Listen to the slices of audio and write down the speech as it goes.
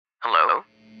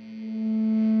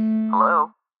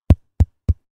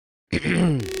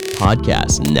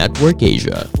Podcast Network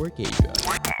Asia.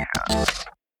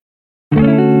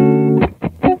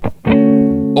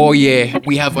 Oh yeah,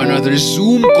 we have another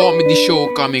Zoom comedy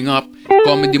show coming up.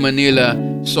 Comedy Manila,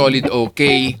 Solid OK,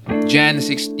 Jan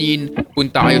 16.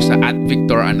 Punta kayo sa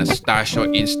 @VictorAnastasio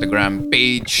Instagram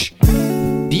page.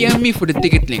 DM me for the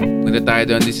ticket link. Punta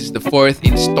tayo doon. This is the 4th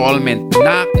installment.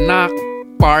 Knock Knock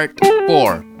Part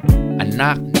 4. A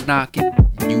Knock Knock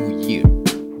New Year.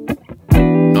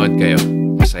 Nood kayo.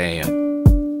 Masaya yan.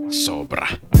 Sobra.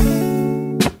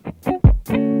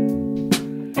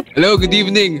 Hello, good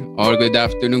evening, or good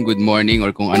afternoon, good morning,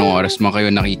 or kung anong oras man kayo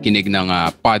nakikinig ng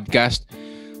podcast.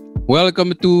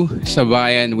 Welcome to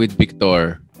Sabayan with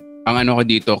Victor. Ang ano ko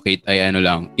dito, Kate, ay ano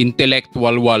lang,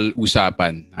 intellectual wall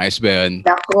usapan. Ayos ba yun?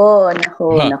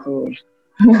 Naku.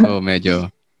 So,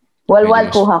 medyo... Walwal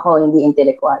kuha ko, hindi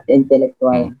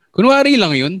intellectual. Kunwari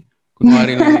lang yun.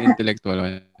 Kunwari lang yung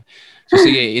intellectual. So,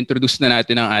 sige, introduce na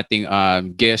natin ang ating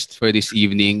guest for this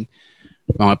evening,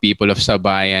 mga people of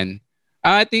Sabayan.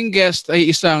 Ating guest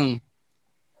ay isang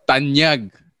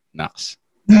tanyag, Nax,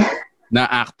 na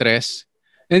actress.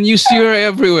 And you see her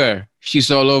everywhere. She's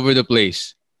all over the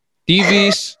place.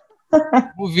 TVs,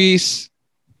 movies.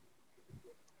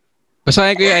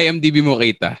 Basahin ko yung IMDb mo,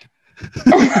 Kate.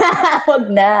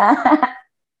 Huwag na.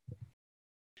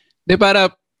 De, para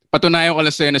patunayan ko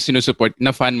lang sa'yo na sinusupport,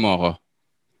 na fan mo ako.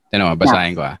 Tino,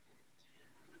 basahin ko.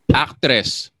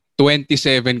 Actress,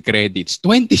 27 credits.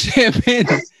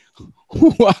 27!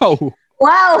 Wow!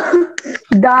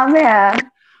 Dami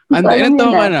Ilan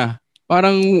taon ka na?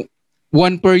 Parang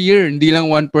 1 per year. Hindi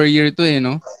lang 1 per year to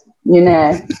no? Yun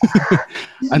na.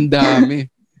 Ang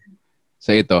dami.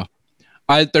 So ito.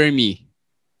 Alter Me.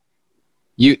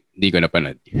 Hindi ko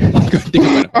napanood.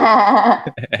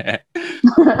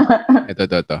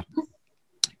 Ito.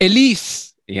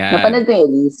 Elise. Yan. Napanood ko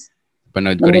yung Elise.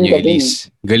 Napanood ko rin yung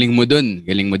Elise. Galing mo dun.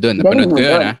 Napanood ko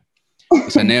yun, ha?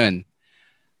 Isa na yun.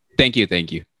 Thank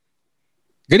you.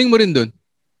 Galing mo rin dun.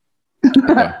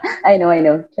 I know.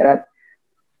 Charot.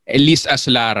 Elise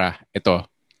Aslara. Ito.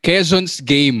 Quezon's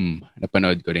Game.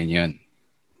 Napanood ko rin yun.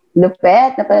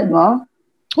 Lupet. Napanood mo?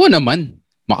 Oo naman.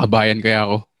 Makabayan kaya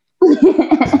ako.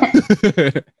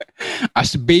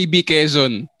 As Baby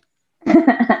Quezon.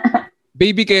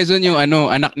 Baby Quezon yung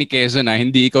anak ni Quezon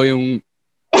hindi ikaw yung...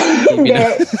 Hindi.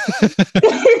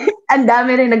 Ang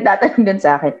dami rin nagtatanong dun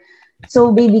sa akin.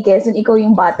 So, Baby Quezon, ikaw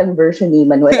yung batang version ni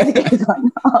Manuel Quezon.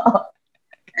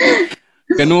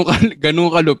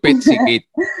 Ganun kalupit si Kate.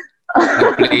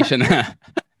 Nag-play siya na.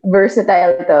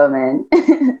 Versatile to, man.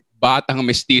 Batang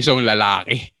mestisong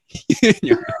lalaki.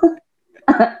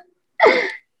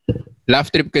 Laugh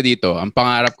trip ka dito. Ang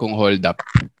pangarap kong hold up.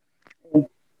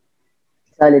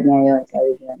 Solid nga yun.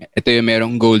 Ito yung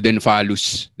merong golden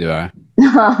phallus. Di ba?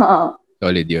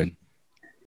 Solid yun.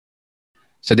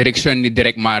 Sa direksyon ni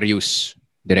Direk Marius.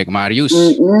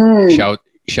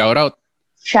 Shout out.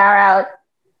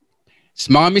 Sa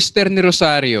mga mister ni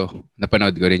Rosario,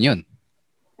 napanood ko rin yun.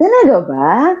 Talaga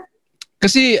ba?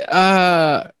 Kasi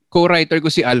co-writer ko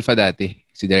si Alpha dati.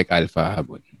 Si Direk Alpha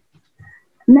Habon.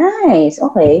 Nice.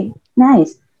 Okay.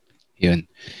 Nice. Yun.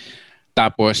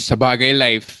 Tapos, sa Bagay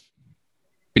Life,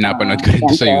 pinapanood ko rin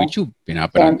to sa YouTube.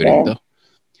 Pinapanood ko rin to.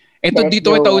 Eto, dito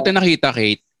kita uta nakita,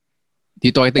 Kate.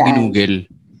 Dito kita ginugel.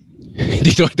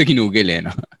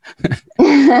 No?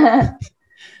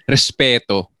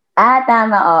 Respeto.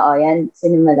 Tama. Oo, yan.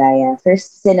 Sinimalaya.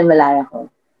 First Sinimalaya ko.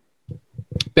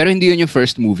 Pero hindi yun yung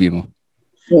first movie mo?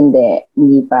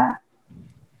 Hindi pa.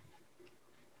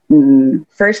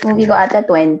 First movie ko ata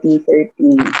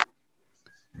 2013.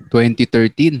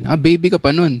 2013? Baby ka pa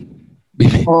nun.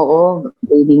 Oo,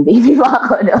 baby pa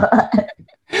ako doon.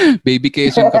 Baby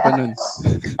Quezon ka pa nun.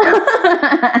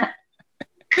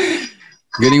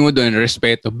 Galing mo doon,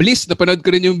 respeto. Bliss, napanood ko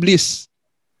rin yung Bliss.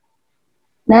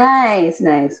 Nice.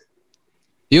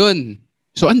 Yun.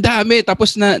 So, ang dami.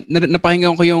 Tapos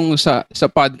napakinggan ko yung sa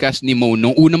podcast ni Mo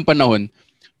nung unang panahon.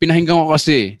 Pinahinggan ko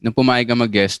kasi nung pumayag ka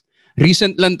mag-guest.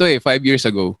 Recent lang to 5 years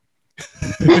ago.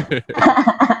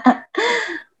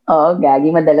 Oo, gagi.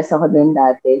 Madalas ako doon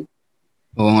dati.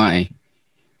 Oo nga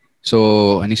So,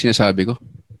 ano yung sinasabi ko?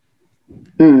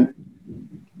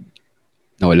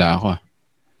 Nawala ako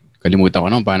Kalimutan ko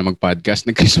naman paano mag-podcast.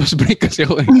 Nag-Christmas break kasi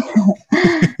ako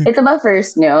Ito ba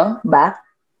first nyo? Back?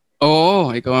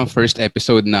 Oo, ikaw ang first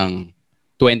episode ng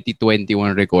 2021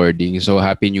 recording. So,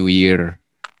 Happy New Year.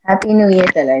 Happy New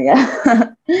Year talaga.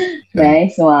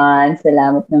 Nice one.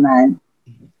 Salamat naman.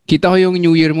 Kita ko yung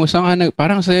New Year mo. Saan ka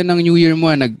parang saya ng New Year mo.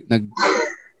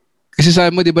 Kasi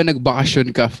sabi mo, di ba, nagbakasyon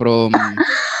ka from...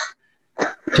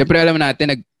 Siyempre, alam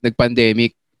natin,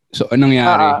 nag-pandemic. So, anong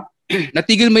nangyari?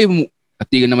 natigil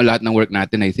naman lahat ng work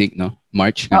natin, I think, no?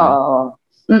 March. Oo.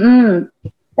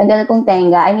 Tagal kong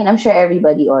tenga. I mean, I'm sure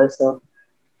everybody also.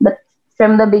 But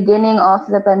from the beginning of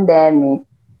the pandemic,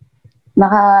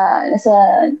 nasa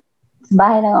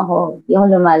bahay lang ako. Hindi ako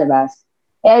lumalabas.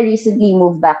 I recently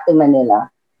moved back to Manila.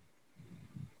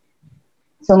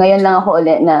 So ngayon lang ako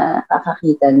ulit na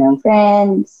kakakita ng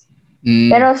friends.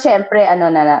 Pero syempre,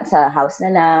 sa house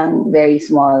na lang, very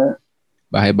small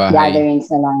bahay-bahay gatherings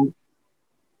na lang.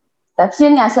 Tapos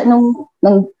yun nga,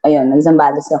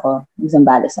 nagzambales ako.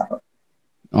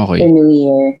 Okay. For New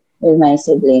Year with my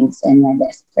siblings and my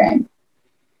best friend.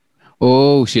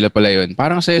 Oh, sila pala yun.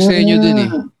 Parang saya-saya nyo dun eh.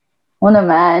 Oo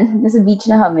naman. Nasa beach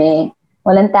na kami.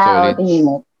 Walang tao,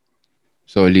 tahimik.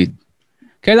 Solid.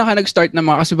 Kailan ka nag-start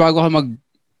naman? Kasi bago ka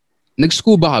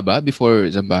nag-scuba ka ba before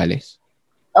Zambales?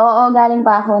 Oo, galing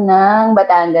pa ako ng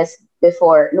Batangas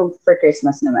for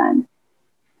Christmas naman.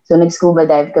 So, nag-scuba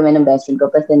dive kami ng best friend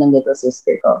ko pati ng little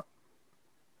sister ko.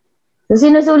 So,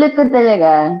 sinusulit ko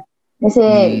talaga. Kasi,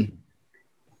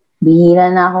 bihira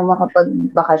na ako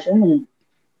makapagbakasyon eh.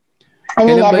 I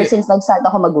mean, ever since nag-start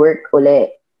ako mag-work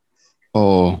uli.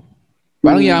 Oo.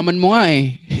 Parang yaman mo nga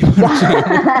eh.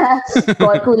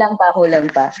 Kulang pa.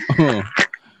 Oo.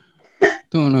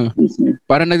 Ito,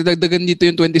 parang nagdagdagan dito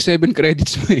yung 27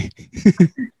 credits mo eh.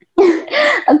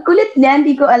 Ang kulit niya,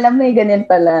 hindi ko alam na ganyan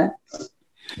pala.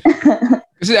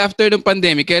 Kasi after ng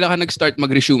pandemic, kailan ka nag-start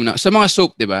mag-resume na? Sa mga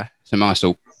soap, di ba? Sa mga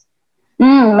soap.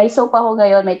 May soap ako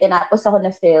ngayon. May tinapos ako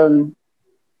na film.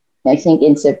 I think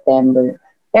in September.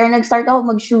 Pero nag-start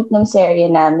ako mag-shoot ng serye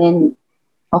namin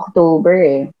October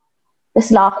eh.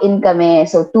 Tapos lock-in kami.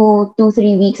 So,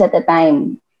 2-3 weeks at a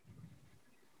time.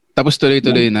 Tapos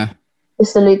tuloy-tuloy na?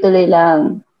 Tapos tuloy-tuloy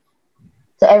lang.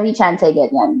 So, every chance I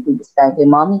get yan. Bibisita ko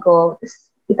yung mommy ko. Tapos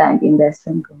kitaan ko yung best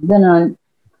friend ko. Ganon.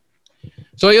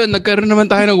 So, yun. Nagkaroon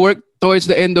naman tayo ng work towards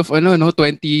the end of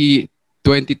 2020.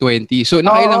 So,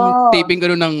 nakailang taping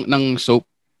ka ng soap?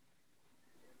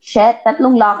 Shit, 3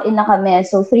 lock-in na kami.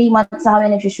 So, 3 months na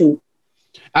kami nag-shoot.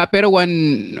 Pero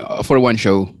for one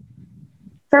show?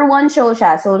 For one show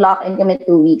siya. So, lock-in kami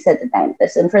 2 weeks at a time.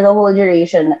 Tapos, for the whole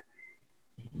duration,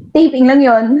 taping lang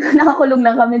yun. Nakakulong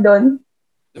lang kami doon.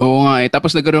 Oo nga eh.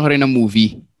 Tapos, nagkaroon ka rin ng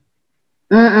movie?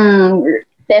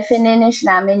 Finish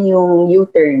namin yung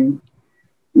U-turn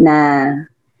na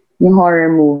yung horror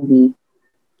movie.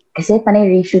 Kasi panay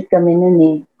reshoot kami nun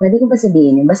eh. Pwede ko ba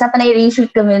sabihin? Basta panay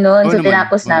reshoot kami nun. So,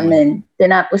 tinapos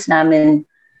namin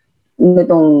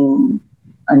itong,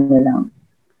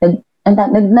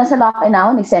 nasa lock-in ako,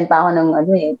 nag-send pa ako ng,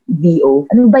 VO.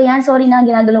 Ano ba yan? Sorry na,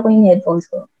 ginagalaw ko yung headphones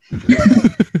ko.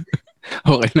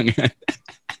 Okay lang yan.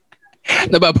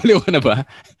 Nababaliw ka na ba?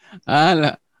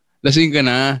 Lasing ka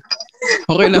na.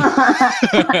 Okay lang.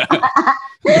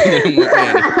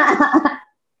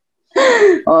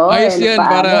 Ayos yan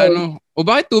para o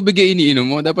bakit tubig yung iniinom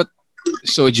mo? Dapat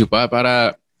soju pa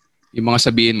para yung mga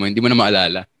sabihin mo, hindi mo na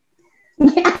maalala.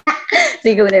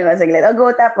 Siguro na saglit.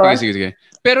 Go tapos. Sige.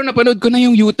 Pero napanood ko na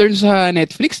yung U-turn sa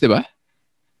Netflix, di ba?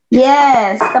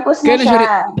 Yes, tapos na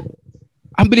siya.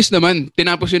 Ang bilis naman.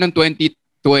 Tinapos yun ng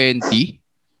 2020.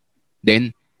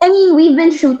 Then? I mean, we've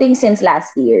been shooting since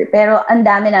last year. Pero ang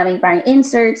dami namin parang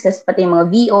inserts, pati mga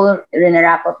VO,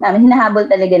 rinarap up namin. Hinahabol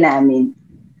talaga namin.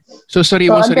 So,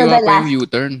 sariwa pa yung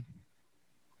U-turn?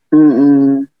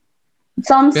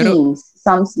 Some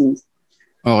scenes.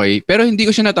 Okay. Pero hindi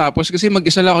ko siya natapos kasi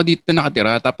mag-isa lang ako dito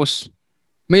nakatira. Tapos,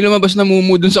 may lumabas na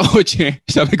mumu dun sa kotse.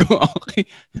 Sabi ko, okay.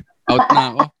 Out na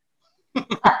ako.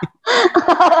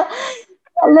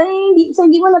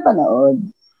 Hindi mo napanood.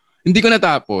 Hindi ko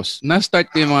natapos.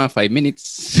 Na-start ko yung mga 5 minutes.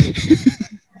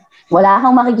 Wala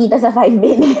kang makikita sa 5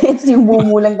 minutes. Yung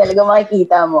mumu lang talaga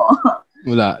makikita mo.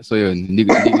 Wala. So yun, hindi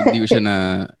ko siya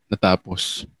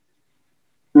natapos.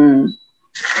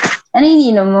 Ano yung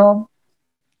ininom mo?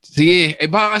 Sige,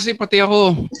 baka kasi pati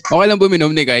ako. Okay lang buminom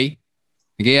ni Kai?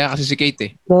 Nagaya kasi si Kate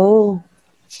eh. Go.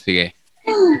 Sige.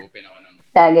 Open ako ng...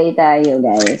 Tagay tayo,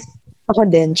 guys. Ako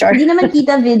din, Char. Hindi naman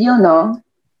kita video, no?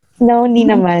 No, hindi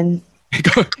naman.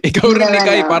 Ikaw rin ni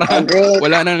Kai, para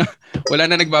wala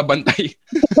na nagbabantay.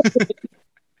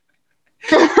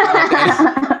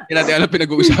 Hindi natin alam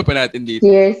pinag-uusapan natin dito.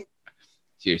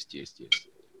 Cheers.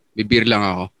 Bibir lang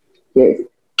ako. Cheers.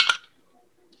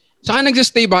 Saka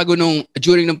nagsistay bago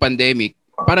during ng pandemic.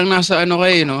 Parang nasa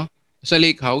kayo, no? Sa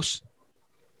lake house.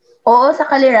 Oo, sa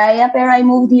Caliraya, pero I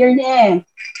moved here na eh.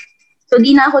 So,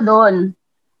 di na ako doon.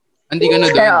 Hindi ka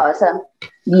na doon? Pero,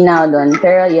 di na ako doon.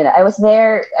 Pero, I was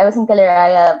in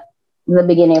Caliraya in the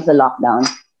beginning of the lockdown.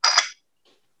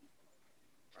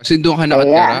 Kasi doon ka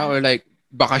nakatira? Or like,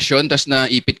 bakasyon, tas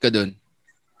naipit ka doon?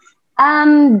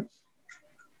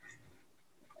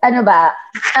 ano ba,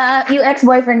 yung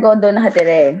ex-boyfriend ko doon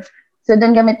nakatira eh. So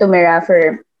doon kami tumira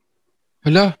for...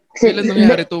 Hala, kailan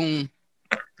nangyari tong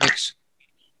ex?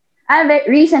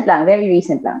 Recent lang, very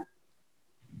recent lang.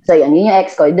 So yun yung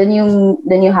ex ko. Doon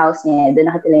yung house niya, doon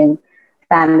nakatira yung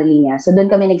family niya. So doon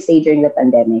kami nag-stay during the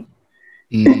pandemic.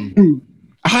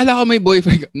 Akala ko may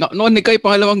boyfriend. Noon kayo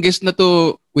pangalawang guest na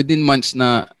to within months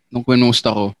na nung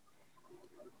kinusta ko.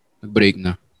 Nag-break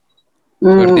na.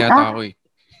 Swerte yata ako eh.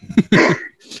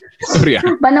 Sorry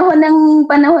Panahon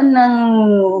ng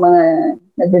mga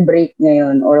nagbe-break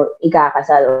ngayon or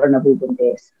ikakasal or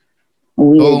nabubuntis.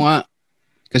 Weird. Oo nga.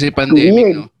 Kasi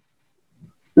pandemic, Weird. no?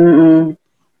 Mm-mm.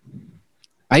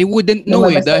 I wouldn't know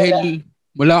dahil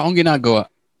wala akong ginagawa.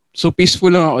 So peaceful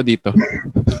lang ako dito.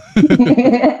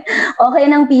 Okay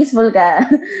nang peaceful ka.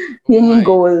 Yun yung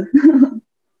goal.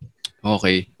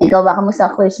 Okay. Ikaw ba, kamusta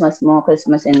Christmas mo?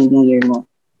 Christmas and New Year mo?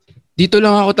 Dito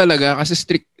lang ako talaga kasi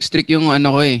strict yung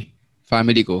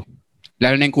family ko.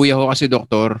 Lalo na yung kuya ko kasi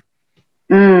doktor.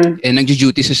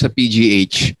 Nag-duty sa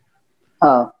PGH.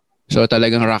 Oh. So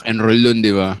talagang rock and roll dun,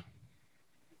 di ba?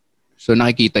 So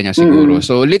nakikita niya siguro.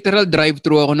 So literal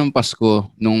drive-thru ako nung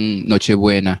Pasko, nung Noche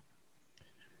Buena.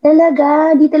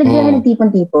 Talaga? Di talaga kayo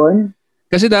nagtipon-tipon?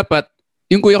 Kasi dapat,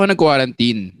 yung kuya ko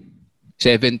nag-quarantine.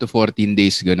 7 to 14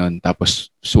 days, ganun. Tapos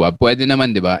swab. Pwede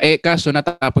naman, di ba? Kaso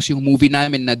natapos yung movie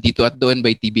namin na Dito at Doon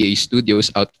by TBA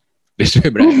Studios out this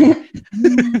February.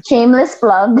 Shameless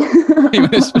plug.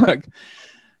 Shameless plug.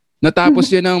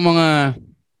 Natapos yun ng mga...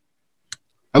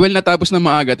 natapos na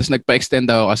maaga, tapos nagpa-extend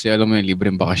ako kasi alam mo yung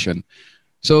libreng bakasyon.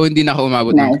 So, hindi na ako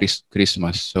umabot ng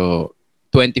Christmas. So,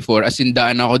 24. As in,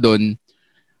 daan ako doon,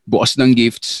 bukas ng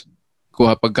gifts,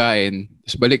 kuha pagkain,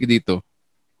 tapos balik dito.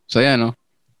 So, yan, no?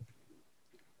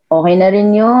 Okay na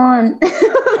rin yun.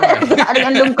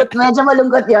 Ang lungkot. Medyo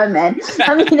malungkot yun, man.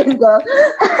 Aminin ko.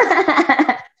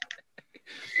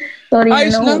 Sorry,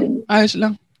 Ayos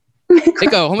lang.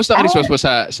 Ikaw, kumusta Christmas mo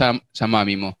sa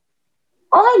mami mo?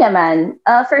 Okay naman.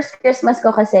 First Christmas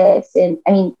ko kasi,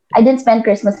 I didn't spend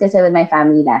Christmas kasi with my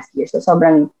family last year. So,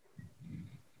 sobrang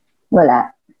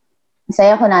wala.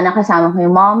 Masaya ko na nakasama ko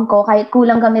yung mom ko. Kahit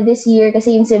kulang kami this year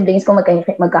kasi yung siblings ko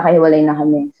magkakahiwalay na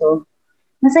kami. So,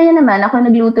 masaya naman. Ako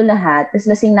nagluto lahat. Tapos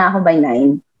lasing na ako by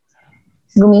 9.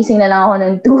 Gumising na lang ako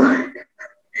ng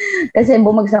 2. Kasi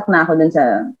bumagsak na ako dun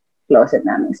sa closet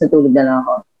namin. So, tulog na lang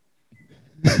ako.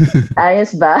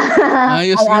 Ayos ba?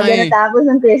 Ayos na eh. Natapos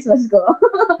ng Christmas ko.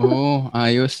 Oo,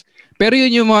 ayos. Pero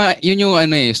yun yung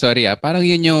sorry parang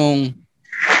yun yung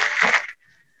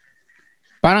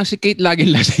parang si Kate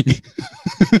laging lasing.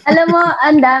 Alam mo,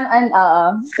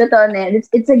 totoo na.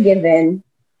 It's a given.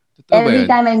 Every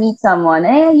time I meet someone,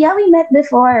 we met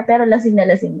before, pero lasing na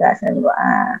lasing ka. Sabi ko,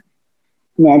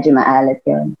 medyo maalat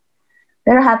yun.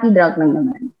 Pero happy drunk lang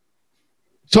naman.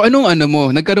 So anong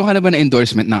mo? Nagkaroon ka na ba ng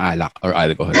endorsement ng alak or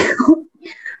alcohol?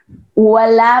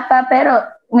 Wala pa, pero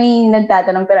may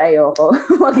nagtatanong pero ayoko.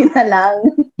 Huwag na lang.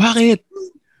 Bakit?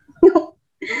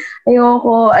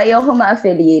 Ayoko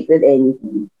ma-affiliate with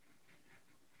anything.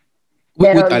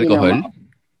 With alcohol?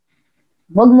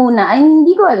 Huwag muna.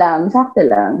 Hindi ko alam. Sakto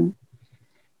lang.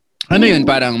 Ano yun?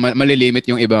 Parang malilimit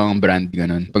yung ibang brand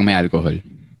ganun pag may alcohol?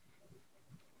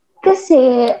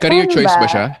 Kasi... Career choice ba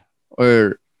siya?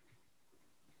 Or...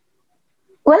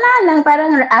 Wala lang.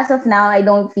 Parang as of now, I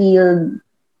don't feel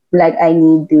like I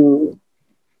need to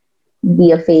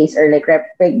be a face or like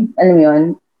alam mo yun?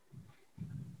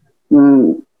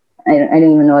 I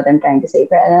don't even know what I'm trying to say.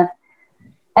 Pero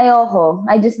ayoko.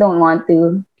 I just don't want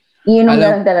to. Yun ang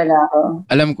ganun talaga ako.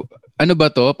 Alam ko, ano ba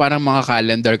to? Parang mga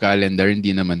calendar,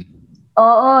 hindi naman.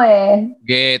 Oo eh.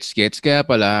 Gets. Kaya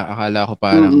pala, akala ko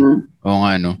parang,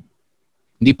 no?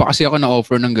 Hindi pa kasi ako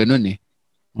na-offer ng ganun eh.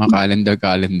 Mga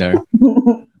calendar.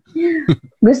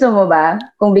 Gusto mo ba?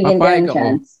 Kung bigyan ka ng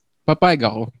chance. Papayag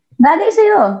ako. Bagay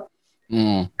sa'yo.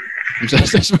 Oo.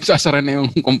 Magsasara na yung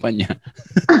kumpanya.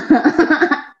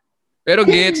 Pero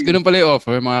gets, ganun pala yung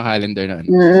offer, mga calendar na.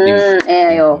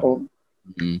 Ayoko.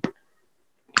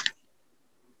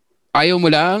 Ayaw mo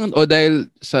lang o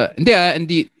dahil sa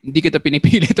hindi kita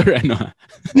pinipilit or ano.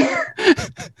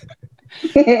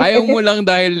 Ayaw mo lang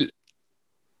dahil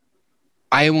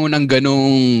ayaw mo ng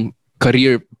ganung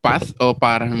career path o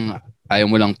parang ayaw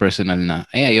mo lang personal na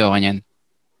ayoko niyan.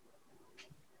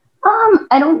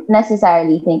 I don't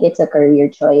necessarily think it's a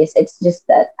career choice. It's just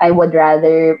that I would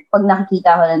rather pag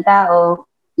nakikita ko ng tao,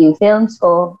 yung films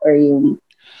ko or yung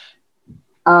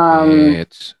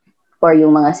or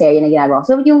yung mga serye na ginagawa ko.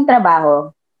 So, yung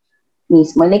trabaho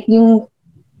mismo, like yung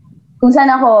kung saan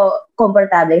ako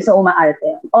komportable, so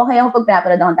umaarte. Okay ako pag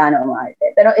pinapanood akong tao na umaarte.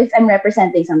 Pero if I'm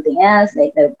representing something else,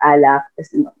 like nag-alak,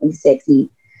 tapos sexy,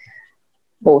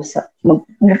 post.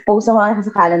 Mag-post ako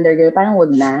sa calendar, girl. Parang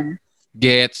wag na.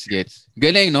 Gets.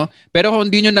 Galing, no? Pero kung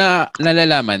di nyo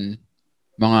nalalaman,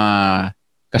 mga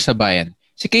kasabayan,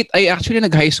 si Kate ay actually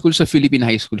nag-high school sa Philippine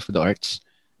High School for the Arts.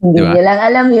 Hindi Diba? nyo lang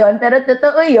alam yon, pero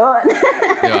totoo yon.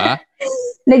 Di ba?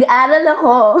 Nag-aral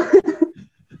ako.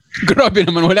 Grabe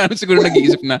naman. Wala naman siguro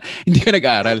nag-iisip na hindi ka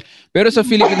nag-aral. Pero sa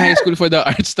Philippine High School for the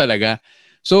Arts talaga.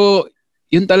 So,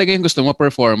 yun talaga yung gusto mo,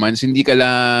 performance. Hindi ka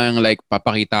lang like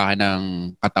papakita ka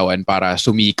ng katawan para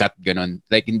sumikat, ganun.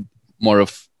 Like more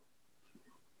of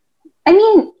I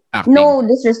mean, acting. no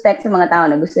disrespect sa mga tao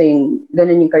na gusto yung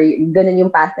ganun yung career, ganun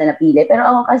yung path na napili. Pero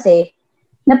ako kasi,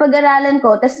 napag-aralan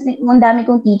ko, tas ang dami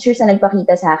kong teachers na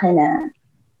nagpakita sa akin na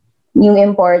yung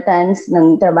importance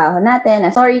ng trabaho natin, na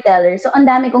storyteller. So, ang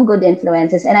dami kong good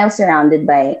influences and I was surrounded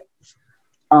by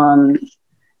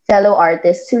fellow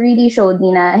artists who really showed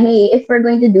me na, hey, if we're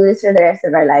going to do this for the rest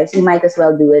of our lives, we might as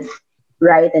well do it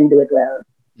right and do it well.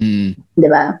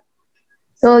 Diba?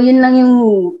 So, yun lang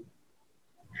yung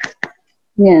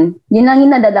yung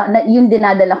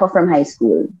dinadala ko from high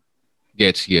school.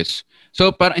 Gets. So,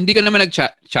 hindi ka naman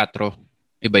nag-chatro.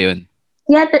 Iba yun.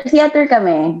 Theater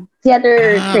kami.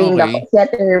 Theater trained okay.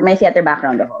 ako. May theater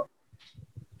background ako.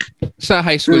 Sa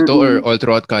high school to or all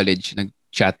throughout college,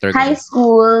 nag-chatter ka? High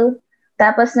school.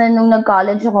 Tapos nung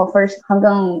nag-college ako, first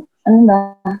hanggang,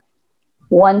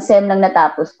 one sem lang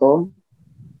natapos ko.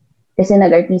 Kasi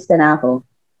nag-artista na ako.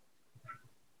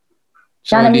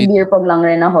 Kaya nag-beer pong lang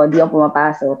rin ako, di ako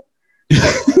pumapasok.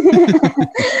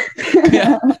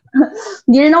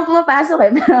 Di rin ako pumapasok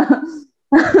eh, pero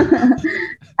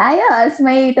ayos,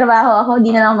 may trabaho ako,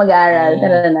 di na lang ako mag-aaral.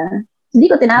 Tara na. Hindi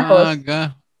ko tinapos.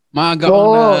 Maaga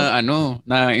kang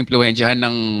na impluwensyahan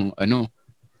ng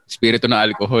spirito na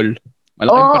alcohol.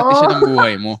 Malaking parte siya ng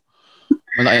buhay mo.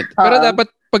 Malaki. Pero dapat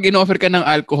pag in-offer ka ng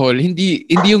alcohol, hindi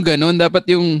yung ganun, dapat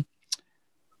yung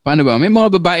paano ba? May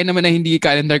mga babae naman na hindi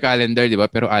calendar, di ba?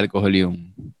 Pero alcohol yung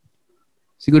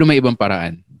siguro may ibang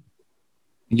paraan.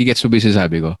 Hindi gets mo ba yung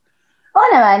sasabi ko? Oo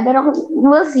naman, pero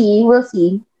we'll see.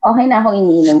 Okay na akong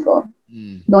iniinom ko.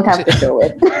 Don't have to show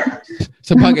it.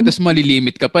 Sa bagay, tapos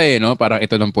malilimit ka pa no? Parang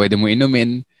ito lang pwede mo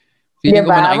inumin. Feeling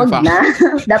diba? ko malaking Wag na.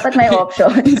 Dapat may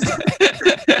options.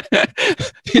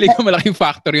 Feeling ko malaking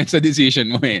factor yun sa decision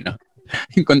mo no?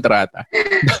 Yung kontrata.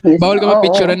 Bawal ka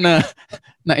mapicturean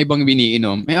na ibang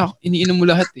biniinom. Iniinom mo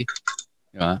lahat eh.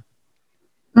 Diba?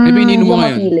 Maybe iniinom mo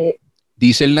ngayon. Mapili.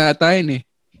 Diesel na tayo eh.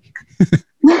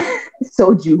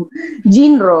 Soju.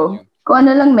 Ginro. Kung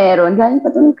ano lang meron. Galing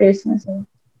pa ito ng Christmas.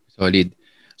 Solid.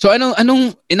 So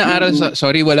anong inaaral sa,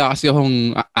 sorry wala kasi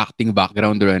akong acting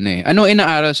background or Anong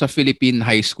inaaral sa Philippine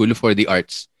High School for the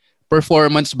Arts?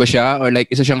 Performance ba siya? Or like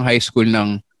isa siyang high school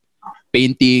ng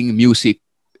painting, music,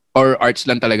 or arts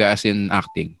lang talaga as in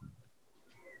acting?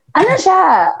 Ano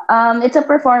siya? It's a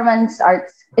performance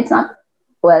arts. It's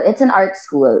an art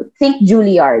school. Think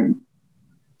Juilliard.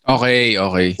 Okay.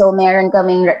 So, meron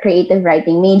kaming creative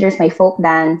writing majors, may folk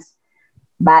dance,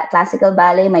 classical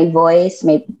ballet, may voice,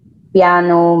 may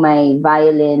piano, may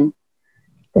violin,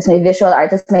 tapos may visual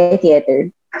arts, tapos may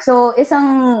theater. So, 4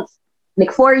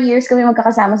 years kami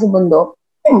magkakasama sa bundok.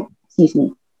 Excuse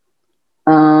me.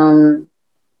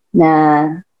 Na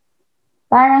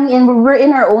parang we're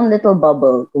in our own little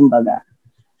bubble, kumbaga.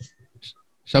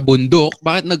 Sa bundok?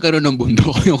 Bakit nagkaroon ng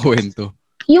bundok yung kwento?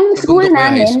 Yung sa school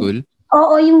namin, high school?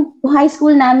 Oo, yung high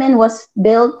school namin was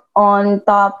built on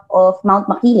top of Mount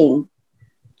Makiling.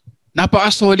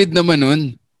 Napaka-solid naman nun.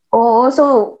 Oo,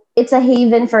 so it's a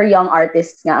haven for young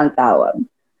artists nga ang tawag.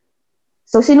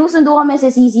 So sinusundo kami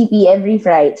sa CCP every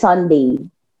Sunday.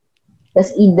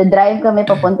 Tapos i-drive kami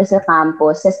papunta sa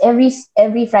campus. Tapos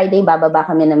every Friday bababa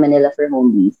kami na Manila for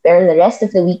home base. Pero the rest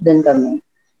of the week dun kami.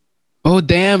 Oh,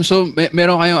 damn. So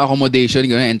meron kayong accommodation,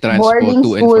 gano'n, and transport boarding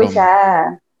to and school from. Siya.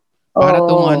 Para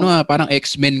parang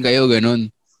X-Men kayo,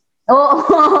 gano'n. Oo.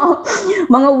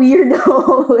 Mga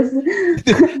weirdos.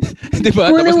 Diba?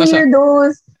 Tapos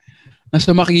weirdos.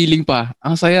 Nasa Makiling pa.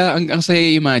 Ang saya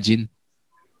imagine.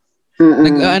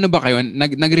 Nag-ano ba kayo?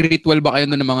 Nagre-ritual ba kayo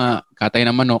ng mga katay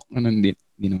ng manok? Hindi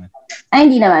naman. Ay,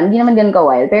 hindi naman ganun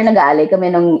ka-wild. Pero nag-aalay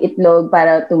kami ng itlog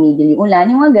para tumigil yung ulan.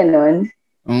 Yung mga ganun.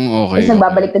 Okay. Tapos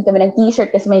nagbabaliktad kami ng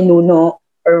t-shirt kasi may nuno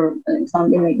or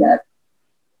something like that.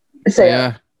 So,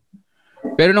 yeah.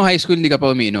 Pero nung high school, hindi ka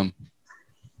pa umiinom?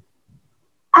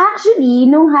 Actually,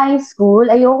 nung high school,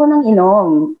 ayoko nang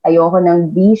inom. Ayoko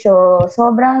ng bisyo.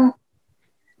 Sobrang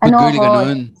good girl ka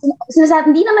nun.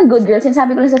 Hindi naman good girl.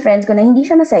 Sinasabi ko lang sa friends ko na hindi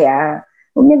siya masaya.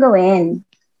 Huwag niya gawin.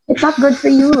 It's not good for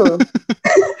you.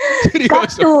 Cut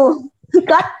to.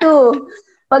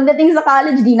 Pagdating sa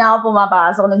college, di na ako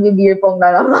pumapasok. Nagbe-beer pong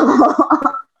na lang ako.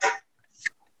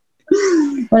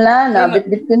 Wala na,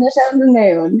 bit-bit ko na siya hanggang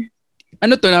ngayon.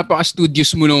 Ano to,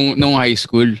 napaka-studious mo nung high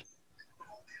school?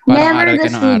 Parang Never aral the ka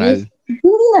ng aral.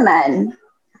 Hindi naman.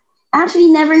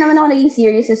 Actually, never naman ako naging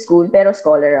serious sa school, pero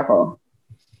scholar ako.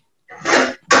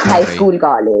 High school,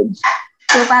 college.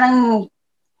 So parang,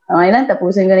 okay lang,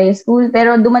 tapusin ko na yung school.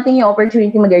 Pero dumating yung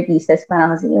opportunity mag-artistas.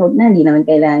 Parang kasi, huwag na, hindi naman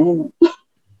kailangan.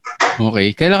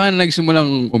 Okay. Kailan ka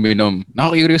nagsimulang uminom?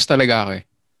 Nakaka-curious talaga ako eh.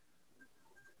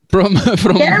 From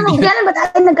Kailan ba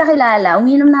tayo nagkakilala?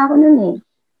 Uminom na ako nun eh.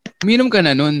 uminom ka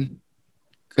na nun.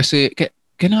 Kasi,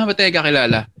 kailan nga ba tayo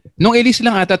kakilala? Nung Elise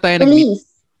lang ata tayo nag-meet. Elise.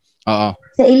 Oo.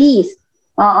 Sa Elise.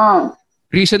 Oo.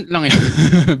 Recent lang yun.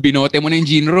 Binote mo na yung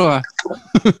genre ha.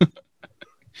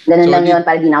 Ganun lang yun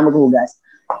para di na ako maghugas.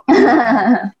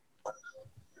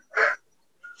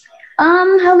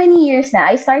 How many years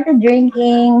na? I started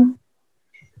drinking.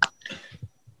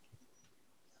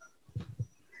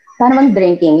 Paano bang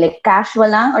drinking? Like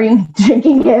casual lang or yung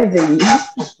drinking heavily?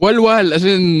 Walwal. As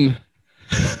in...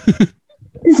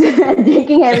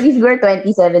 Drinking heavily siguro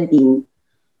 2017.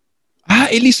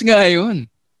 Elise nga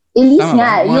yun. Elise Tama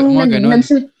nga. ba? Yung Mga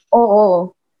nag-shoot.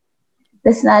 Oo.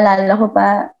 Tapos naalala ko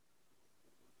pa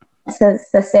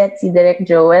sa set si Direk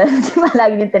Joel.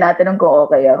 Lagi din tinatanong ko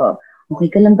okay ako. Okay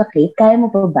ka lang ba, Kate? Kaya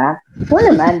mo pa ba? Oo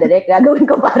naman, Direk. Gagawin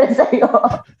ko para sa'yo.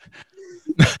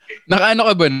 Nakaano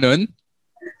ka ba nun?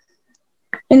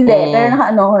 Hindi, pero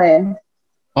nakaano ko eh.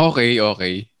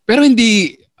 Okay. Pero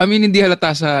hindi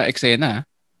halata sa eksena.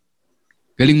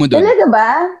 Galing mo doon. Talaga ba?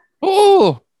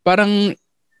 Oo. Parang,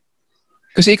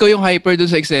 kasi ikaw yung hyper doon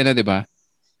sa eksena, di ba?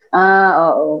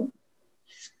 Oo.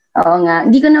 Oo nga.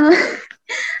 Hindi ko naman,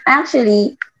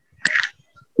 actually,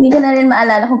 hindi ko na rin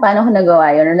maalala kung paano ko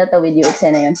nagawa yun or natawid yung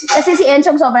eksena yun. Kasi si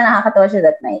Enchong sobrang nakakatawa siya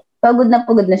that night. Pagod na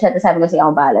siya, tapos sabi ko, sige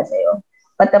ako bahala sa'yo.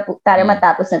 Tara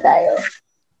matapos na tayo.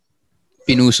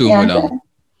 Pinuso mo lang.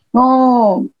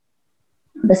 Oo.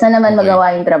 Basta naman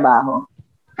magawa yung trabaho.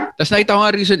 Tapos nakita ko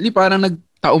nga recently, parang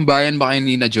nagtaumbayan ba kayo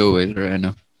ni na Joel or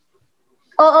ano?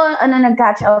 Oo,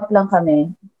 nag-catch up lang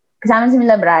kami. Kasama si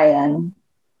Mila Brian.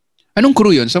 Anong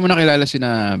crew yun? Saan mo nakilala si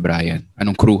na Brian?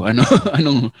 Anong crew?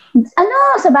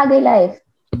 Sa Bagay Life.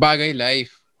 Sa Bagay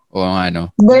Life. O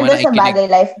ano? They're the sa Bagay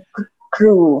Life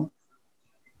crew.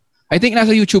 I think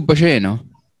nasa YouTube pa siya no?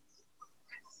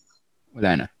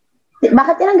 Wala na.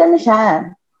 Bakit tinanggal na siya?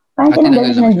 Parang tinanggal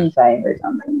na siya ng D5 or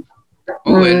something.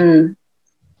 Oh well.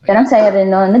 Pero ang saya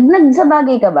rin no. Sa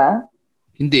Bagay ka ba?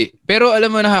 Hindi. Pero alam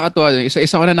mo nakakatuwa.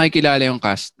 Isa ko na nakikilala yung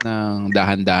cast ng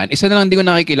Dahan-Dahan. Isa na lang hindi ko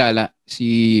nakikilala.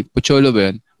 Si Pocholo ba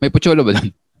yun? May Pocholo ba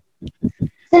doon?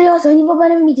 Seryoso? Hindi pa ba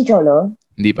namin si Cholo?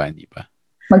 Hindi pa.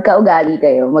 Magkaugali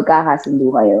kayo.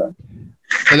 Magkakasundo kayo.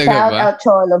 Talaga ba? Shout out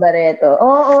Cholo Barreto.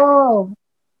 Oo.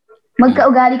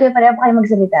 Magkaugali kayo. Pareho pa kayo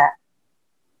magsalita.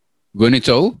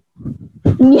 Gunito?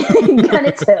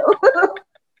 Ganito.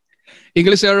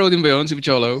 Inglesero din ba yun si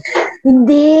Pocholo?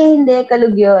 Hindi.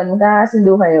 Kalug yun.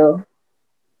 Magkakasundo kayo.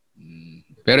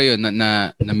 Pero yun,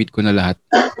 na-meet ko na lahat.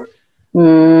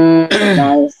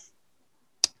 Nice.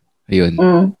 Ayun.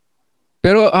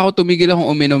 Pero ako tumigil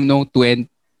akong uminom noong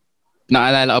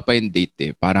naalala ko pa yung date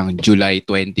eh. Parang July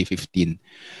 2015.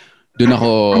 Doon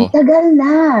ako... Ang tagal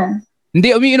na.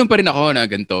 Hindi, umiinom pa rin ako na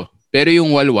ganito. Pero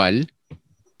yung walwal,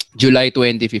 July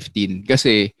 2015.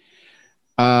 Kasi,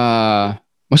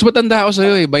 mas matanda ako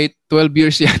sa'yo eh. By 12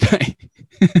 years yata eh.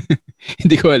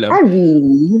 Hindi ko alam.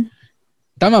 Really?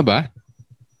 Tama ba?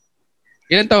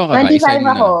 Ilan taon ka ba?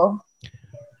 25 ako.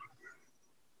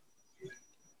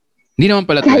 Hindi naman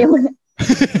pala 12.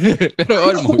 Pero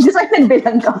almost. Gusto ko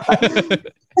nagbilang ka pa.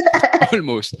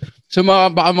 Almost. So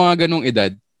baka mga ganong edad.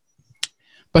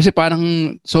 Kasi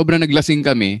parang sobrang naglasing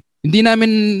kami. Hindi namin,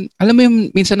 alam mo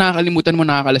yung minsan nakakalimutan mo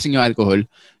nakakalasing yung alcohol.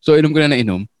 So inom ko na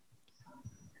inom.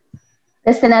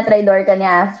 Tapos tinatry-door ka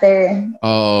niya after.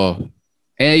 Oo.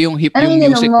 Yung hip Anong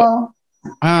yung music mo?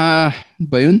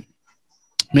 Ba yun?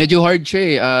 Medyo hard siya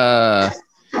eh.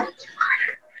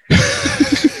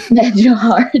 Medyo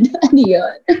hard. Ano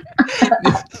yun?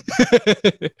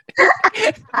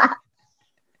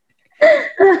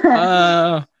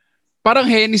 Parang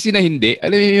Hennessy na hindi.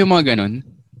 Alam mo yung mga ganon?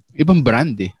 Ibang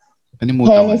brand eh.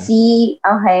 Hennessy.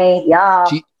 Okay. Yeah.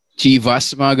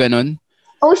 Chivas, mga ganon.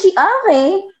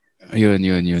 Okay. Ayun.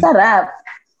 Sarap.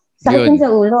 Sakit yun sa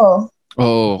ulo.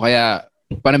 Oo, kaya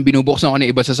parang binubuksan ko na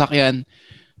iba sa sakyan.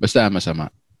 Basta masama.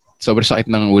 Sobrang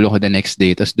sakit ng ulo ko the next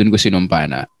day. Tapos dun ko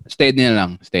sinumpa na. Steady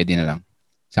na lang.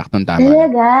 Saktong tama.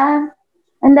 Talaga?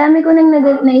 Ang dami ko nang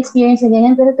na-experience na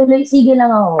ganyan. Pero tuloy, sige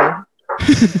lang ako.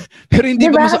 Pero hindi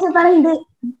diba? ba Kasi parang hindi.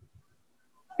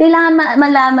 Kailangan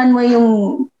malaman mo yung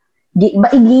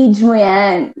i-gauge mo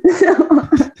yan.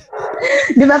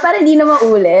 Di ba? Para di na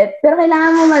maulit. Pero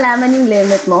kailangan mo malaman yung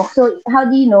limit mo. So, how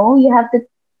do you know? You have to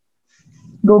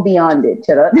go beyond it.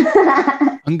 Charot.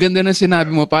 Ang ganda ng sinabi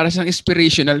mo. Para siyang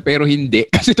inspirational pero hindi.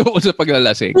 Kasi tungkol sa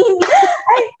paglalasing.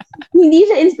 Hindi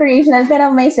siya inspirational pero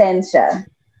may sense siya.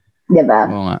 Di ba?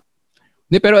 Oo nga.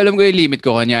 Hindi, pero alam ko yung limit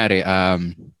ko. Kanyari, 3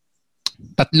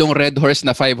 Red Horse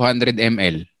na 500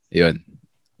 ml. Yun.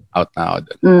 Out na ako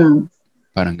doon.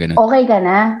 Parang ganun. Okay ka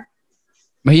na.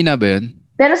 Mahina ba yun?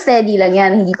 Pero steady lang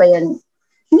yan. Hindi pa yan.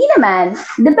 Hindi naman.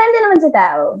 Depende naman sa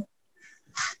tao.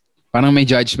 Parang may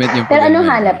judgment yung pero anong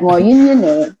hanap mo? Yun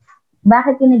eh.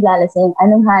 Bakit ka naglalasing?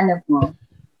 Anong hanap mo?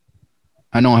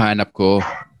 Anong hanap ko?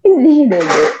 Hindi.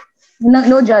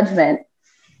 No judgment.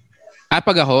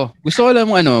 Pag ako, gusto ko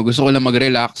lang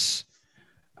mag-relax.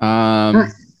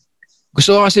 Gusto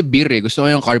ko kasi beer eh. Gusto ko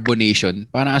yung carbonation.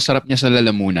 Parang ang sarap niya sa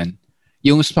lalamunan.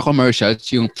 Yung sa commercials,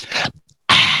 yung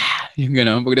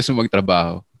gano'n, pag nasa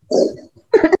magtrabaho.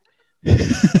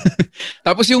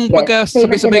 Tapos yung pagka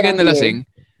sabay-sabay ka nalasing,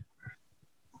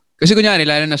 kasi kunyari,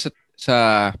 lalo na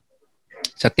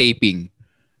sa taping,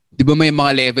 di ba may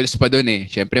mga levels pa doon eh.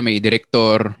 Siyempre may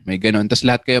director, may gano'n. Tapos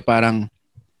lahat kayo parang,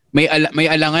 may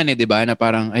alangan eh, di ba? Na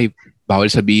parang, ay, bawal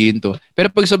sabihin to.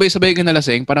 Pero pag sabay-sabay ka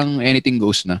nalasing, parang anything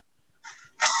goes na.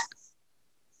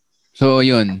 So,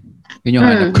 yun. Yun yung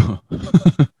hanap ko.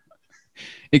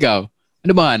 Ikaw,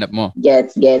 ano ba hanap mo?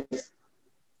 Gets.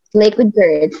 Liquid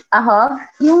courage. Ako,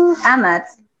 yung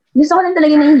amats, gusto ko lang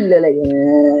talaga na yung hilo lang.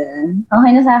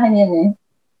 Okay na sa akin yun eh.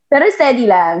 Pero steady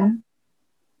lang.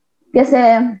 Kasi,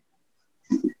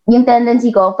 yung tendency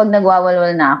ko, pag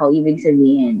nagwawalwal na ako, ibig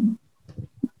sabihin,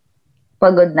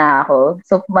 pagod na ako,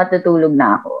 so matutulog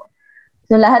na ako.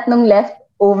 So, lahat ng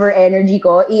leftover energy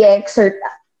ko, i-exert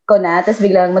ko na, tapos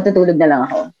biglang matutulog na lang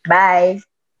ako. Bye!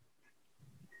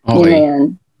 Okay. Yun na yun.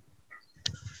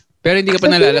 Pero hindi ka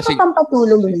pa nalalasing. So,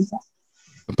 pampatulog din sa?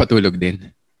 Pampatulog din.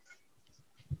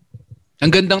 Ang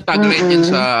gandang tagline yan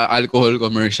sa alcohol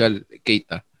commercial,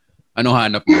 Kate. Anong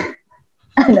hanap mo?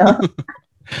 Ano?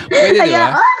 Pwede, di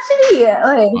ba? Actually,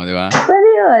 okay. Di ba? Pwede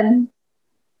yun.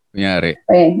 Kunyari.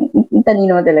 Okay,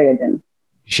 tanino mo talaga dun.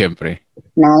 Siyempre.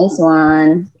 Nice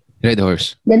one. Red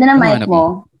Horse. Ganda ng mic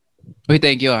mo. Uy,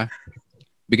 thank you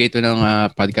Bigay ito ng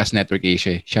Podcast Network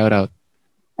Asia. Shout out.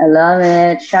 I love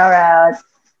it. Shout out.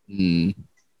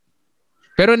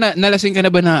 Pero nalasing ka na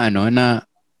ba na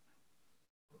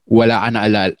wala ka na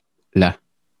alala?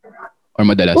 Or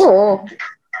madalas? Oo.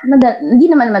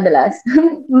 Hindi naman madalas.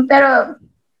 Pero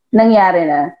nangyari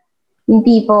na. Yung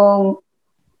tipong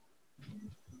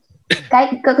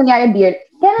kahit kunyari beer.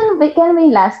 Kailan ba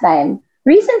yung last time?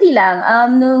 Recently lang,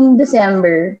 nung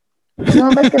December.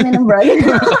 Lumabas kami ng brother.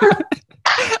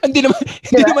 Hindi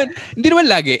naman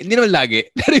lagi.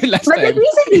 Pero yung last time. But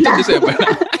recently lang.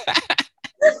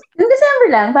 Yung December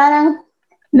lang, parang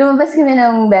lumabas kami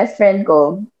ng best friend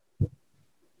ko.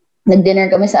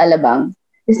 Nag-dinner kami sa Alabang.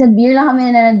 Tapos nag-beer lang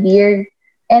kami na nag-beer.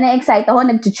 And na-excite ako,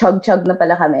 nag-chug-chug na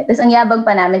pala kami. Tapos ang yabang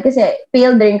pa namin kasi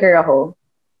pale drinker ako.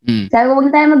 Sabi ko, huwag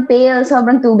na tayo mag-pale.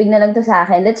 Sobrang tubig na lang to sa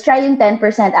akin. Let's try yung 10%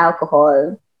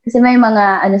 alcohol. Kasi may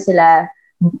mga, sila,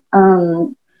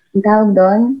 ang tawag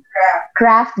doon?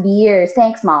 Craft beers.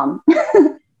 Thanks, Mom.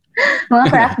 Mga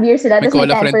craft beers sila. Tapos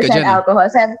may 10% alcohol.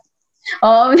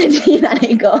 Yung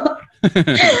nanay ko.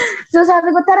 So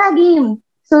sabi ko, tara, game.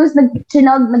 So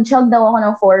nag-chug daw ako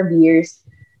ng 4 beers.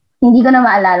 Hindi ko na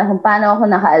maalala kung paano ako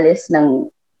nakaalis ng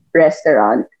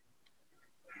restaurant.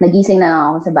 Nagising na lang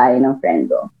ako sa bahay ng friend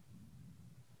ko.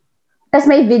 Tapos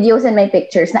may videos and may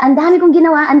pictures na ang dami kong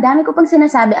ginawa, ang dami ko pang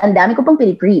sinasabi, ang dami ko pang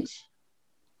pinipreach.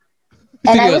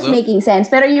 And I was making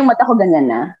sense. Pero yung mata ko ganyan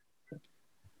na.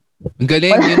 Ang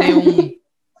galing.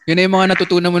 Yun na yung mga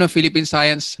natutunan mo ng Philippine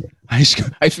Science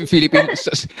Philippine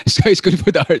High School for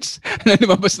the Arts.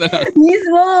 Lumabas na lang.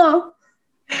 Mismo!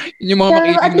 Yung mga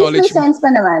makiking knowledge mo. At least may sense pa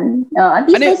naman. At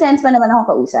least may sense pa naman ako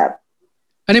kausap.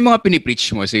 Ano yung mga pinipreach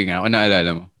mo? Sige nga, kung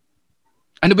naalala mo.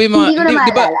 Ano ba yung mga... Hindi ko na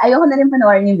maalala. Ayoko na rin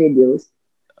panoorin yung videos.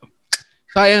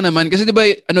 Sayang naman. Kasi di ba,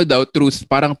 truth,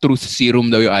 parang truth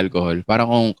serum daw yung alcohol. Parang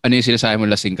kung ano yung sinasabi mo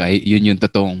lasing ka, yun yung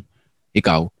totoong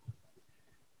ikaw.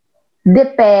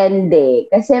 Depende.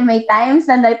 Kasi may times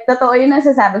na totoo yung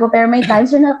nasasabi ko, pero may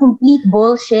times na complete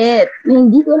bullshit.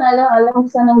 Hindi ko na alam kung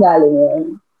saan ang galing yun.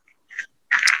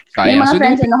 Sayang. May mga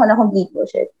friends yun ako na complete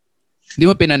bullshit.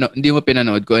 Hindi mo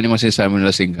pinanood ko ano mo sinasabi mo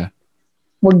lasing ka?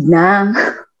 Wag na.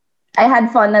 I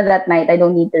had fun na that night. I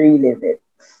don't need to relive it.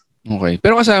 Okay.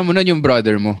 Pero kasama mo na yung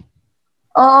brother mo?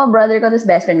 Oo, brother ko, tas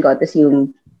best friend ko, tas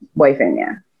yung boyfriend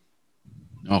niya.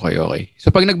 Okay.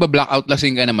 So pag nagba-blackout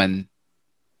lasing ka naman,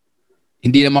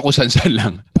 Hindi naman kusan-san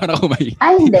lang. Para kumain.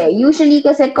 Ay, hindi. Usually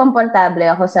kasi komportable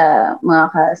ako sa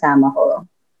mga kasama ko.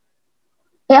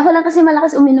 Eh ako lang kasi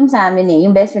malakas uminom sa amin eh.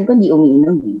 Yung best friend ko hindi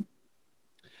umiinom eh.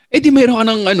 Eh di meron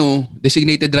ka ng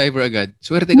designated driver agad.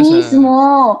 Swerte ka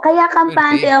Mismo. Kaya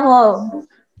kampante Swerte. ako.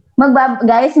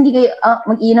 Guys, hindi kayo,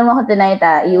 mag-inom ako tonight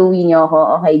iuwi niyo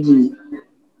ako, okay G.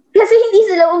 Kasi hindi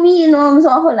sila umiinom, so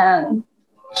ako lang.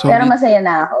 So, Pero masaya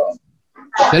na ako.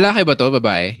 lalaki ba to?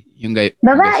 Babae? Yung guy?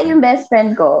 Babae yung best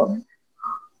friend ko.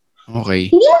 Okay.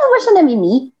 Hindi mo ba siya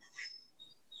nami-meet?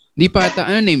 Di pa ata.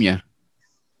 Ano name niya?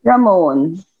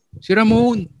 Ramon. Si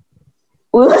Ramon.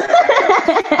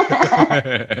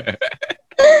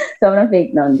 Sobrang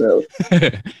fake nun, bro.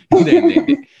 Hindi.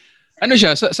 Ano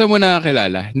siya? Sa mo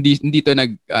nakakilala? Hindi to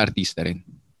nag-artista rin?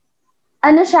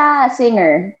 Ano siya?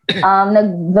 Singer.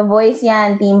 The Voice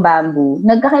yan, Team Bamboo.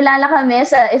 Nagkakilala kami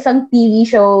sa isang TV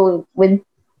show with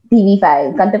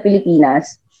TV5, Kanto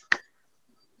Pilipinas.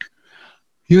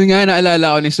 Yun nga,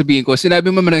 naalala ko na sabihin ko.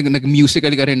 Sinabi mo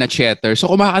nag-musical ka rin na theater. So,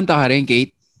 kumakanta ka rin,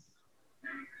 Kate?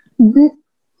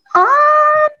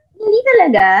 Hindi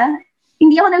talaga.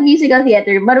 Hindi ako nag-musical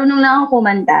theater. Marunong lang ako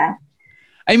kumanta.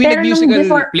 I mean, Pero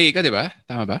nag-musical play ka, di ba?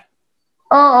 Tama ba?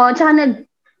 Oo, tsaka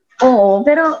Oo,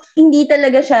 pero hindi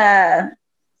talaga siya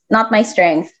not my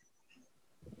strength.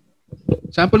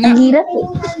 Sample nga. Ang hirap eh.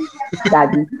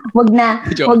 Gabi. Wag na.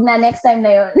 Next time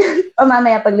na yun. O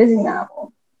mamaya paglasing na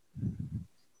ako.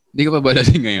 Hindi ka pa ba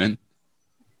lasing ngayon?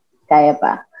 Kaya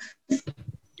pa.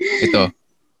 Ito.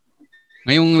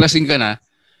 Ngayong lasing ka na,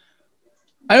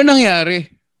 ano nangyari?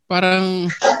 Parang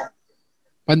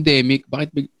pandemic. Bakit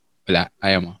wala,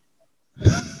 ayaw mo.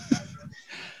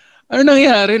 Ano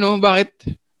nangyari, no?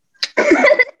 Bakit?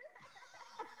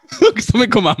 Gusto mo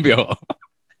kumambyo ako.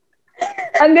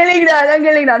 Ang galing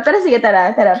na. Pero sige,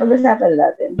 tara. Pag-usapan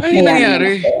natin. Ano yung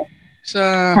nangyari?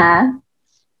 Ha?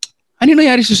 Ano yung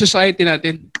nangyari sa society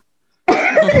natin?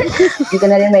 Hindi ko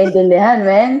na rin maintindihan,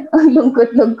 man. Ang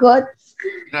lungkot-lungkot.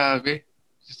 Grabe.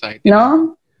 Society.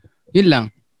 No? Yun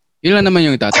lang naman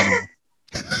yung itatanong.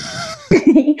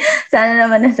 Sana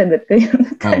naman nasagot ko yun.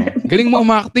 Galing mo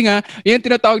umacting ha. Yan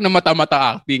tinatawag na mata-mata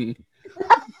acting.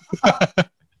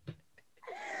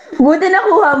 Buti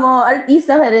nakuha mo.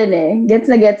 Artista ka rin eh.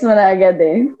 Gets mo na agad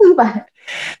eh.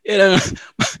 Yan ang...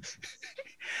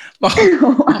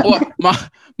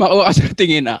 Makuha ka sa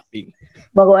tingin acting.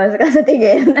 Makuha ka sa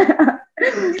tingin.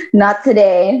 Not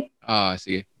today.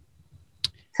 Sige.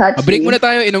 Touchy. Break muna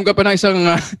tayo. Inom ka pa ng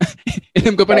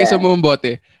isang buong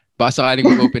bote. Baka sakaling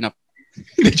mag-open up.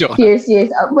 Joke lang.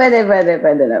 Cheers. Pwede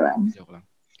naman. Joke lang.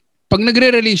 Pag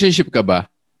nagre-relationship ka ba,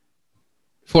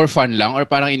 for fun lang or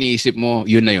parang iniisip mo,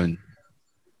 yun na yun?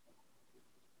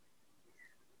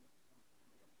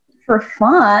 For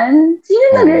fun? Sino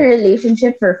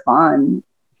nagre-relationship for fun?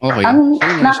 Okay. Ang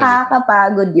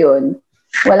nakakapagod yun.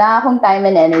 Wala akong time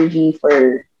and energy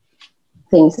for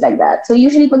things like that. So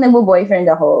usually pag nagbo-boyfriend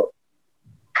ako,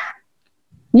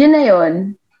 yun na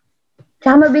yun.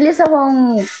 Tsaka mabilis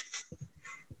akong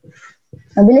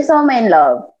ma-in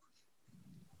love.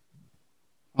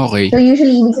 Okay. So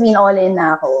usually, ibig sabihin all in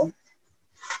na ako.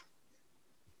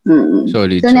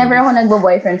 Solid. So never ako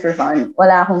nagbo-boyfriend for fun.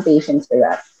 Wala akong patience for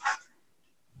that.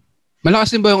 Malakas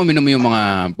din ba yung uminom mo yung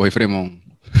mga boyfriend mong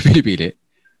pinipili?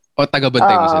 O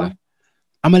taga-bantay mo sila?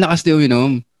 Malakas din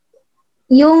uminom.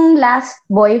 Yung last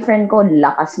boyfriend ko,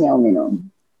 lakas niya uminom.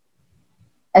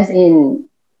 As in,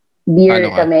 beer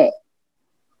kami.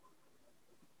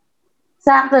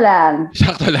 Sakto lang.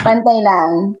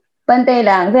 Pantay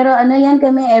lang. Pero ano yan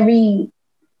kami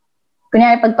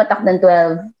kunyari pagpatak ng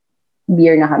 12,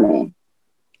 beer na kami.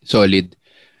 Solid.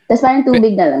 Tapos parang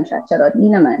tubig na lang siya. Charot, di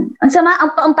naman. Ang sama,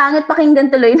 ang pangit pakinggan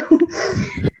tuloy.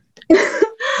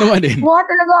 Naman din. Mukha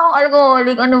talaga akong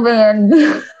alcoholic. Ano ba yan?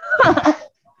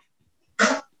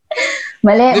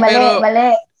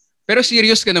 Mali. Pero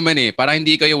serious ka naman eh. Para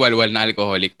hindi kayo walwal na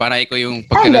alcoholic. Para ikaw yung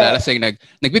pagkalalalasing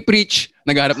nagpipreach,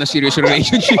 nagharap ng serious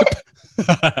relationship.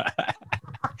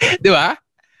 Di ba?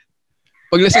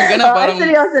 Paglasing ka na parang...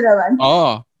 seryoso naman.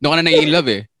 Doon ka na nai-love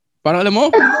eh. Parang alam mo,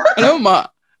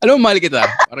 mahal kita.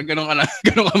 Parang ganun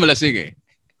ka malasing eh.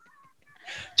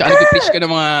 Tsaka nagpipreach ka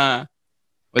ng mga...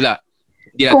 Wala.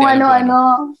 Hindi natin kung ano-ano.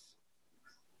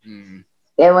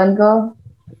 Ewan ko.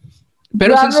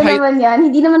 Pero grabe naman yan.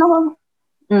 Hindi naman ako...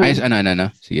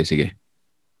 Ano? Sige.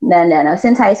 No.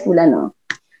 Since high school,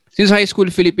 Since high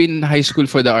school, Philippine High School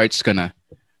for the Arts ka na,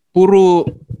 puro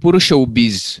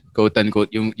showbiz,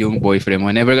 quote-unquote, yung boyfriend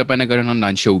mo. Never ka pa nagkaroon ng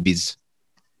non-showbiz?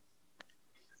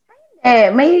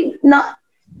 May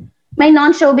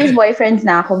non-showbiz boyfriends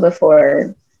na ako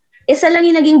before. Isa lang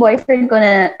yung naging boyfriend ko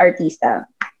na artista.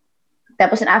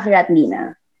 Tapos after that, hindi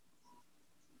na.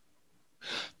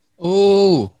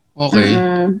 Oh, okay.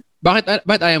 Mm-mm. Bakit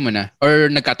ayaw mo na?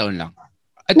 Or nagkataon lang?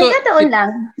 Ito,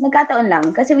 Nagkataon lang.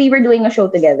 Kasi we were doing a show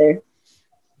together.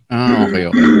 Okay.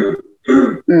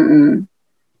 Mm-mm.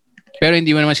 Pero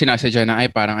hindi mo naman sinasadya na, ay,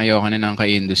 parang ayoko na ng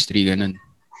ka-industry, ganun.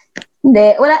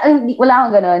 Hindi, wala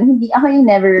akong ganon. Hindi, ako yung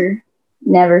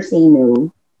never say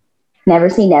no. Never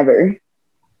say never.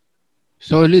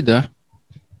 Solid, ah.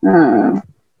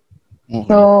 Okay.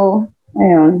 So,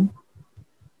 ayun.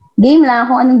 Game lang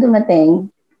kung anong dumating.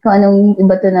 Kung anong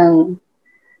iba to ng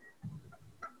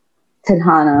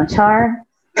tadhana. Char?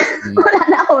 Wala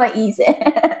na ako maisip.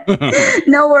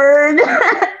 No word.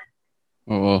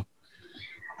 Oo.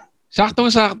 Sakto.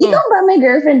 Ikaw ba? May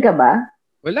girlfriend ka ba?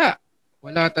 Wala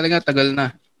talaga, tagal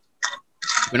na.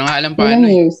 Hindi ko na nga alam paano.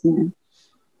 Ilang years na?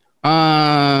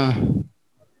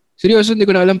 Seryoso, hindi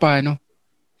ko na alam paano.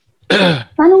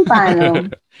 Paano?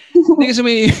 Hindi kasi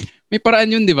may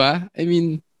paraan yun, di ba? I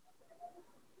mean,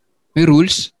 may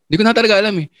rules. Hindi ko na talaga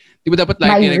alam eh. Di ba dapat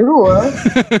like... My rules?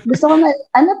 Gusto ko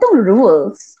ano tong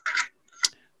rules?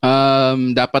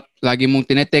 Dapat lagi mong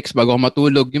tinetext bago ka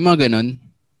matulog. Yung mga ganun.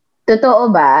 Totoo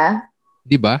ba?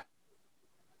 Di ba?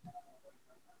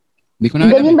 Hindi ko na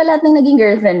alam. Ganyan ba lahat ng naging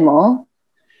girlfriend mo?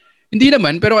 Hindi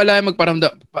naman, pero alam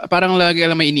parang lagi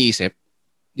alam may iniisip.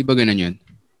 Di ba ganun yun?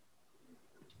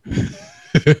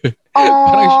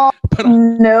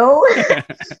 No.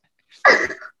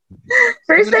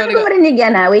 First time ko marinig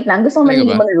yan ha. Wait lang, gusto ko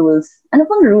marinig mga rules. Ano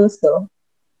pang rules to?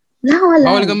 Wala.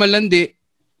 Bawal ka malandi.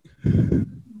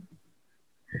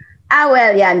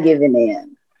 Well, yan, given na yan.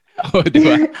 Oh, di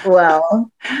ba? Wow.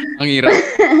 Ang hirap.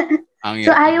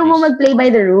 So, ayaw mo mag-play by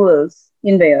the rules?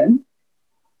 Yun ba yun?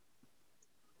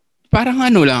 Parang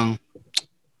ano lang.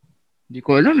 Hindi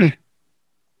ko alam eh.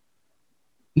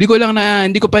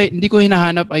 Hindi ko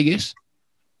hinahanap, I guess.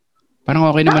 Parang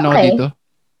okay naman ako dito.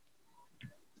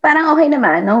 Parang okay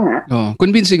naman, no nga. Oh,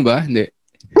 convincing ba? Hindi.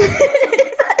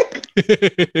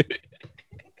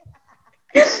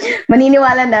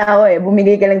 Maniniwala na ako eh.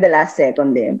 Bumigay ka lang the last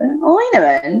second eh. Okay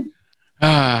naman.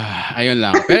 Ayun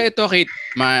lang. Pero ito, Kate,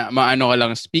 maano ka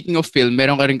lang. Speaking of film,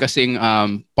 meron ka rin kasing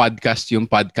podcast, yung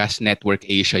Podcast Network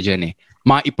Asia dyan eh.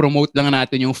 Ma-promote lang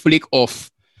natin yung Flick Off,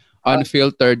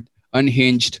 Unfiltered,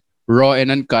 Unhinged, Raw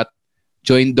and Uncut,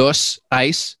 Join Dos,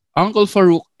 Ice, Uncle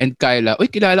Farouk, and Kyla. Uy,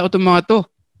 kilala ko itong mga to.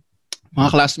 Mga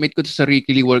classmate ko to sa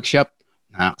Ricky Lee Workshop.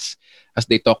 Nax. As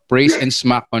they talk praise and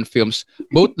smack on films,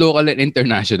 both local and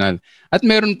international. At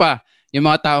meron pa, yung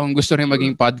mga taong gusto rin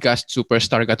maging podcast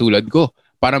superstar katulad ko.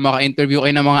 Para maka-interview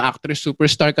kayo ng mga actress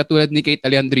superstar katulad ni Kate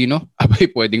Alejandrino, abay,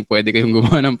 pwede kayong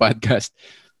gumawa ng podcast.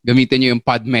 Gamitin nyo yung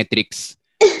Podmetrics.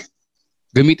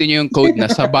 Gamitin nyo yung code na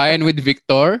Sabayan with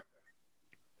Victor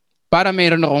para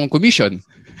mayroon akong commission.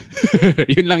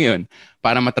 Yun lang yun.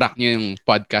 Para matrack nyo yung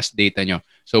podcast data nyo.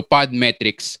 So,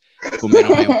 Podmetrics, kung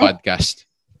meron kayong podcast.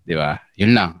 Di ba?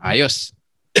 Yun lang. Ayos.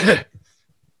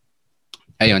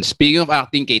 Ayun. Speaking of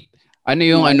acting, Kate, ano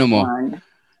yung ano mo?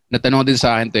 Natanong din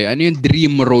sa akin to eh. Ano yung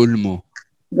dream role mo?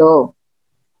 Go.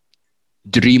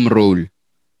 Dream role.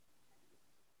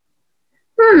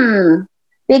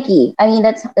 Picky. I mean,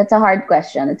 that's a hard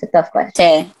question. It's a tough question.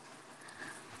 Kasi,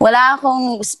 wala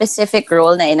akong specific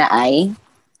role na inaay.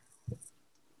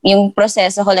 Yung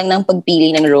proseso ko lang ng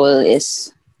pagpili ng role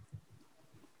is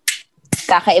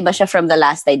kakaiba siya from the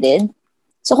last I did.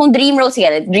 So kung dream role,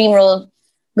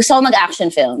 gusto ko mag-action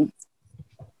film.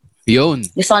 Yun.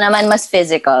 Gusto ko naman mas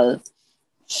physical.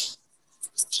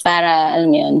 Para, alam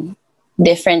mo yun,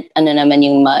 different naman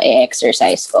yung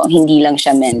ma-exercise ko. Hindi lang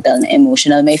siya mental na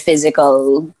emotional. May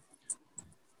physical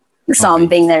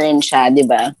something na rin siya, di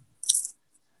ba?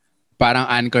 Parang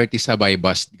Ann Curtis sa By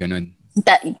Bust, ganun.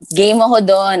 Game ako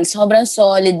doon. Sobrang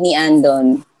solid ni Ann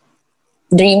doon.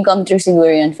 Dream come true siguro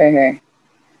yun for her.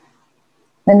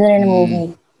 Ganda rin ang movie.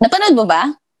 Napanood mo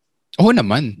ba? Oo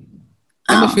naman.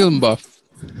 I'm a film buff.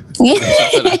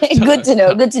 Good to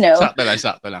know.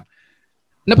 Sakto lang.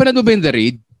 Napanood mo ba yung The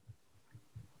Raid?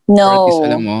 No. Or at least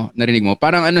alam mo, narinig mo.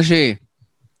 Parang ano siya eh.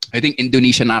 I think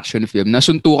Indonesian action film.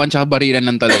 Nasuntukan tsaka barilan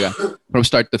lang talaga. From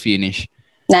start to finish.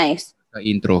 Nice. Sa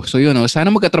intro. So yun, sana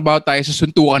magkatrabaho tayo sa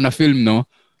suntukan na film, no?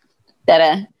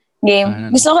 Tara.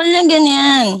 Game. Gusto ko lang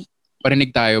ganyan. Parinig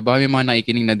tayo. Baka may mga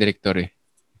nakikinig na director eh.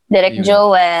 Direct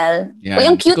Joel. Yan. Uy,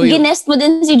 ang cute, ginest mo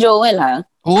din si Joel, ha?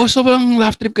 Oo, sobrang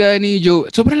laugh trip ka ni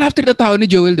Joel. Sobrang laugh trip na tao ni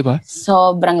Joel, di ba?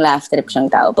 Sobrang laugh trip siyang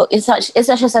tao. Isa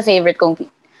siya sa favorite kong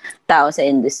tao sa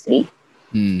industry.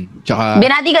 Tsaka...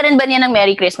 Binati ka rin ba niya ng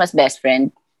Merry Christmas, best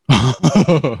friend?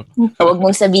 Huwag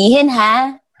mong sabihin,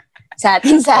 ha? Sa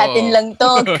atin lang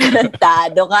to.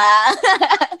 Tarantado ka.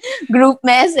 Group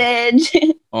message.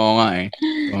 Oo nga eh.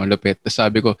 Oo, lupit. Tapos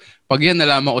sabi ko, pag yan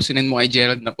nalaman ko, sinend mo kay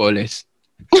Gerald Napoles.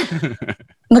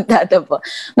 Magtatapo.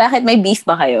 Bakit may beef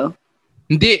ba kayo?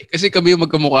 Hindi, kasi kami yung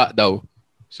magkamukha daw.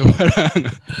 So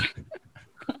parang,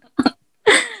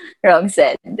 Wrong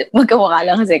said. Magkamukha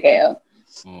lang kasi kayo.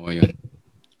 oo yun.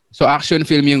 So action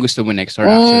film yung gusto mo next or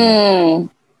action movie?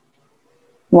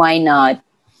 Why not?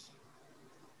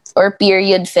 Or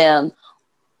period film.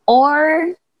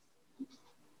 Or,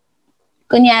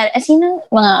 kunyari, sino?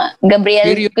 Mga Gabriel,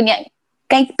 Period. kunyari,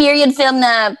 kahit period film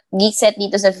na set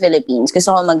dito sa Philippines.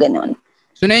 Gusto ko maganon.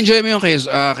 So na-enjoy mo yung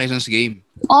Quezon's Game?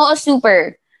 Oo,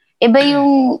 super. Iba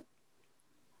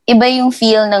yung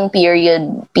feel ng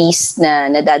period piece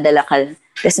na nadadala ka,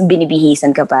 tapos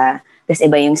binibihisan ka pa, tapos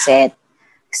iba yung set.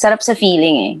 Sarap sa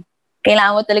feeling eh.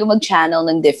 Kailangan mo talaga mag-channel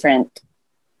ng different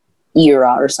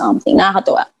era or something.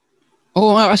 Nakakatuwa.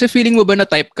 Oo nga, kasi feeling mo ba na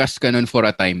typecast ka nun for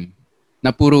a time?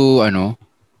 Na puro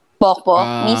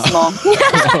Pokpok, mismo.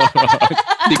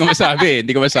 Hindi ko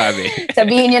masabi.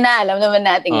 Sabihin nyo na, alam naman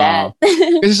nating lahat.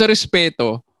 Kasi sa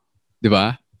respeto, di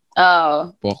ba?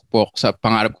 Oo. Pokpok. Sa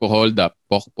pangarap ko, hold up.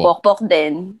 Pokpok. Pokpok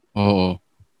din. Oo.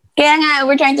 Kaya nga,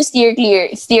 we're trying to steer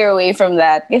away from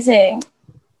that. Kasi,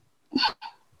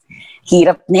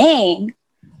 hirap na eh.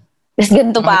 Tapos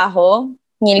ganito pa ako.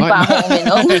 Hinig pa ako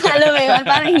uminom. Alam mo yun,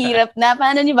 parang hirap na.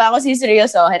 Paano niyo ba ako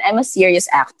siseryosohin? I'm a serious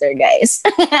actor, guys.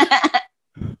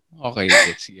 Okay,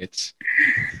 gets.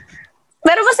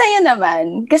 Pero masaya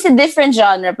naman. Kasi different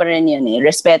genre pa rin yun eh.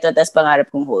 Respeto, tas pangarap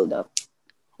kong hold up.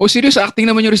 Oh, serious acting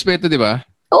naman yung respeto, di ba?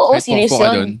 Oo, Kahit serious pokpok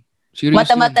ka yun. dun. Serious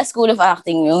Mata-mata school of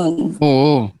acting yun.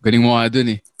 Oo, galing mo nga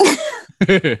dun eh.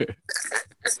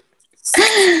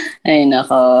 Ay,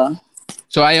 nako.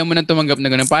 So, ayaw mo nang tumanggap na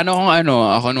ganun. Paano kung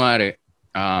ako kunwari,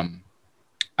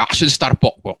 action star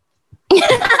pokpok.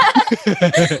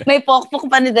 May pokpok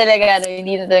pa na talaga.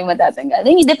 Hindi na talaga matatanggal.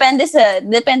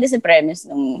 Depende sa premise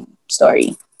ng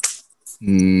story.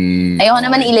 Ayoko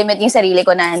naman i-limit yung sarili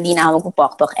ko na hindi na ako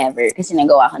magpupokpok ever kasi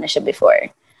nagawa ko na siya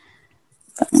before.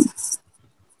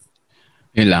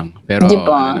 Yun lang. Pero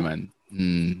diba? naman.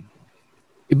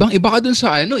 Ibang-iba ka dun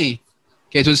sa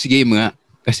Quezon's Game nga.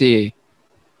 Kasi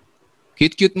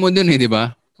cute-cute mo dun di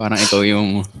ba? Parang ito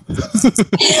yung...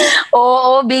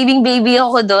 Oo, baby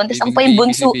ako doon. Tapos ako pa yung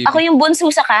bunso. Ako yung bunso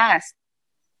sa cast.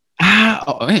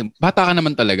 Bata ka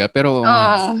naman talaga. Pero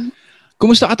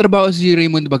kumusta ka trabaho si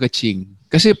Raymond Bagaching?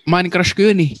 Kasi man crush ko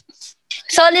yun eh.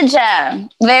 Solid siya.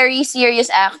 Very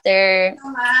serious actor.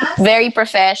 Very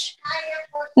profesh.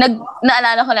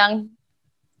 Naalala ko lang.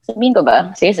 Sabihin ko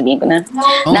ba? Sige, sabihin ko na.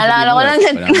 Naalala ko lang.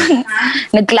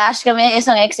 Nag-clash kami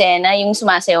isang eksena. Yung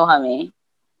sumasayaw kami.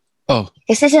 Oh.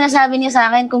 Kasi sinasabi niya sa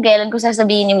akin kung kailan ko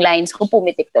sasabihin yung lines ko,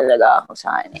 pumitik talaga ako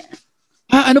sa kanya.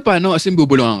 Ano pa? As in,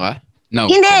 bubulungan ka? No.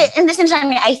 Hindi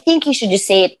sinasabi niya, I think you should just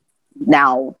say it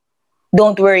now.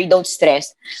 Don't worry, don't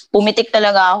stress. Pumitik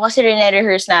talaga ako kasi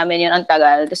rene-rehearse namin yun ang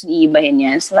tagal, tapos iibahin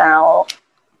niya. So,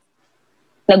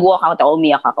 nag-walk out ako,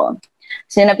 umiyak ako.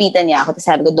 So, napitan niya ako, tapos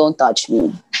sabi ko, don't touch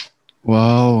me.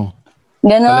 Wow.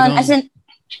 Ganon. As in,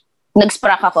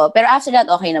 nag-sprack ako. Pero after that,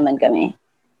 okay naman kami.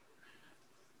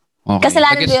 Okay.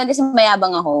 Kasalanan ko yun kasi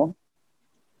mayabang ako.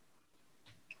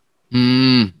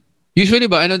 Usually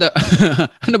ba, ano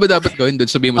ba dapat gawin doon?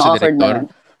 Sabihin mo sa director?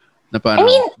 Na paano?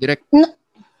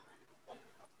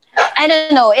 I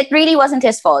don't know. It really wasn't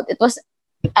his fault.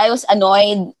 I was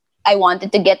annoyed. I wanted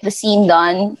to get the scene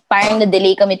done. Parang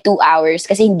na-delay kami 2 hours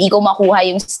kasi hindi ko makuha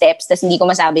yung steps tas hindi ko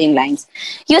masabi yung lines.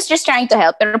 He was just trying to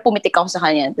help pero pumitik ako sa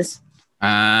kanya. Tas,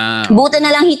 buta na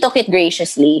lang he took it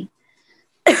graciously.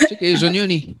 Si Quezon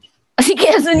yun eh. Si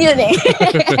Quezon yun eh.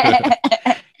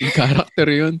 Yung character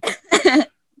yun.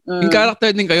 Yung character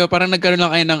din kayo, parang nagkaroon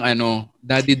lang kayo ng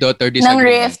daddy-daughter disagreement. Ng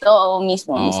rift, oo,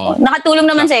 mismo. Nakatulong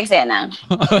naman sa eksena.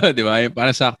 Di ba?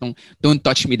 Parang saktong, don't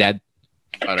touch me, dad.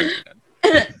 Parang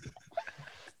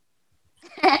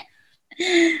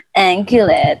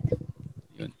Angulate.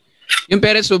 Yung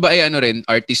parents mo ba ay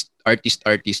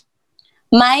artist?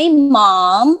 My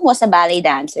mom was a ballet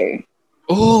dancer.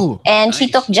 Oh, and nice. She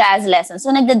took jazz lessons.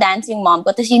 So, nagda-dance yung mom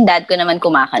ko. Tapos yung dad ko naman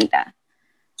kumakanta.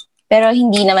 Pero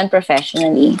hindi naman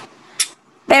professionally.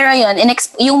 Pero yun,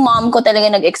 yung mom ko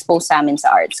talaga nag-expose sa amin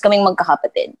sa arts. Kaming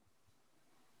magkakapatid.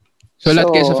 So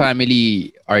lahat kayo sa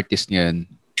family artist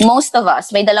ngayon? Most of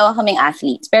us. May 2 kaming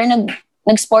athletes. Pero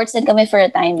nag-sports din kami for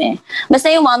a time eh. Basta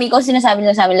yung mommy ko, sinasabi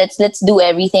lang sa amin, let's do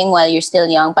everything while you're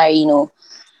still young para,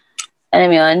 alam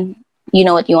mo yun, you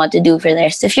know what you want to do for the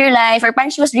rest of your life. Or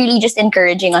parang she was really just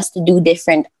encouraging us to do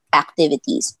different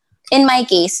activities. In my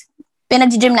case,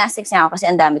 pinag-gymnastics niya ako kasi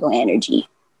ang dami kong energy.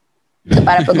 So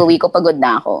para pag-uwi ko, pagod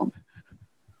na ako.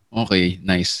 Okay,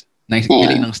 nice.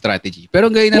 Galing ng strategy. Pero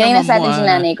galing na Galing na naman mo strategy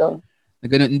nanay ko. na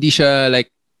ganun, hindi siya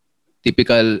like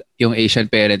typical yung Asian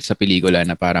parents sa pelikula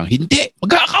na parang, hindi!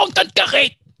 Mag-accountant ka,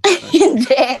 Kate!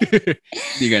 Hindi.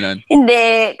 Hindi ganun.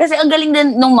 Hindi. Kasi ang galing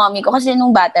din nung mommy ko. Kasi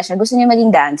nung bata siya, gusto niya maging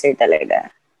dancer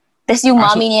talaga. Tapos yung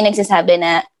mommy niya nagsasabi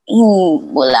na,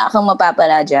 wala kang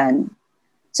mapapala dyan.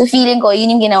 So feeling ko,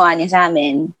 yun yung ginawa niya sa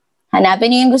amin.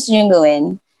 Hanapin niyo yung gusto niyo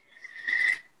gawin.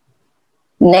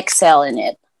 Excel in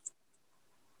it.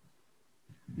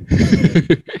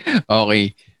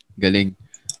 Okay. Galing.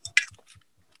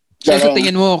 So sa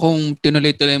tingin mo, kung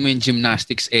tinuloy-tuloy mo yung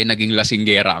gymnastics, naging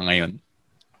lasinggera ngayon?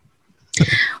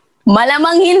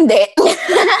 Malamang hindi.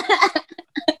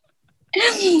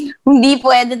 Hindi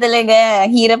pwede talaga.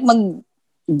 Hirap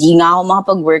di nga ako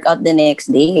makapag-workout the next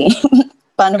day.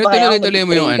 Paano pa kaya ako tinuloy-tuloy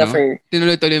mo yung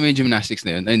tinuloy-tuloy mo yung gymnastics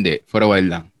na yun? Hindi. For a while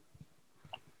lang.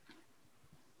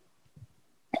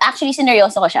 Actually,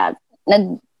 sineryoso ko siya.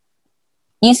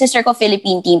 Yung sister ko,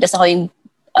 Philippine team, tapos ako yung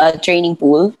training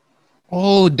pool.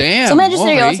 Oh, damn. So, medyo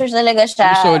seryoso talaga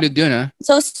siya. Solid yun, ha?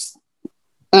 So,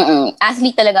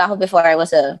 athlete talaga ako before I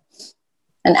was an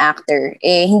actor.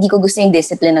 Hindi ko gusto yung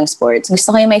discipline ng sports.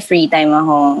 Gusto ko yung may free time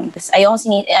ako. Tapos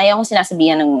ayoko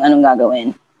sinasabihan ng anong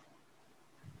gagawin.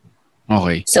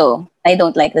 Okay. So, I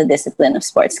don't like the discipline of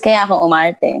sports. Kaya ako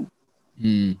umarte.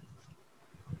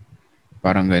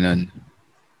 Parang ganun.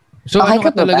 So, Okay ano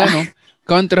ka talaga, no?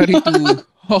 Contrary to...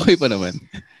 Okay pa naman.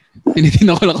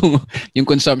 Tinitingnan ko lang kung yung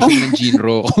consumption ng gene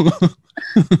raw.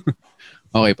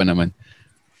 Okay pa naman.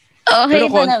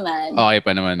 Okay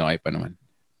pa naman.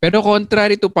 Pero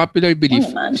contrary to popular belief,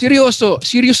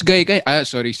 serious guy ka.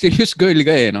 Serious girl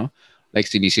ka no? Like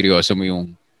siniseryoso mo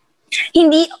yung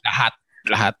hindi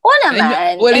lahat. Oo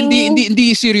naman. Well,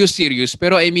 hindi serious,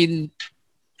 pero I mean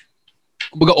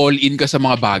kumbaga all in ka sa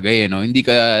mga bagay, no? Hindi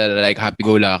ka like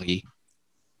happy-go-lucky.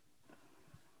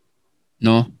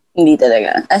 No? Hindi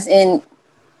talaga. As in,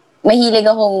 mahilig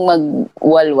akong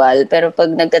magwalwal, pero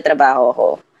pag nagtatrabaho ako,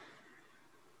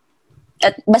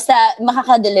 at basta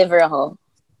makaka-deliver ako,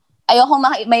 ayoko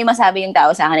may masabi yung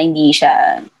tao sa akin na hindi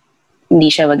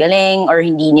siya magaling or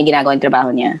hindi niya ginagawa yung trabaho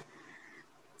niya.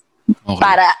 Okay.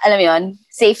 Para, alam mo yun,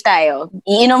 safe tayo.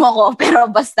 Iinom ako, pero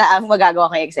basta ang magagawa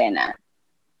ko yung eksena.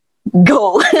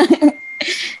 Go!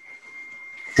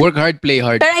 Work hard, play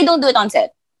hard. Pero I don't do it on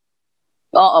set.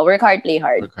 Oo, work hard, play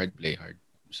hard. Work hard, play hard.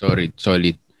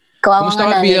 Solid. Kawawa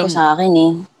nga nanay ko sa akin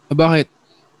eh. Bakit?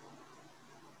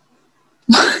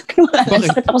 Wala,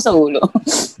 sakit ako sa ulo.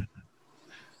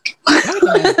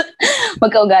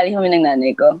 Magkaugali kami ng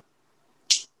nanay ko.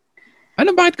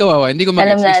 Ano, bakit kawawa? Hindi ko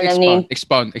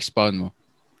Expound mo.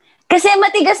 Kasi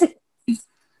matigas.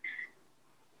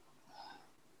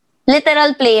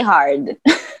 Literal play hard.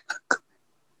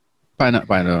 Paano?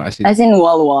 As in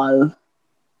wall.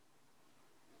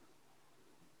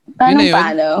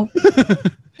 Paano?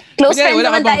 Close friends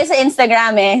naman tayo sa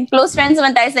Instagram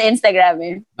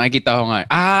eh. Nakikita ko nga.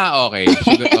 Okay.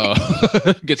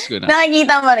 Gets ko na.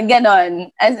 Nakikita mo, ganon.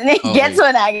 As in, Okay. Gets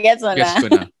mo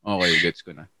na. Okay, gets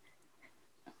ko na.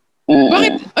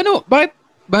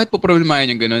 Bakit po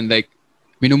problemahin yung ganon? Like,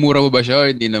 minumura mo ba siya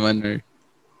or hindi naman? Or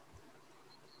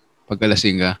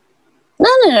pagkalasing ka?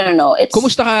 No.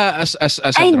 Kumusta ka as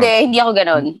a drunk? Hindi ako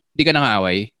ganon. Hindi ka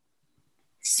nangaaway?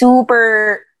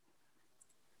 Super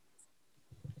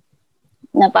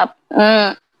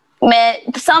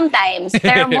sometimes,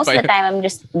 pero most of the time I'm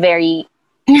just very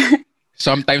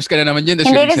Sometimes ka na naman yun.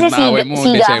 hindi kasi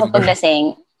siga ako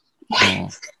paglasing.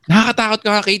 Oh. Nakakatakot ka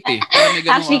nga, Kate eh.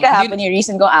 Actually kahapon yung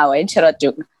reason kong away, charot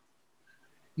joke.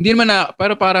 Hindi naman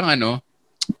pero parang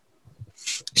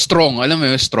strong. Alam mo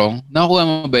yun, strong. Nakakuha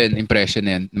mo ba yun, impression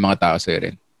na yan ng mga tao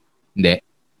sa'yo rin? Hindi.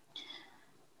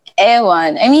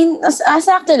 Ewan. I mean,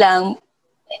 sakto lang.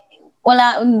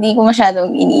 Hindi ko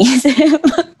masyadong iniisip.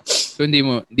 So, hindi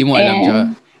mo alam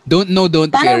siya. Don't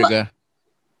care ka.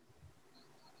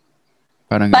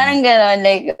 Parang gano'n.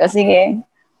 Like, sige.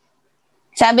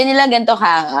 Sabi nila ganito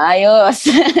ka, ayos.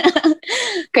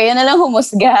 Kayo na lang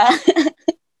humusga.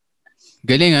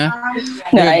 Galing, ha?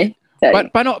 Okay.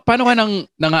 Paano ka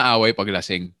nangaaway pag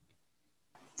lasing?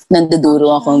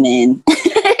 Nanduduro ako, men.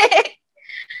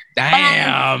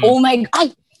 Damn! Oh my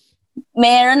God!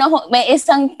 May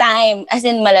isang time, as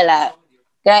in malala.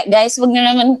 Guys, wag na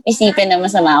naman isipin na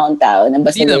masama akong tao. Na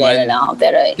basta nilala lang ako.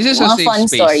 Pero mga fun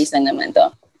space. Stories na naman to.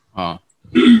 Oh.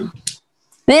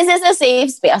 This is a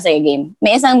safe space. Sige, game.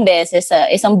 May isang beses sa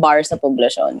isang bar sa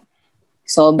poblasyon.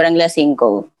 Sobrang lasing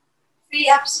ko. Free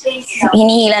up space.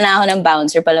 Hinihila na ako ng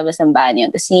bouncer palabas ng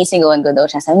banyo. Tapos sinisigawan ko daw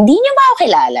siya. Sabi, hindi niyo ba ako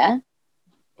kilala?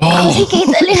 Ako si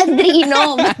Kate Alejandrino.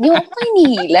 Ba't niyo ako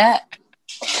hinihila?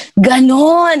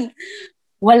 Ganon.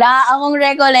 Wala akong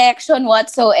recollection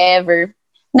whatsoever.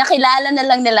 Nakilala na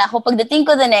lang nila ako. Pagdating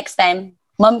ko the next time,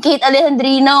 Ma'am Kate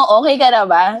Alejandrino, okay ka na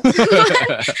ba?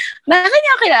 Bakit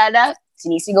niya kilala?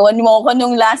 Sinisigawan mo ako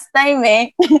nung last time eh.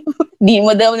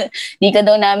 di ka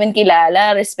daw namin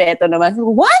kilala. Respeto naman.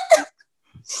 What?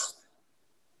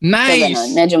 Nice! So, ganun.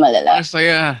 Medyo malala.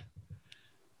 Masaya.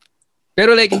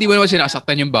 Pero like, hindi mo naman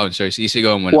sinasaktan yung bouncers.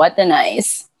 Isigaw mo lang. What a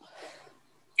nice.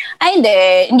 Ay, hindi.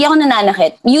 Hindi ako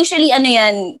nananakit. Usually, ano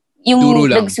yan, yung Duro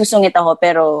lang. nagsusungit ako,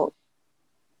 pero,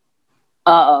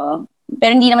 oo.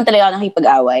 Pero hindi naman talaga ako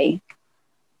nakipag-away.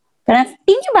 Pero,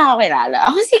 hindi niyo ba ako kilala?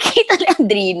 Ako si Kate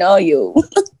Alejandrino, yo.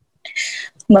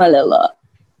 Malala.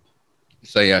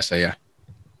 Saya.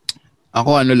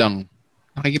 Ako ano lang,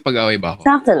 nakikipag-away ba ako?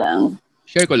 Sakto lang.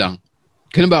 Share ko lang.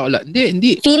 Kailan ba ako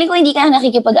Hindi. Feeling ko hindi ka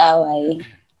nakikipag-away.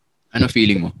 Ano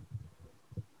feeling mo?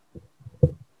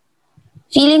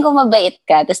 Feeling ko mabait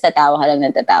ka, tapos tatawa ka lang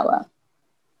ng tatawa.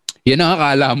 Yan ang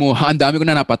akala mo. Ang dami ko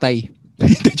na napatay.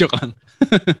 Joke lang.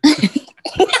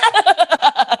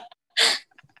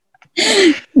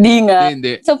 Di nga.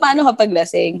 Hindi. So, paano kapag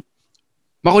lasing?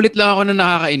 Makulit lang ako na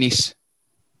nakakainis.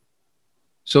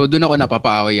 So, doon ako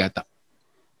napapaaway yata.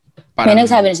 May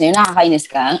nagsabi na sa'yo, nakakainis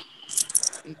ka?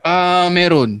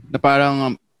 Meron. Na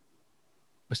parang,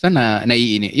 basta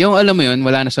naiini. Yung alam mo yun,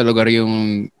 wala na sa lugar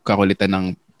yung kakulitan ng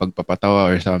pagpapatawa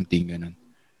or something, ganun.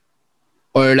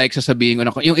 Or like sasabihin ko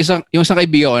na, yung isang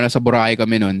kaibigan ko, nasa Boracay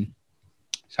kami nun,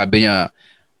 sabi niya,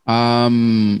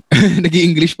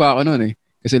 nag-i-English pa ako nun eh.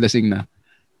 Kasi lasing na.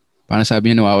 Parang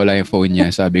sabi niya, nawawala yung phone niya.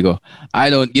 Sabi ko,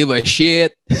 I don't give a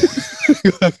shit.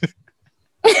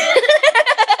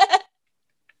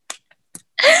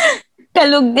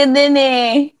 Kalug ka din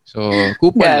eh. So,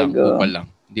 kupal Gago. lang.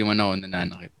 Hindi mo na ako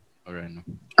nananakit. Or ano.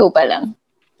 Kupa lang.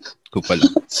 Kupal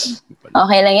lang.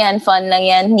 Okay lang yan. Fun lang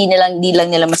yan. Hindi lang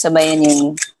nila masabayan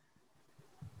yung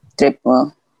trip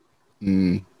mo.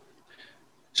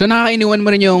 So, nakakainiwan mo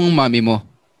rin yung mami mo.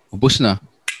 Ubus na.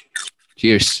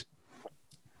 Cheers.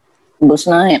 Bus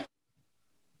na eh.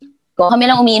 Kung kami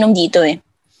lang umiinom dito eh.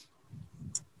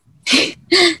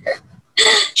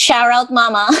 Shout out,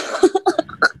 mama.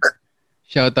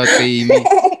 Shout out kay Amy.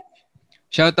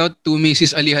 Shout out to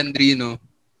Mrs. Alejandrino.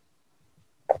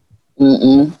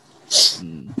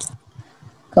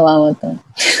 Kawawa to.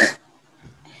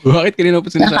 Bakit kanina po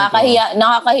sinasabi?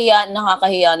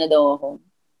 Nakakahiya na daw ako.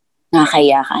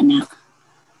 Nakakahiya ka, anak.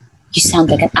 You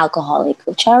sound like an alcoholic.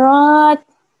 Charot!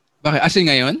 Bakit? Asin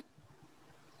ngayon?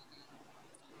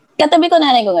 Katabi ko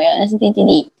nanay ko ngayon. As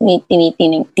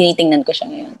tinitingnan ko siya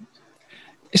ngayon.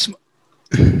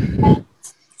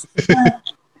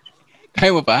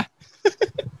 Kaya mo pa?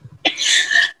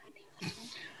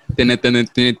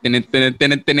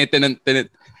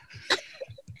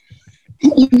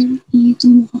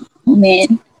 Man.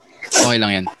 Okay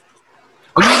lang yan.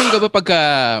 Umiinom ka ba pagka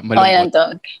malungkot? Okay lang to.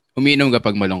 Umiinom ka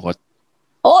pag malungkot?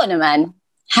 Oo naman.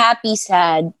 Happy,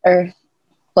 sad, or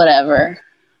whatever.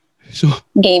 So,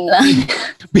 Game lang.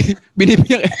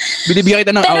 binibigyan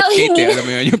kita ng Pero out, Kate, hindi- eh. Alam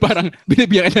mo yun? Yung parang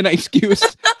binibigyan kita ng excuse.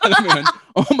 Alam mo yun?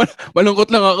 Oh, malungkot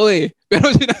lang ako eh.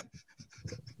 Pero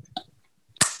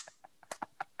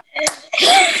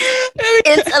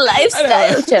It's a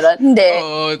lifestyle. Charot. Hindi.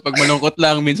 Oo, pag malungkot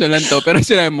lang, minsan lang to. Pero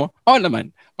sinabi mo,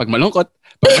 naman, pag malungkot,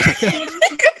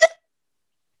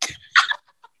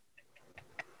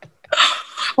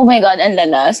 Oh my God, ang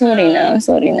lala. Sorry na.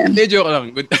 hindi, joke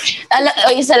lang. Good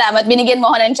Salamat. Binigyan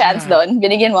mo ako ng chance doon.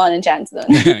 Good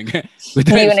Good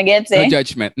Hindi ko times. na-gets eh. No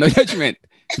judgment.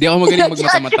 Hindi ako magaling No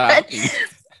magmata-mata.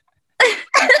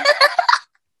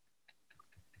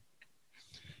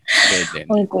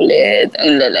 Ang kulit.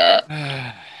 Ang lala.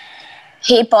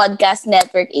 Hey, Podcast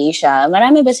Network Asia.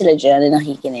 Marami ba sila dyan na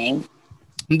nakikinig?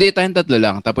 Hindi, tayong tatlo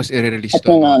lang. Tapos i-release At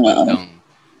to.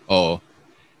 nanonood.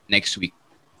 Next week.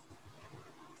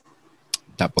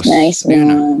 Tapos, Nice ayun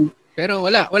na. man. Pero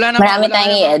wala naman. Marami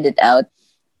tayong i-edit out.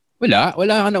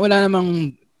 Wala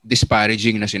namang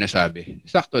disparaging na sinasabi.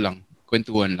 Sakto lang.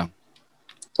 Kwentuhan lang.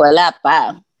 Wala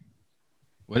pa.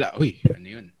 Wala. Uy, ano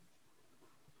yun?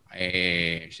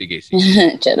 Sige.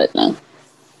 Charot lang.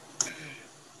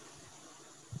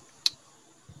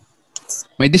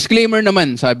 May disclaimer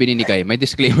naman, sabi ni Nikay. May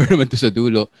disclaimer naman to sa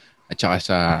dulo at saka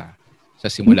sa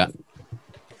simula.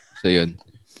 So, yun.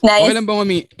 Nice. Okay lang bang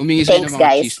umingi sa'yo ng Thanks, mga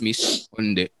guys. chismis? O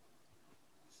hindi?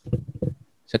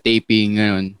 Sa taping,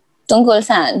 gano'n. Tungkol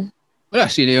saan? Wala,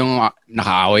 sino yung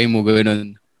nakaaway mo,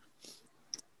 gano'n.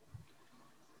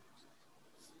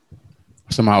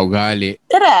 Sa mga ugali.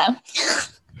 Tara.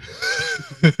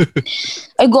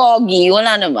 Ay, gogi.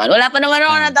 Wala naman. Wala pa naman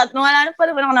ako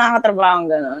nakakatrabaho ng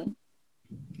gano'n.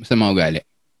 Sa mga ugali.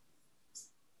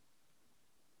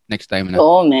 Next time na.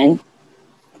 Oo, man.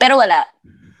 Pero wala.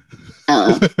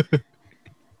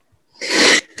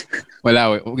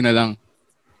 Wala, huwag na lang.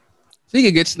 Sige,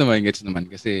 gets naman.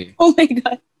 Kasi, Oh my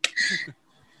God.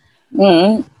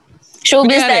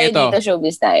 Showbiz Kunyari, tayo ito. dito,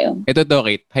 showbiz tayo. ito to,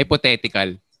 Kate,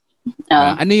 hypothetical.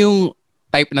 Ah. Ano yung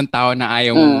type ng tao na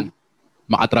ayaw mong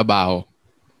makatrabaho?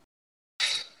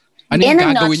 Ano yung In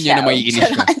a gagawin niya na nutshell. maiinis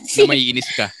ka? Na maiinis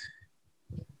ka?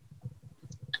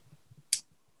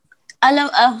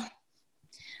 Alam,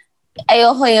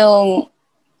 ayoko yung,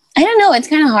 I don't know, it's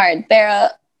kind of hard, pero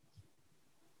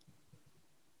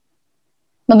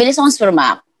mabilis akong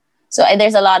spermak. So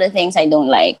there's a lot of things I don't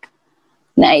like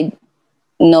na I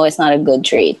know it's not a good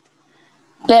trait.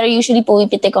 Pero usually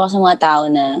pumipitik ako sa mga tao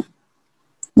na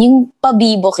yung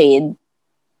pabibo kid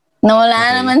na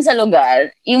wala naman sa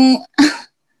lugar. Yung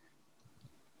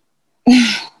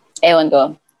ewan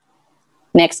ko.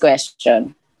 Next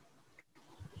question.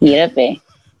 Hirap eh.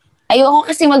 Ayoko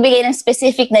kasi magbigay ng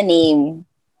specific na name.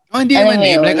 Oh, hindi Alam naman mo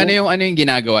name. yun? Like, ano yung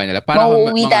ginagawa nila? Para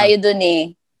Mauuwi tayo dun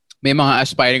eh. may mga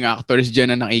aspiring actors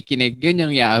dyan na nakikinig. Yan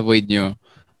yung i-avoid nyo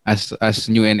as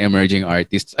new and emerging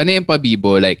artists. Ano yung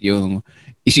pabibo? Like, yung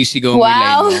isisigaw mo yung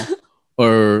line Wow! mo?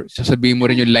 Or sasabihin mo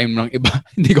rin yung line ng iba?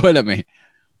 Hindi ko alam eh.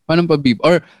 Paano pabibo?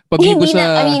 Or pabibo Hindi sa...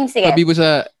 na, I mean, sige. Pabibo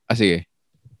sa... sige.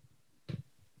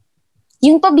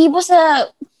 Yung pabibo sa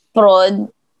prod,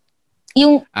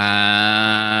 yung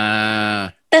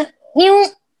yung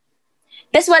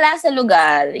tas wala sa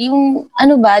lugar, yung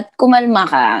ano ba, kumalma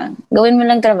ka, gawin mo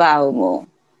lang trabaho mo.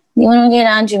 Hindi mo naman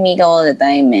kailangan chumika all the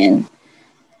time, man.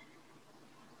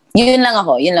 Yun lang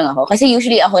ako. Kasi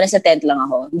usually ako, nasa tent lang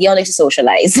ako. Hindi ako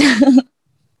nagsisocialize.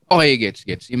 Okay,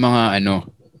 gets. Yung mga ano...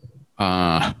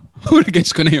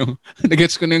 nagets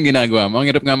ko na yung ginagawa mo. Ang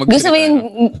hirap nga magsalita. Gusto mo yung...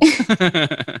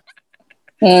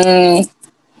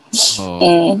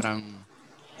 Parang...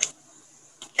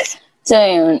 So,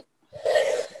 yun.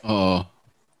 Oo.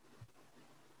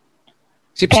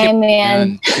 Sip-sip. Kaya mo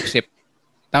yan. Sip-sip.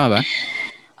 Tama ba?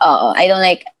 Oo. I don't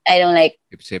like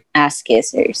Sip-sip. ass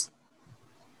kissers.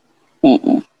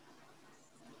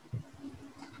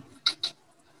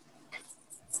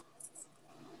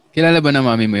 Kilala ba na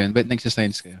mami mo yun? Ba't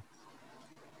nagsa-science kayo?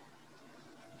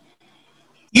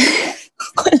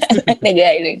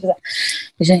 Nag-i-like sa...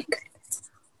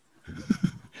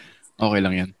 Okay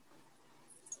lang yan.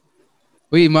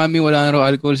 Uy, mami, wala na raw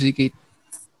alcohol si Kate.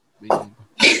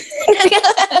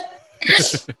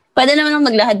 Pwede naman ang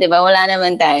maglahad, di ba? Wala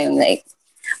naman tayong like...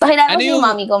 Pakilala ko yung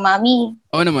mami ko, mami.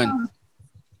 Oo naman.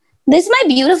 This is my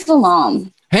beautiful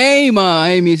mom. Hey, ma!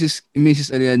 Hi, Mrs.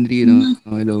 Alejandrino.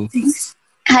 Oh, hello.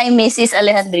 Hi, Mrs.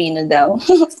 Alejandrino daw.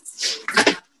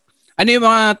 Ano yung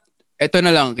mga... Ito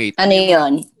na lang, Kate. Ano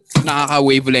yun?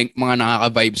 Nakaka-wavelength, mga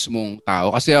nakaka-vibes mong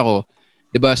tao. Kasi ako,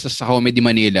 di ba, sa Comedy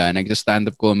Manila,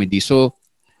 nagsa-stand-up comedy. So,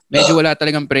 medyo wala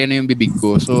talagang preno yung bibig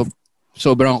ko. So,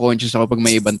 sobrang conscious ako pag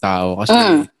may ibang tao. Kasi,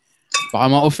 baka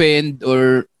ma-offend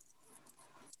or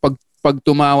pag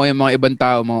tumawa yung mga ibang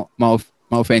tao,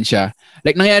 ma-offend siya.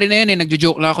 Like, nangyari na yun eh.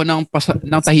 Nagjo-joke lang ako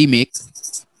ng tahimik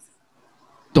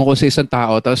tungkol sa isang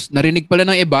tao. Tapos, narinig pala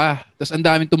ng iba. Tapos, ang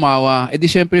daming tumawa. Eh di,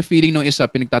 syempre, feeling ng isa,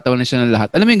 pinagtatawa na siya ng lahat.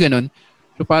 Alam mo yung ganun?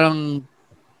 So, parang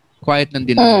quiet lang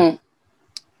din ako.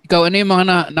 Ikaw, ano yung mga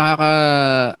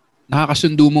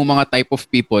nakakasundo mo mga type of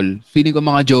people? Feeling ko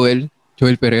mga Joel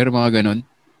Ferrer, mga ganun.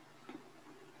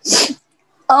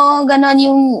 Oo, ganon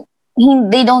yung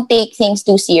they don't take things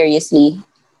too seriously.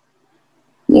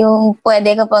 Yung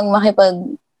pwede ka pang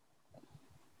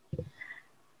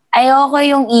ayoko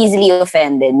yung easily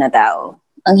offended na tao.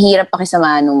 Ang hirap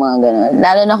pakisamahan ng mga ganon.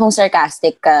 Lalo na kung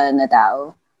sarcastic ka na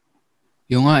tao.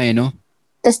 Yung nga no?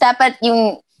 Tapos dapat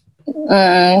yung...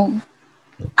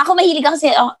 ako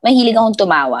mahilig akong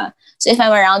tumawa. So if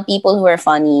I'm around people who are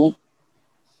funny,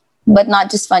 but not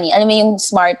just funny, alam mo yung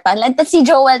smart pa. Like, si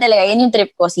Joel talaga, yan yung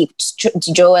trip ko. Si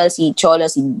Joel, si Cholo,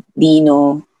 si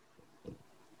Dino.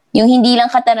 Yung hindi lang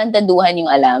katarantaduhan yung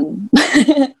alam.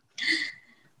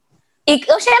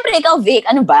 Siyempre, ikaw, Vic,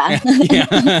 ano ba?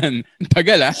 Yan.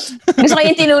 Tagal Gusto ko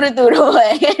yung tinuro-turo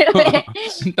eh.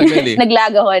 Tagal eh.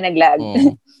 Naglag.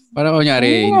 Oh. Para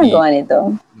kunyari,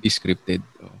 hindi scripted.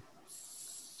 Oh.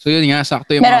 So yun nga,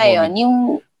 sakto yung pero mga ayun, yung...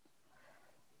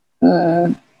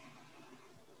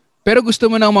 Pero gusto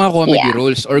mo ng mga comedy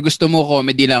roles or gusto mo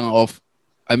comedy lang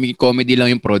comedy lang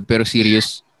yung prod pero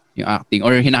serious yung acting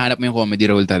or hinahanap mo yung comedy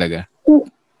role talaga?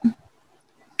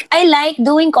 I like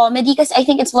doing comedy because I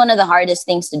think it's one of the hardest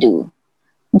things to do.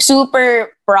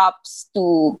 Super props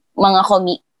to mga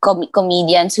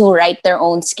comedians who write their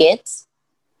own skits.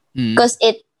 Because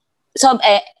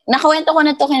nakawento ko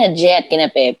na to kina Jet,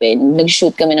 kina Pepe.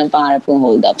 Nag-shoot kami ng Pangarap Kong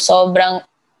Hold Up. Sobrang,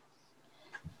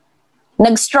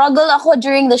 nag-struggle ako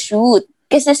during the shoot.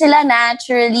 Kasi sila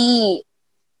naturally,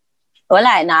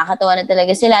 wala, nakakatawa na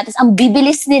talaga sila. Tapos ang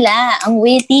bibilis nila, ang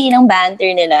witty ng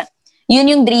banter nila. Yun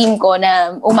yung dream ko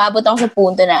na umabot ako sa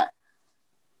punto na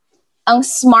ang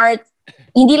smart,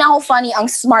 hindi lang ako funny, ang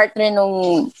smart rin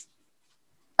nung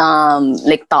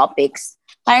like topics.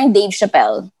 Parang Dave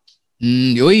Chappelle.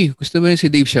 Uy, gusto mo si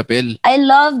Dave Chappelle? I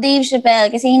love Dave Chappelle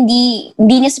kasi hindi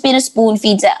niya spoon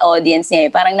feed sa audience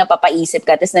niya. Parang napapaisip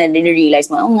ka tapos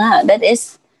na-realize mo, oh nga, that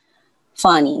is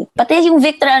funny. Pati yung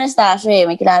Victor Anastasio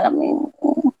may kilala mo yung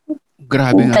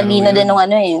grabe nga. Talino din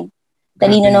ng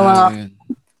talino ng mga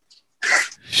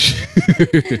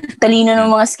talino ng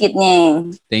mga skit niya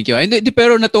Thank you. Hindi,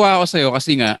 pero natuwa ako sa'yo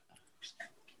kasi nga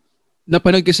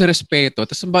napanood ka sa respeto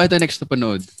tapos bakit na next na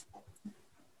panood?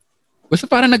 Basta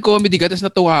parang nag-comedy ka, tapos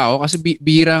natuwa ako kasi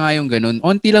bihira nga yung ganun.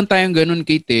 Onti lang tayong ganun,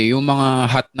 Kate, yung mga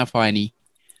hot na funny.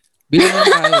 Bilang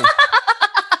lang tayo.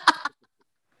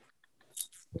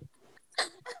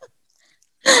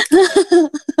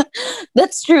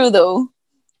 That's true though.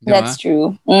 Diba? That's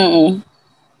true.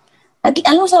 At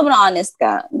alam mo, sobrang honest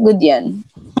ka. Good yan.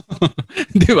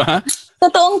 Di ba?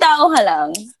 Totoong tao ka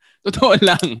lang. Totoo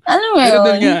lang. Alam mo Pero yun?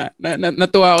 doon nga,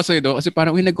 natuwa ako sa'yo doon kasi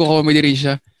parang, nagko-comedy rin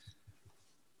siya.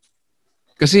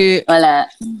 Kasi, wala.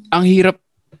 Ang hirap,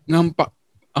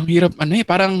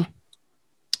 parang,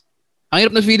 ang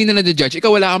hirap na feeling na na-judge. Ikaw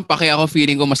wala kang pake, ako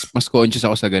feeling ko mas conscious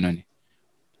ako sa ganun.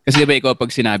 Kasi diba ikaw pag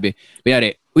sinabi,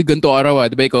 kunyari, uy, ganito araw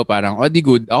diba ikaw parang, di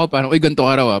good. Ako parang, uy, ganito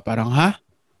araw parang, ha?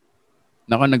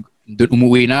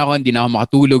 Umuwi na ako, hindi na ako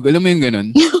makatulog. Alam mo yung ganun?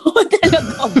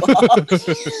 Talaga ba?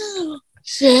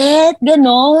 Shit,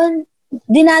 ganon.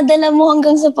 Dinadala mo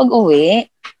hanggang sa pag-uwi?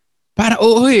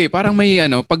 Parang may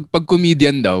pag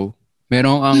comedian daw,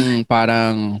 merong ang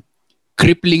parang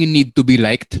crippling need to be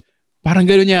liked. Parang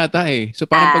gano'n yata So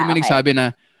parang pag may nagsabi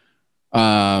na,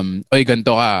 oy,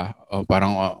 ganito ka,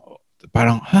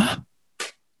 parang, ha?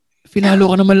 Finalo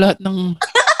ka naman lahat ng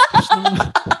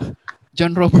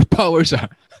John Robert Powers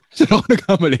Saan ako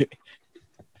nagkamali?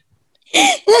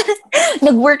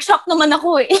 Nag-workshop naman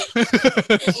ako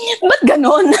Ba't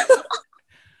ganon?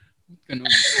 Ganun.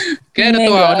 Kaya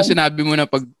natuwa ako na sinabi mo na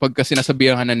pagka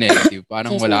sinasabihan ka na negative,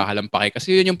 parang wala ka lang pake.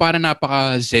 Kasi yun yung parang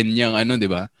napaka-zen niyang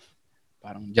di ba?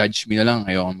 Parang judge me na lang,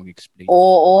 ayoko mag-explain.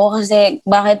 Oo, kasi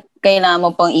bakit kailangan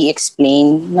mo pang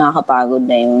i-explain? Nakakapagod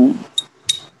na yun.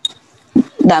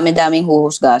 Dami-daming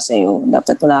huhusga sa'yo.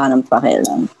 Dapat wala ka ng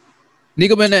pakialam.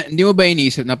 Hindi mo ba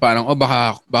iniisip na parang,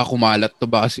 baka kumalat to,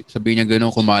 baka sabihin niya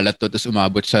gano'n, kumalat to, tapos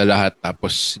umabot sa lahat,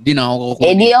 tapos di na ako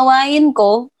kukunin. Di awayin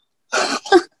ko.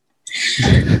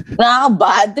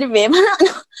 Nakaka-bad trip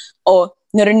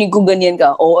narinig ko ganyan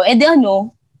ka. Di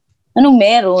anong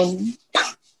meron?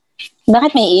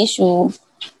 Bakit may issue?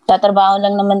 Tatrabaho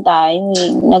lang naman tayo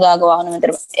nagagawa ko naman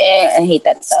trabaho. I hate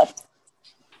that stuff.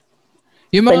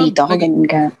 Palito ako, ganyan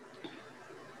ka.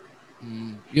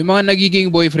 Yung mga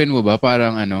nagiging boyfriend mo ba,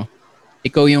 parang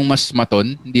ikaw yung mas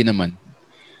maton? Hindi naman.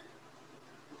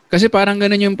 Kasi parang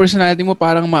ganun yung personality mo,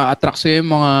 parang ma-attract sa'yo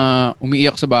yung mga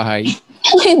umiiyak sa bahay.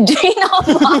 Hindi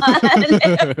naman.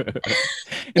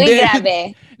 Uy,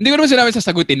 grabe. Hindi ko naman sinabi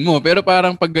sasagutin mo, pero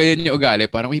parang pag ganyan yung ugali,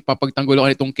 parang papagtanggol ako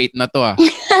nitong Kate na to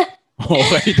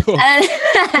Okay to.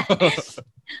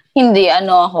 Hindi,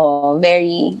 ako,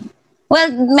 very... Well,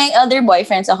 my other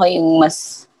boyfriends, ako yung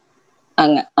mas,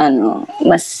 I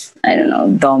don't know,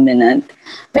 dominant.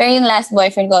 Pero yung last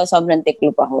boyfriend ko, sobrang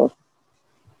tiklop ako.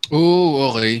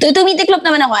 Oh, okay. Tumitiklop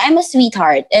naman ako. I'm a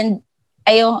sweetheart. And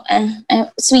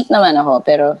sweet naman ako,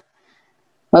 pero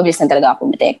mabilis na talaga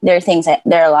ako pumitik. There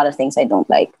are a lot of things I don't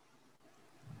like.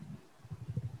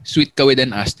 Sweet ka with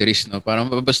an asterisk, no?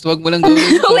 Parang basta wag mo lang gawin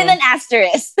ito. With an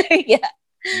asterisk. Yeah.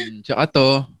 Tsaka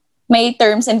to. May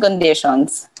terms and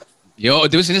conditions. Yo,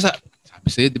 di ba sabi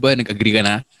sa'yo, di ba, nag-agree ka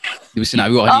na? Di ba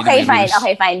sinabi ko kanina?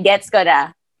 Okay, fine. Gets ko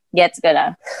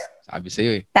na. Sabi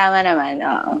sa'yo Tama naman,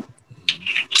 oo.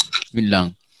 Yun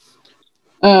lang.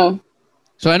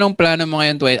 So, anong plano mo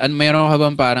ngayon? Mayroon ka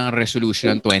bang parang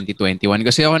resolution ng 2021?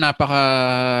 Kasi ako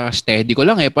napaka-steady ko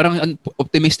lang Parang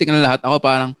optimistic na lahat. Ako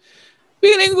parang,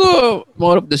 feeling ko,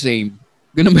 more of the same.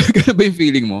 Ganun ba yung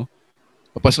feeling mo?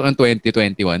 Papasok ng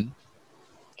 2021?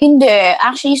 Hindi.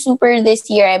 Actually, super this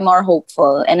year, I'm more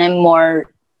hopeful and I'm more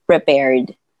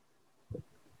prepared.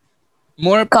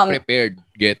 More prepared,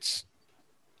 gets.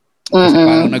 Kasi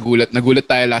parang nagulat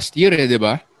tayo last year di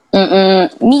ba?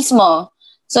 Mismo.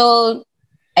 So,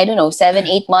 I don't know,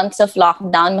 7-8 months of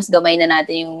lockdown, mas gamay na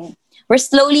natin we're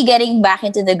slowly getting back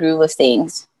into the groove of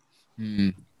things.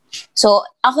 So,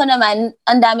 ako naman,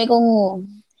 ang dami kong,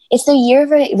 it's the year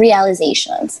of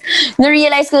realizations.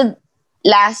 Na-realize ko,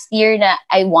 last year na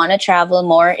I want to travel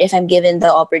more if I'm given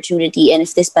the opportunity and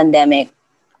if this pandemic,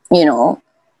 you know,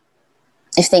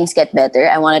 if things get better,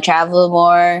 I want to travel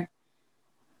more.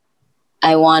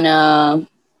 I wanna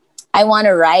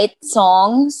write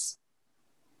songs.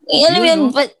 Alam mo yun,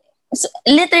 no? but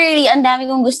literally, ang dami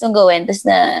kong gustong gawin. Tapos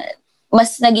na,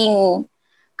 mas naging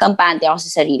kampante ako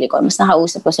sa sarili ko. Mas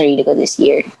nakausap ko sarili ko this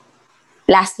year.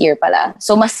 Last year pala.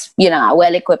 So, mas, yun na nga,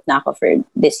 well-equipped na ako for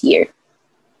this year.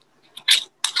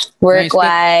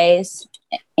 Work-wise.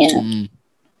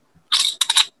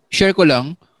 Share ko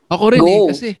lang. Ako rin Go.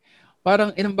 kasi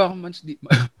parang ilang ba akong months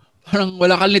parang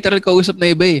wala kang literal kausap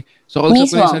na iba eh. So,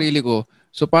 kausap ko yung sarili ko.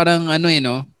 So, parang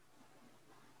no?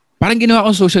 Parang ginawa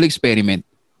akong social experiment.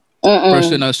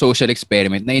 Personal social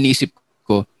experiment na iniisip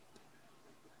ko.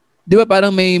 Di ba parang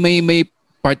may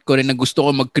part ko rin na gusto ko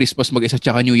mag-Christmas mag-isa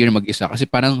tsaka New Year mag-isa kasi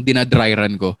parang dinadry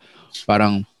run ko.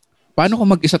 Parang, paano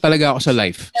kung mag-isa talaga ako sa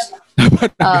life?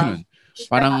 Parang ganun.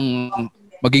 Parang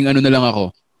maging na lang ako.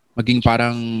 Maging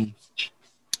parang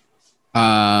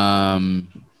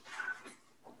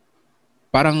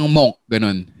parang monk,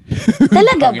 ganun.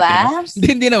 Talaga ba?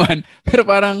 Hindi naman. Pero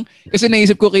parang, kasi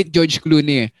naisip ko kay George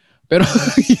Clooney eh. Pero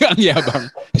ang yabang.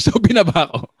 So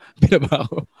binaba ko.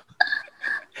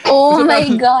 Oh so, my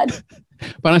God.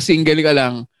 Parang single ka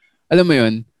lang. Alam mo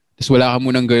yun? Tapos wala ka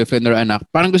munang girlfriend or anak.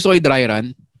 Parang gusto ko i-dry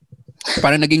run.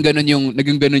 Parang naging ganun yung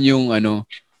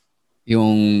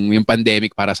yung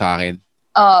pandemic para sa akin.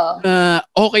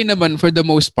 Okay naman for the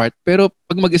most part. Pero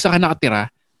pag mag-isa ka nakatira,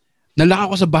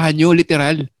 nalaka ko sa banyo,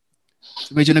 literal.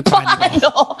 So, medyo nagpanik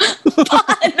ako.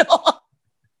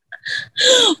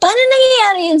 Paano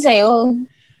nangyayari yun sa'yo?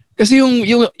 Kasi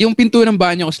yung pinto ng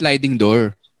banyo ko sliding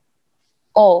door.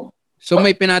 Oh. So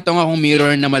may pinatong akong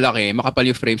mirror na malaki, makapal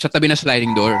yung frame, sa tabi na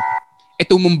sliding door.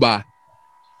 Tumumba.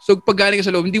 So pag galing ka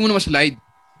sa loob, hindi mo na ma-slide.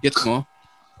 Gets mo?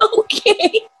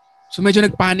 Okay. So medyo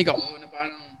nagpanik ako na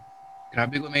parang,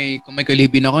 grabe kung may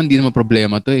kalibin ako, hindi naman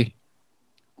problema to eh.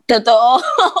 Totoo.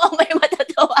 May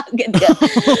matatawagan ka.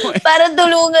 Para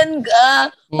tulungan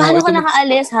ka. Paano ka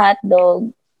nakaalis,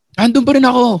 hotdog? Andun pa rin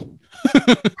ako.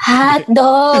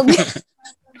 Hotdog.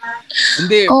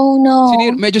 Hindi. Oh no.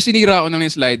 Medyo sinira ako ng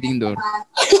sliding door.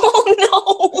 Oh no.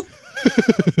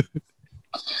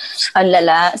 Ang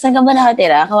lala. Saan ka ba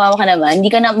nakatira? Kawawa ka naman.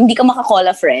 Hindi ka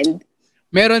maka-call a friend.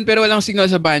 Meron pero walang signal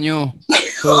sa banyo.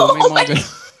 So may mga ganun.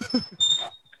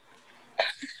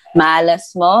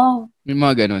 Malas mo. May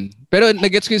mga ganun. Pero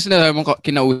nag-gets ko yung sinasabi mong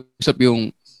kinausap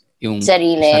yung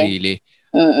sarili.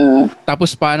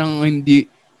 Tapos parang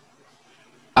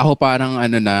ako parang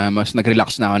mas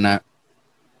nag-relax na ako na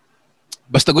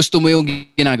basta gusto mo yung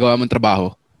ginagawa mong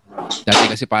trabaho. Dati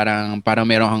kasi parang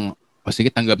meron kang, sige,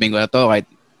 tanggapin ko na to kahit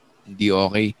hindi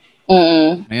okay.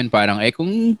 Ngayon parang,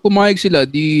 kung pumayag sila,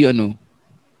 di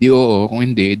oo. Kung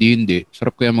hindi, di hindi.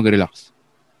 Sarap kaya mag-relax.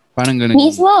 Parang ganun.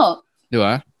 Mismo. Di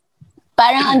ba?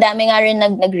 Parang ang dami nga rin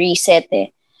nag-reset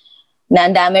eh.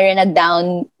 Na ang dami rin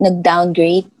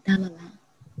nag-downgrade. Tama ba?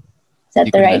 Is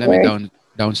that the right word?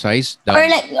 Downsize?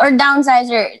 Or downsize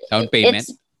or... Down payment?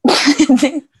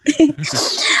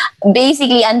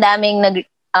 Basically, ang daming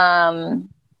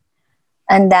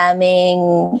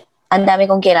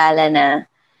kong kilala na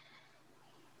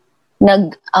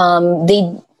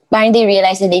they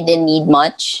realized that they didn't need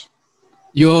much.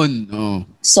 Yun. Oh.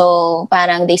 So,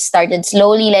 parang they started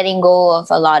slowly letting go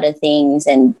of a lot of things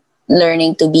and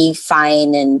learning to be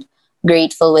fine and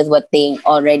grateful with what they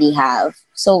already have.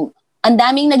 So, ang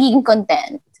daming nagiging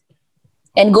content.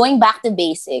 And going back to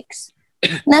basics,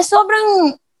 na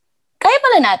sobrang, kaya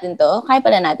pala natin to. Kaya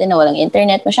pala natin na walang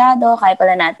internet masyado. Kaya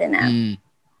pala natin na,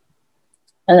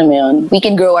 alam mo yun, we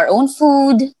can grow our own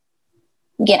food.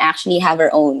 We can actually have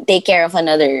our own, take care of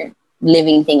another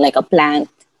living thing like a plant.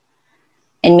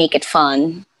 And make it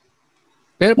fun.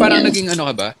 Pero parang naging ka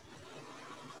ba?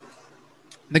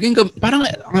 Parang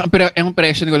ang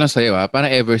impression ko lang sa'yo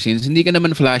parang ever since, hindi ka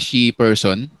naman flashy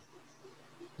person.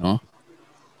 No?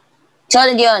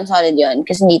 Solid yun.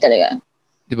 Kasi hindi talaga.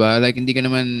 Diba? Like, hindi ka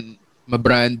naman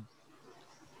ma-brand.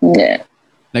 Hindi.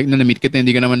 Like, na na-meet kita,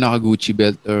 hindi ka naman naka-Gucci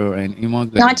belt or yung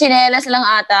mga ganun. Naka-chinelas lang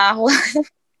ata ako.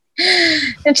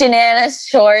 Yung chinelas,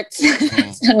 shorts,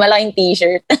 malaking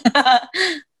t-shirt.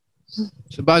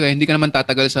 So bagay, hindi ka naman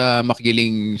tatagal sa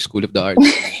Makiling School of the Arts.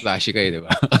 Flashy kayo, di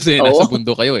ba? Kasi nasa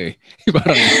bundok kayo eh.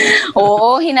 Parang...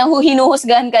 Oo,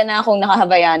 hinuhusgahan ka na kung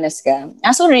naka-Havayanas ka.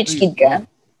 So rich kid ka.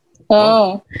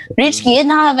 Oh. Rich kid,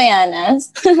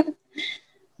 naka-Havayanas.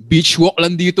 Beach walk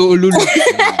lang dito, ulul.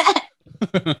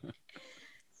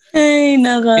 Ay,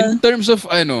 naka. In terms of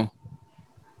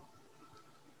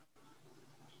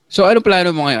so ano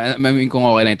plano mo ngayon? Kung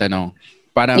okay lang yung tanong.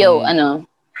 Parang... Yo,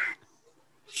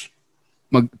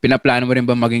 pinaplano mo rin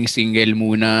ba maging single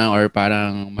muna or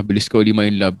parang mabilis ka uli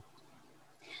in love?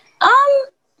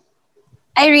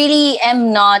 I really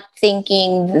am not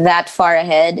thinking that far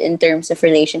ahead in terms of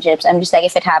relationships. I'm just like,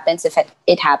 if it happens,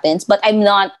 it happens. But I'm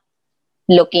not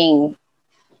looking,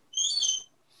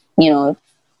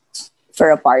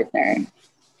 for a partner.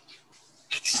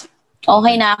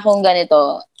 Okay na akong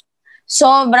ganito.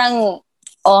 Sobrang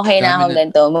okay na akong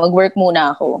ganito. Mag-work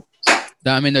muna ako.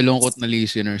 Dami na lungkot na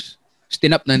listeners.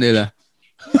 Stinap na nila.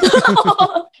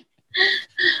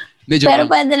 Pero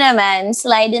pwede naman,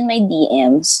 slide in my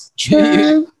DMs.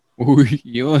 Sure. Uy,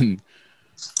 yun.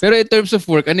 Pero in terms of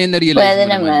work, ano yung na-realize Pwede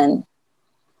mo naman?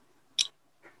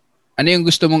 Ano yung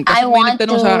gusto mong... Kasi may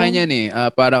nagtanong sa akin yan eh.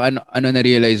 Parang ano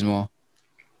na-realize mo?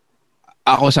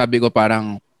 Ako sabi ko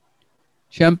parang,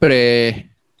 syempre,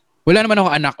 wala naman ako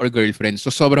anak or girlfriend.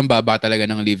 So sobrang baba talaga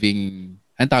ng living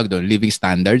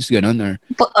standards, ganun? Or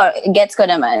gets ko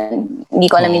naman.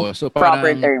 Hindi ko alam yung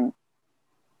proper term.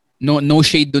 No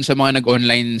shade dun sa mga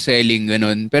nag-online selling,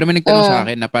 ganun. Pero may nagtanong sa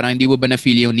akin na parang hindi mo ba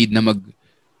na-feel yung need na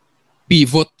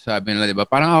mag-pivot, sabi nila, di ba?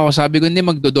 Parang ako, sabi ko, hindi,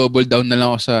 magdo-double down na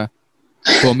lang ako sa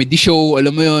comedy show,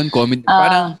 alam mo yun,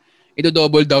 parang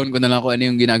ito-double down ko na lang kung ano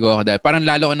yung ginagawa ko dahil. Parang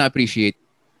lalo ko na-appreciate.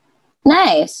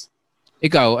 Nice.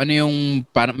 Ikaw, ano yung,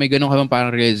 parang may ganun ka bang parang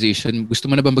realization? Gusto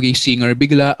mo na ba maging singer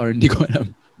bigla or hindi ko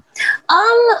alam?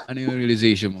 Ano yung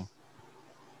realization mo?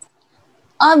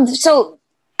 So,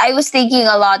 I was thinking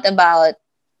a lot about...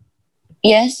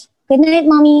 Yes? Good night,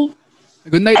 Mommy.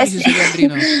 Good night, Mrs.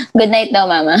 Alejandrino. Good night daw,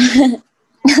 Mama.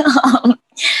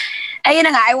 Ayun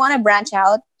na nga, I want to branch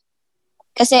out.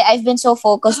 Kasi I've been so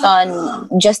focused on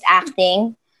just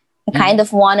acting. I kind of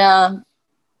want to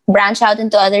branch out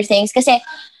into other things. Kasi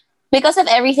because of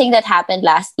everything that happened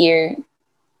last year,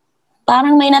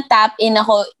 parang may na-tap in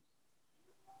ako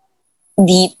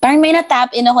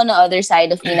na other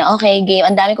side of me na, okay, game,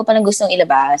 ang dami ko pa nang gustong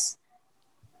ilabas.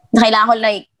 Na kailangan ko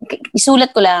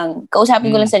isulat ko lang,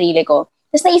 kausapin ko lang sarili ko.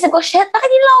 Tapos naisip ko, shit,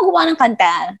 bakit hindi lang ako gumawa ng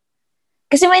kanta?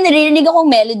 Kasi may naririnig akong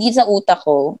melody sa utak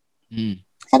ko.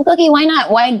 Sabi ko, okay, why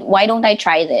not? Why don't I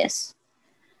try this?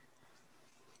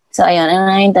 So, ayun, ano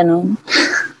na yung tanong?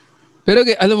 Pero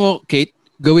alam mo, Kate,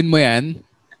 gawin mo yan.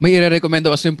 May i-recommend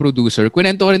ako sa yung producer.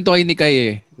 Kunento ko rin to kay ni Kai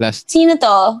eh. Sino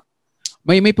to?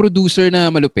 May producer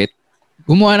na malupit.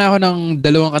 Gumawa na ako ng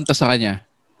 2 kanta sa kanya.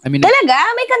 Talaga?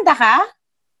 May kanta ka?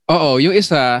 Oo, yung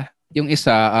isa,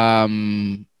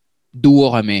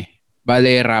 duo kami.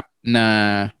 Bale, rap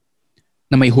na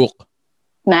may hook.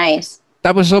 Nice.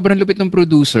 Tapos sobrang lupit ng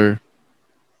producer.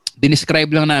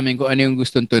 Dinescribe lang namin kung ano yung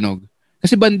gustong tunog.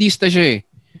 Kasi bandista siya eh.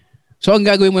 So ang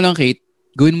gagawin mo lang, Kate,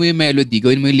 gawin mo yung melody,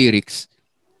 gawin mo yung lyrics,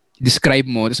 describe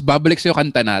mo, tapos babalik sa'yo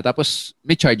kanta na, tapos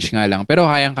may charge nga lang. Pero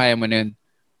kayang-kaya mo na yun.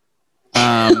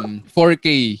 4K,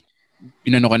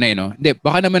 inano ka na eh, no? Hindi,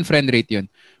 baka naman friend rate yun.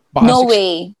 Baka no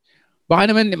way. Baka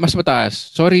naman mas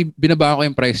mataas. Sorry, binaba ko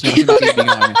yung price niya kasi nasibigan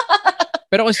kami.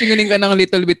 Pero kung singuling ka ng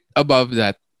little bit above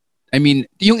that, I mean,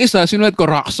 yung isa, sinulat ko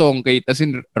rock song, Kate, as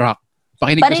in rock.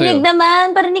 Pakinig ko sa'yo.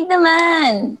 Parinig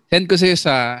naman. Send ko sa'yo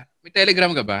sa, may Telegram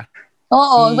ka ba?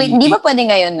 Oo, wait, di ba pwede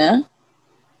ngayon na?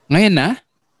 Ngayon na?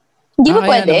 Di ba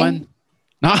pwede?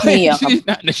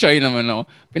 Na-shy naman ako.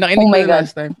 Pinakinig ko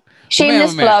last time.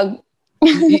 Shameless plug.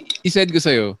 I-send ko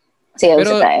sa'yo. Sige,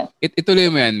 pero tayo. Ituloy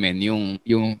mo yan, men,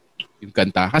 yung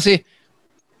kanta. Kasi,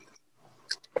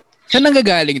 saan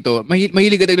nanggagaling to?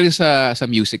 Mahilig ka talaga sa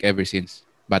music ever since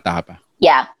bata ka pa.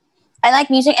 Yeah. I like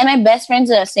music and my best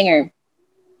friend's a singer.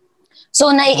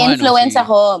 So, nai-influence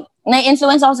ako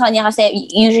sa kanya kasi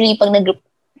usually pag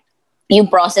yung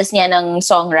process niya ng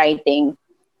songwriting,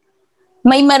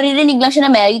 may maririnig lang siya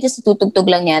na melody tapos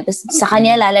tutugtog lang niya tapos sa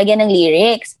kanya lalagyan ng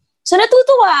lyrics. So,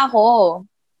 natutuwa ako.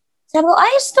 Sabi ko,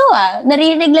 ayos to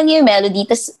Naririnig lang yung melody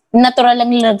tapos natural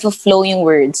lang nag-flow yung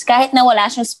words. Kahit na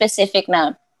wala siyang specific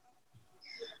na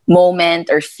moment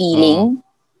or feeling.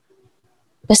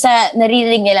 Basta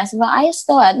naririnig niya lang. Sabi ko, ayos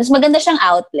to Tapos maganda siyang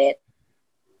outlet.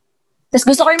 Tapos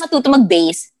gusto ko rin matuto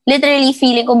mag-bass. Literally,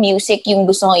 feeling ko music yung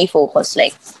gusto kong i-focus.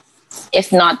 Like,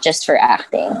 if not just for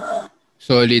acting.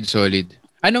 Solid.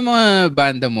 Ano mga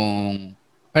banda mong...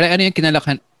 Ano yung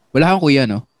kinalakan? Wala kang kuya,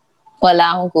 no?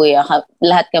 Wala akong kuya.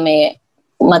 Lahat kami,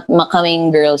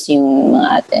 kaming girls yung mga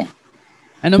ate.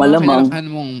 Ano mga kinalakan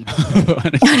mong...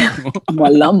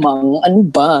 Malamang. Ano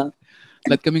ba?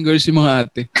 Lahat kaming girls yung mga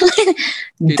ate.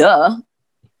 Duh.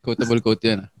 Quotable quote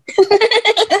yan.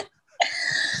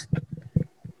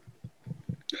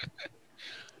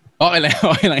 Okay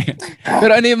lang yan.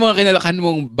 Pero ano yung mga kinalakan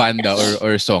mong banda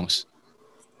or songs?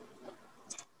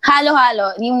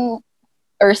 Halo-halo. Yung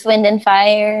Earth, Wind and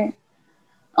Fire,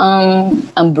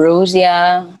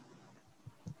 Ambrosia,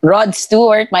 Rod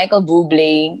Stewart, Michael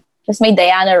Bublé. Tapos may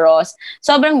Diana Ross.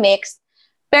 Sobrang mixed.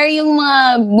 Pero yung mga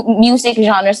music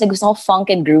genres na gusto ko,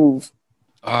 funk and groove.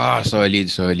 Solid.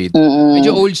 Mm-mm.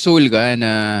 Medyo old soul ka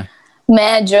na...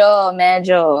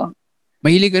 Medyo.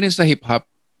 Mahilig ka rin sa hip-hop,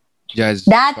 jazz.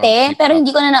 Dati, hip-hop. pero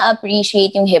hindi ko na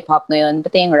na-appreciate yung hip-hop ngayon.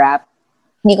 Pati yung rap.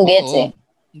 Hindi ko gets eh.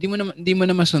 Hindi mo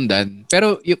na masundan.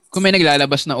 Pero kung may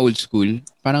naglalabas na old school,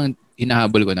 parang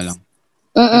hinahabol ko na lang.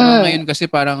 Pero ngayon kasi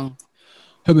parang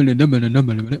parang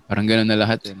gano'n na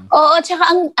lahat. Eh, no? Oo, tsaka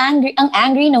ang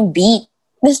angry ng beat.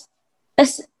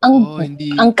 Tapos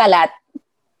ang kalat.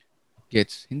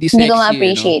 Gets. Hindi sexy. Hindi ko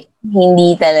ma-appreciate. Hindi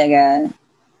talaga.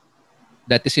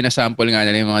 Dati sinasample nga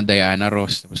nila yung mga Diana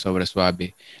Ross, tapos sobrang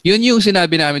swabe. Yun yung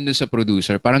sinabi namin dun sa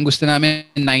producer. Parang gusto namin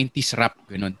 90s rap,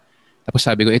 ganun. Tapos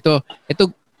sabi ko, ito,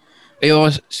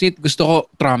 gusto ko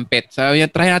trumpet. Sabi niya,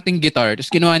 try natin guitar.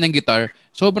 Tapos kinuha niyang guitar.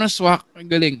 Sobrang swak. Ang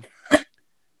galing.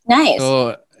 Nice.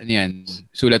 So, yan.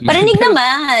 Sulat mo. Parinig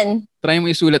naman. Try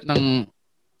mo isulat ng...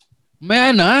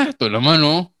 Maya na. Ito naman,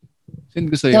 no?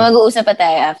 Send ko sa'yo. So, mag-uusap pa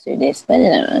tayo after this.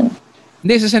 Pwede naman.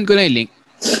 Hindi, sasend ko na yung link.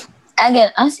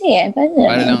 Sige. Pwede naman.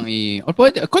 Para lang O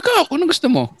pwede. Kung anong gusto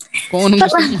mo. Kung anong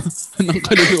gusto mo. Anong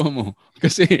kaluluwa mo.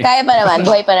 Kasi... Kaya pa naman.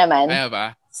 Buhay pa naman. Kaya ba?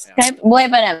 Buhay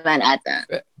pa naman, ata.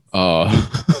 Oo.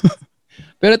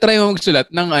 Pero try mo magsulat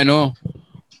ng ano.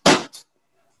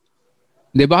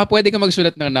 Hindi, baka pwede ka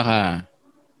magsulat ng naka...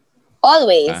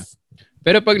 Always.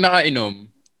 Pero pag nakainom,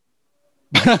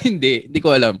 parang hindi. Hindi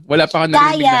ko alam. Wala pa ka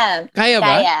narinig na. Kaya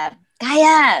ba?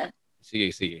 Kaya.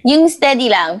 Sige. Yung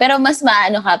steady lang. Pero mas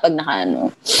maano ka pag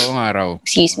nakaano. Oo nga raw.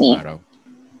 Excuse me.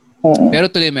 Pero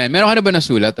tuloy man, meron ka na ba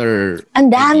nasulat or... Ang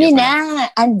dami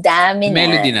na.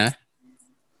 Melody na?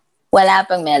 Wala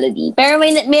pang melody. Pero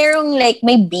merong like,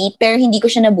 may beat, pero hindi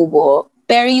ko siya nabubuo.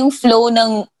 Pero yung flow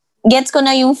ng... Gets ko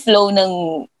na yung flow ng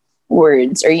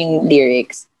words or yung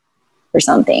lyrics or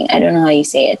something. I don't know how you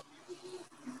say it.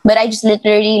 But I just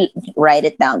literally write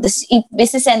it down. Tapos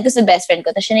isasend ko sa best friend ko.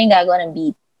 Tapos siya na yung gagawa ng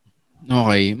beat.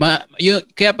 Okay.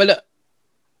 Kaya pala,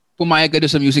 pumayag ka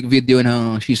doon sa music video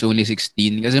ng She's Only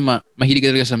 16 kasi mahilig ka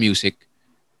talaga sa music?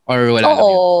 Or wala lang yun?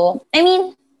 Oo. I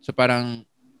mean... So parang...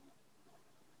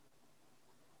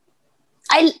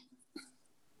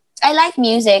 I like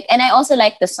music and I also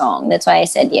like the song. That's why I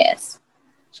said yes.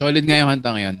 Solid nga yung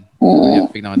kantang yun.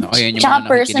 Tsaka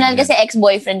personal kasi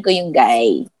ex-boyfriend ko yung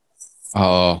guy.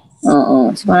 Oo.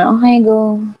 So parang, okay,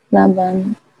 go.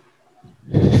 Laban.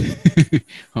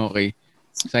 Okay.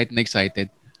 Excited.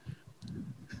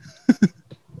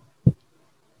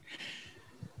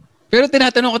 Pero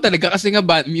tinatanong ko talaga kasi nga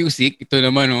music, ito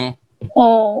naman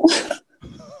Oh.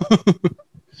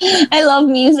 I love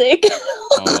music.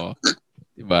 Oo.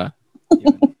 Diba?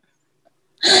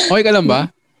 Okay ka lang ba?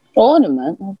 Oo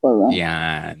naman.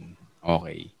 Yan.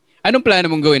 Okay. Anong plano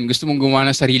mong gawin? Gusto mong gumawa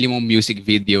ng sarili mong music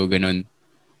video, ganun?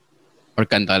 Or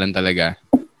kanta lang talaga?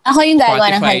 Ako yung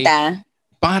gagawa ng kanta.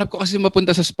 Pangarap ko kasi mapunta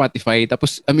sa Spotify.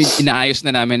 Tapos, inaayos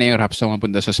na namin na yung rap song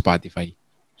mapunta sa Spotify.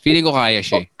 Feeling ko kaya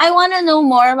siya. I wanna know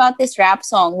more about this rap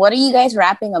song. What are you guys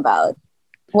rapping about?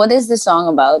 What is the song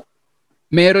about?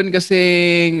 Meron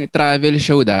kasing travel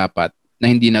show dapat na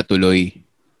hindi natuloy.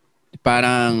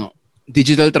 Parang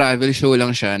digital travel show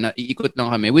lang siya na iikot lang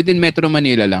kami. Within Metro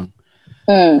Manila lang.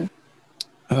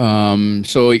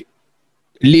 So,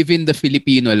 Live in the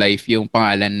Filipino Life yung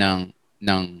pangalan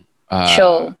ng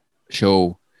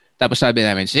show. Tapos sabi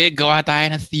namin, sige, gawa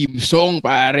tayo ng theme song,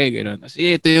 pare. Ganun.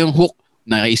 Kasi ito yung hook.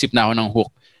 Nakaisip na ako ng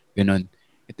hook. Ganun.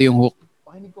 Ito yung hook.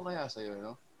 Pakinig ko kaya sa'yo,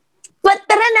 no? But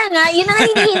tara na nga, yun ang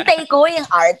hinihintay ko, yung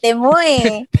arte mo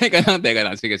eh. Teka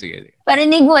lang. Sige.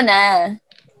 Parinig mo na.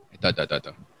 Ito.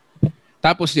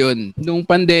 Tapos yun, nung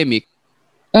pandemic,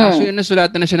 actually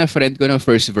nasulatan na siya ng friend ko ng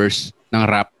first verse ng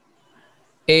rap.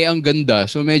 Ang ganda.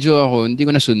 So medyo ako, hindi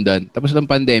ko nasundan. Tapos ng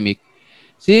pandemic,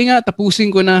 sige nga, tapusin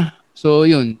ko na. So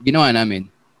yun, ginawa namin.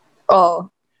 Oh,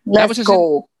 let's tapos,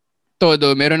 go.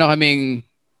 Todo, meron na kaming,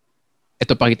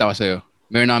 ito pakita ko sa'yo,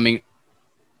 meron na kaming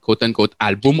quote-unquote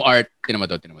album art. Tinan mo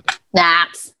to.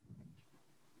 Nax.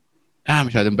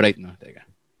 Masyadong bright, no? Teka.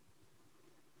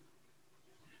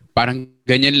 Parang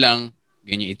ganyan lang.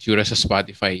 Ganyan itsura sa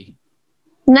Spotify.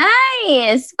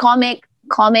 Nice! Comic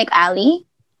Alley?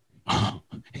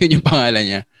 Yun yung pangalan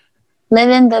niya. Live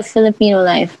in the Filipino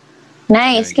Life.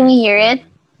 Nice. Can we hear it?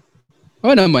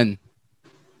 Oo naman.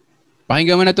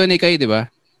 Pakinggan mo na to, Nikay, di ba?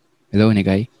 Hello,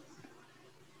 Nikay.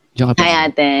 Diyan ka pa. Hi,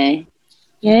 ate.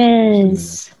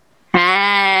 Yes.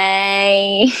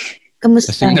 Hi!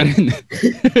 Kamusta? Kasing na rin.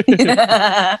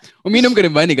 Uminom ka rin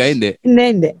ba, Nikay? Hindi.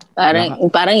 Hindi.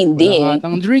 Parang hindi Wala eh.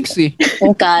 katang drinks eh.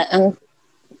 Ang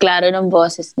klaro ng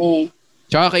boses niya eh.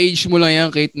 Tsaka ka-age mo lang yan,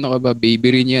 Kate. Ano ka ba?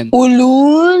 Baby rin yan.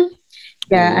 Ulul!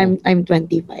 Yeah, I'm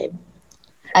 25.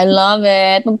 I love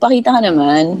it. Magpakita ka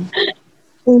naman.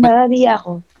 Marami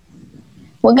ako.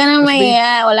 Huwag ka nang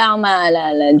mahiya. Wala akong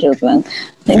maalala. Joke lang.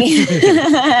 Hey,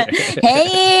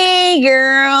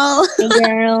 girl! Hey,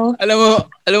 girl.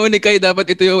 Alam mo ni Kai,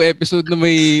 dapat ito yung episode na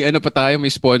may ano pa tayo, may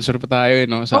sponsor pa tayo,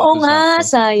 no? Oo nga,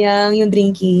 sayang yung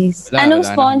drinkies. Anong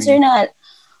sponsor na?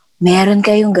 Meron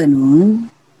kayong ganun?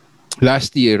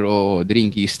 Last year,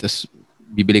 drinkies, tas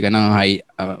bibili ka ng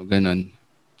ganun.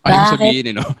 Ayaw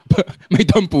sabihin, no? May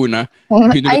tampo na.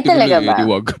 Ay, talaga ba?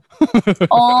 Wag.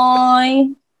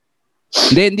 Oy!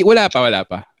 Hindi, wala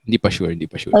pa. Hindi pa sure.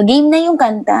 O, game na yung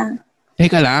kanta.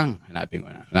 Teka lang. Hanapin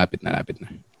ko na. Lapit na.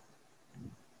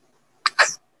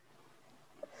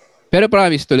 Pero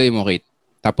promise, tuloy mo, Kate.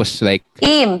 Tapos like,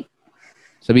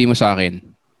 sabihin mo sa akin.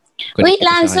 Wait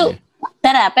lang, so,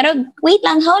 tara, pero wait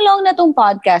lang, how long na tong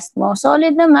podcast mo?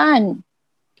 Solid naman.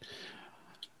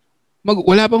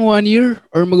 Wala pang 1 year?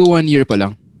 Or mag 1 year pa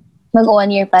lang? Mag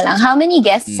 1 year pa lang. How many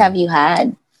guests have you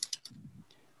had?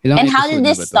 Ilang And how did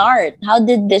this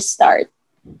start?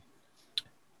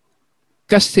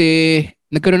 Kasi,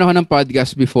 nagkaroon ako ng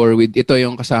podcast before with ito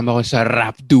yung kasama ko sa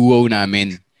rap duo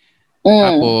namin.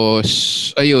 Tapos,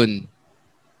 ayun,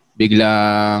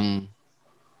 biglang,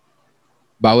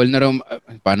 bawal na raw,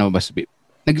 paano ba sabi?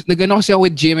 Nag-ano kasi ako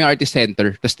with GMA Artist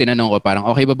Center. Tapos tinanong ko parang,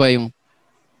 okay ba yung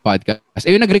podcast?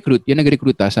 Ayun, nag-recruit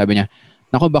sabi niya,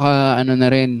 naku, baka ano na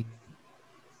rin.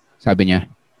 Sabi niya.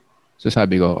 So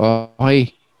sabi ko,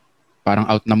 okay. Parang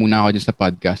out na muna ako dyan sa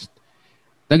podcast.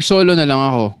 Nag-solo na lang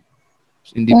ako.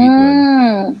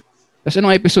 Individual. Tapos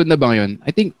anong episode na ba yun? I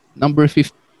think number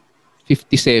 57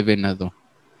 na to.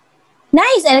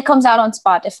 Nice! And it comes out on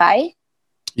Spotify?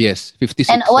 Yes,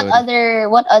 56. And what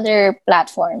other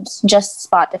platforms? Just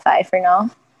Spotify for now?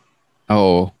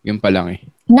 Oo, yun pa lang eh.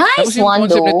 Nice. Tapos yung one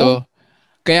concept though.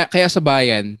 Nito, kaya sa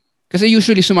bayan, kasi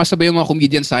usually sumasabay yung mga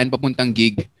comedians sa akin papuntang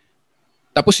gig.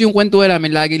 Tapos yung kwentuhan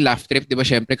namin, laging laugh trip, di ba?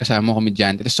 Siyempre, kasama ko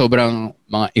komedyante. Tapos sobrang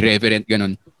mga irreverent,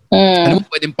 ganun. Alam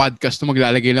mo, pwedeng podcast to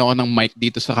maglalagay lang ako ng mic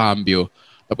dito sa cambio.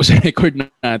 Tapos record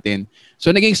na natin.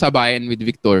 So, naging sabayan with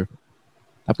Victor.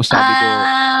 Tapos sabi ko,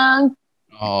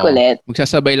 kulit.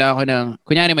 Magsasabay lang ako ng,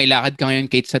 kunyari may lakad ka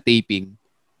ngayon, Kate, sa taping.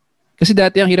 Kasi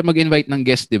dati ang hirap mag-invite ng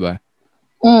guest, di ba?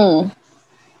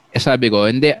 Sabi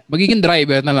ko, hindi, magiging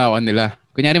driver na lang ako nila.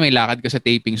 Kunyari may lakad ka sa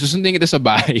taping, susundin kita sa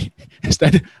bahay.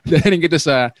 Dadaling kita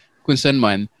sa kung saan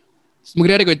man.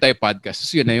 Magre-record tayo podcast.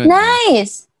 So yun na yun.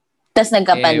 Nice! Tapos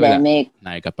nagka-pandemic.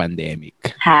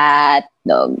 Nagka-pandemic.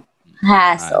 Hotdog.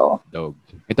 Hassle. Hotdog.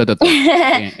 Ito.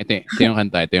 Ito yung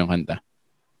kanta.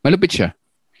 Malupit siya.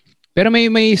 Pero may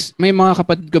mga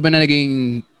kapatid ka ba na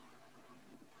naging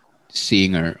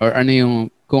singer? Or ano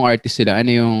yung, kung artist sila, ano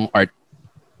yung art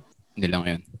nila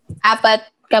ngayon?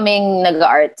 4 kaming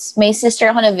nag-arts. May sister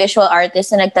ako na visual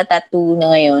artist na nagta-tattoo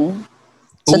na ngayon.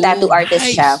 So, tattoo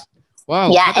artist siya.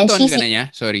 Wow. Yeah, and ka na niya?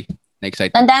 Sorry.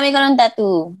 Na-excite. Ang dami ko ng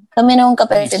tattoo. Kami nung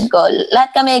kapatid ko.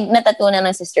 Lahat kami na-tattoo na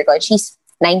ng sister ko. She's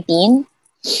 19.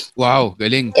 Wow,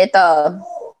 galing. Ito.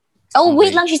 Oh,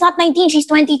 wait lang. She's not 19. She's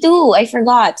 22. I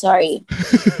forgot. Sorry.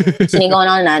 Sinigaw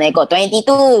na nanay ko.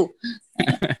 22.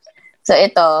 So,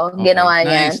 ito. Ginawa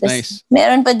niya. Nice.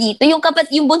 Meron pa dito. Yung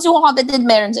bunso ko kapatid,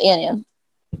 meron sa yan.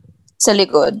 Sa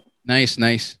likod. Nice.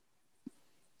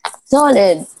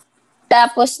 Solid.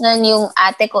 Tapos nun yung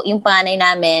ate ko, yung panganay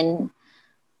namin,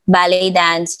 ballet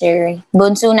dancer.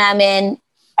 Bunso namin,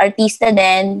 artista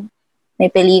din.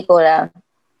 May pelikula.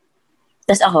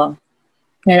 Tapos ako,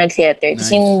 na nag-theater.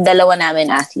 Tapos yung dalawa namin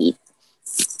athlete.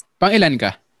 Pang-ilan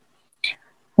ka?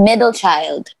 Middle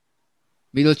child.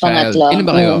 Pangatlo. Ilan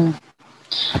ba kayo?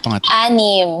 Pangatlo.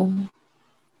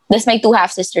 6. Tapos may 2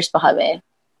 half-sisters pa kami.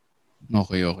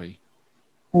 Okay.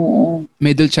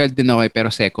 Middle child din ako pero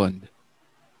second.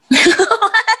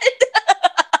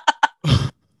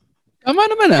 Tama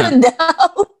naman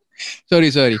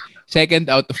Sorry. Second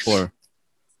out of 4.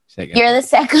 You're the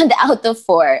second out of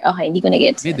 4. Okay, hindi ko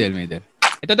na-get. Middle.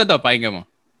 Ito, pakinggan mo.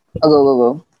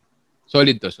 Go.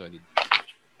 Solid.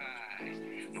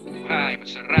 Mabuhay,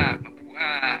 masarap,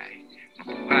 mabuhay.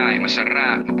 Mabuhay,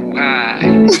 masarap,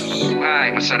 mabuhay. Mabuhay,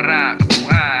 masarap,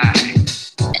 mabuhay.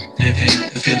 Living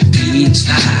the Philippine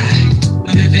style.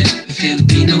 Living the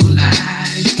Filipino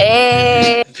life.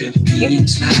 Philippine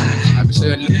style. Sabi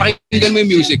sa'yo, pakinggan mo yung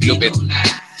music, lupit.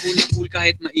 Cool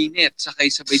kahit mainit, sakay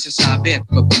sabay sa sabit.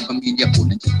 Pamilya ko,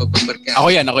 nagpapabarka.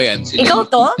 Ako yan. Ikaw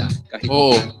to? Kahit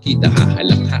Oo. kita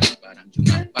hahalakhat, parang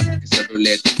jumapat ka sa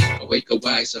roulette.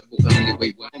 Kaway-kaway sa bukang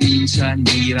liwayway. Minsan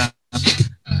hirap.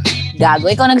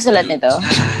 Gago, ikaw nagsulat nito?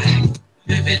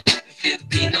 Living the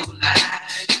Filipino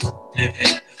life. Living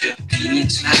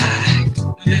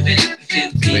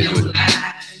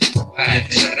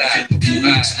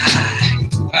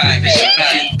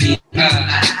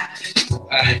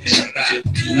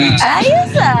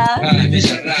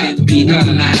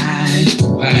minamahal.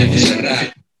 Bakit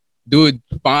masarap? Dude,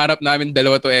 pangarap namin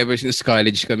dalawa to ever since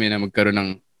college kami na magkaroon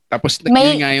ng... Tapos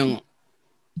May- yun nga yung...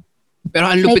 Pero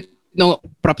ang lupit, no,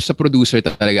 props sa producer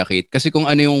talaga, Kate. Kasi kung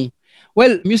ano yung...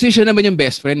 Well, musician naman yung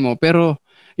best friend mo, pero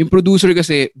yung producer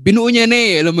kasi, binuo niya na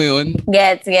eh, alam mo yun?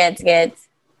 Gets.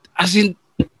 As in,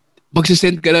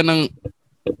 magsisend ka lang ng...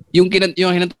 Yung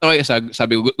hinantaw ko,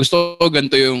 sabi ko, gusto ko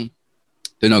ganito yung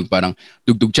tunog, parang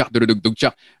dugdug-chak,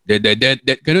 dudugdug-chak, dead.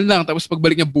 Ganun lang, tapos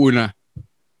pagbalik niya, buo na.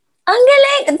 Ang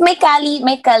galing.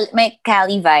 May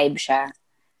Cali vibe siya.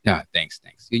 Yeah, thanks.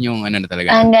 Yun yung ano na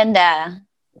talaga. Ang ganda.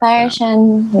 Para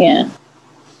siyang, yeah.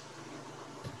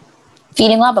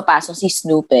 Feeling ko papasok si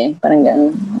Snoop eh. Parang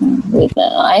gano'n. Wait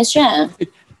na. Ayos siya.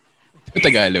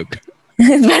 Tagalog.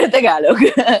 Pero Tagalog.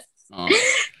 Oh.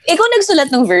 Ikaw nagsulat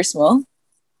ng verse mo?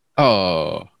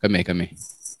 Oo, kami.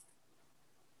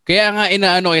 Kaya nga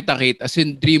inaano kita, Kate, as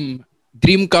in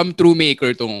dream come true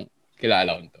maker tong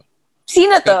kilala ko to.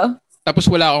 Sino to? Tapos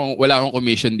wala akong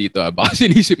commission dito. Baka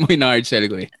sinisip mo yung hard sell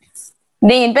ko eh.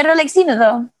 Dane, pero like sino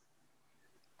to?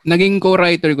 Naging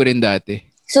co-writer ko rin dati.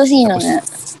 So sino Tapos, nga?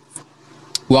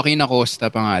 Joaquin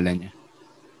Acosta pangalan niya.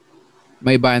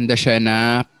 May banda siya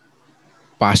na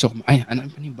pasok. Ay, ano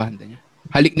pa yung banda niya?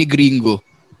 Halik ni Gringo.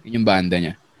 Yun yung banda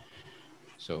niya.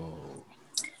 So,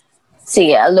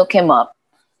 Sige, I'll look him up.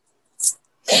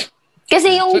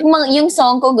 Kasi yung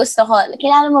song ko gusto ko,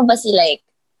 kilala mo ba si like,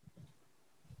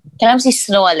 kilala mo si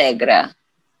Snow Allegra?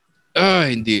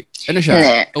 hindi. Ano siya?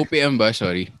 Hindi. OPM ba?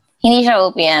 Sorry. Hindi siya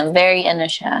OPM, very ano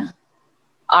siya,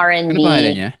 R&B. Ano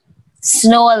pangalan niya?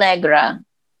 Snow Allegra.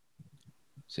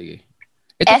 Sige.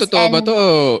 Ito totoo ba to?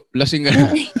 Lasing ka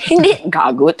na. Hindi,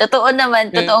 gago. Totoo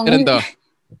naman. Totoong... Ganun to.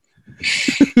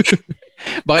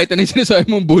 Baka ito na yung sinasabi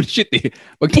mong bullshit eh.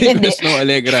 Pag tinignan Snow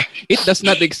Allegra, it does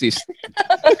not exist.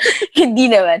 Hindi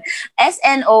naman.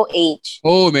 SNOH.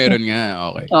 Oh, meron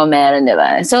nga. Okay. Oh, meron,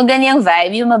 diba? So, ganyang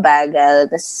vibe, yung mabagal.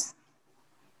 Tapos,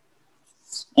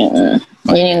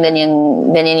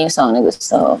 ganyan yung song na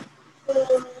gusto ko.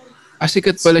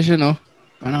 Sikat pala siya, no?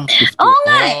 Parang 50. Oo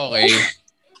nga. Okay.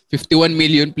 51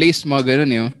 million plays, mga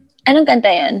ganun yun. Anong kanta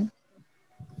yan?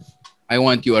 I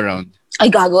Want You Around. Ay,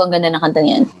 gago. Ang ganda na kanta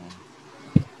niyan.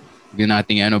 Hindi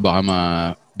natin baka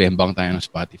mabembang tayo ng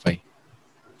Spotify.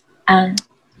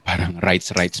 Parang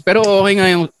rights. Pero okay nga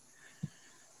yung,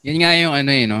 yan nga yung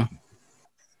ano no?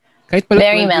 Kahit pala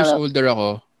Very 12 years mellow. older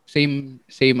ako, same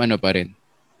ano pa rin.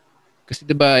 Kasi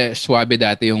diba, swabe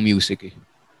dati yung music eh.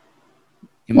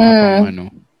 Yung mga pang ano.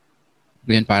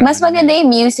 Ganyan, parang, Mas maganda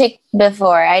yung music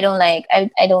before. I don't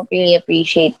really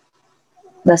appreciate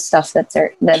the stuff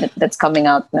that's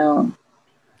coming out now.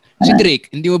 Si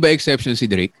Drake, hindi mo ba exception si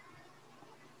Drake?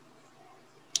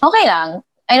 Okay lang.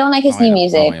 I don't like his new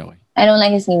music. Okay. I don't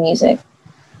like his new music.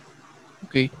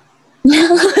 Okay.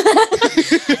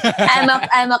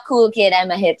 I'm a cool kid.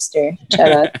 I'm a hipster.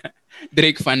 Charot.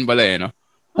 Drake fan pala no?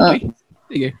 Okay.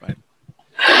 Sige, fan.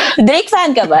 Drake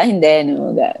fan ka ba? Hindi,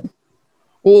 no. God.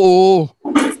 Oo.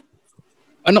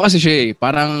 Ano kasi siya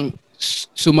parang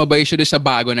sumabay siya doon sa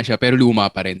bago na siya pero luma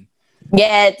pa rin.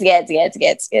 Gets.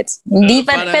 Hindi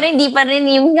pa, parang, pero hindi pa rin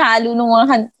yung halo ng mga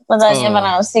kanta niya.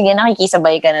 Parang, sige,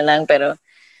 nakikisabay ka na lang, pero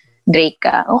Drake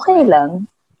ka. Okay lang.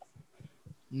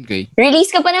 Okay.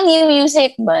 Release ka pa ng new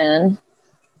music ba?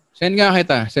 Send nga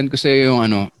kita. Send ko sa'yo yung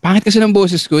ano. Pangit kasi ng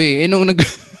boses ko eh. Nung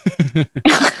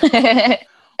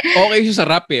okay siya sa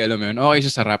rap eh. Alam mo yun? Okay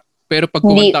siya sa rap. Pero pag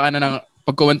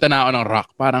kumanta na ako ng rock,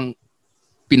 parang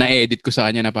pina-edit ko sa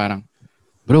kanya na parang,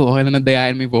 bro, okay lang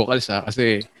nadayain mo yung vocals ha.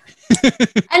 Kasi...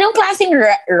 Anong klaseng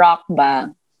rock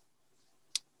ba?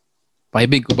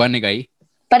 Paibig ko ba ni Guy?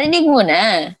 Parinig mo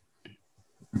na.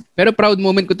 Pero proud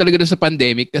moment ko talaga sa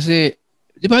pandemic kasi,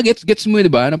 di ba, gets mo, di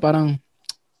ba? Na parang,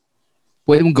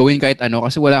 pwede mong gawin kahit ano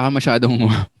kasi wala kang masyadong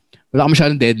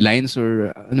deadlines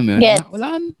or ano mo yun.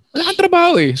 Wala kang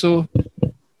trabaho eh. So,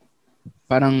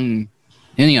 parang,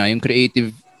 yun nga, yung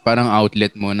creative parang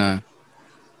outlet mo na,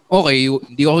 okay,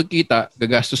 hindi ko kikita,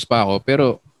 gagastos pa ako,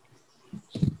 pero,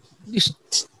 at least,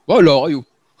 wala kayo.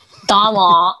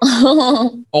 Tama.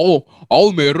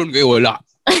 Ako meron, kayo wala.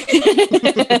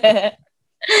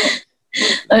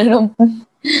 Ano?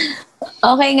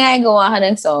 Okay nga, gawa ka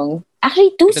ng song.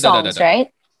 Actually, 2 songs,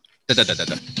 right?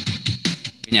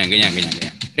 Ganyan.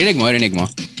 Rinig mo.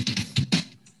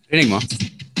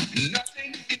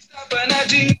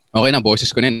 Okay na,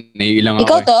 boses ko na yun. Naiilang ako.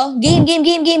 Ikaw to? Game.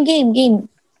 Rinig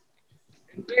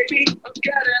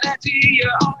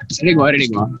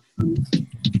mo.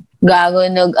 Gago,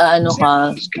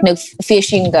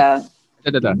 nag-fishing ka.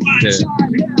 Diba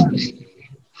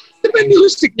yung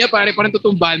music niya, parang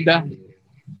totoong banda.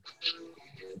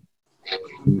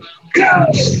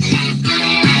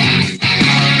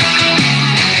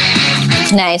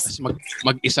 Nice. Tapos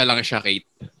mag-isa lang siya, Kate.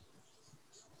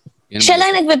 Yan Siya ang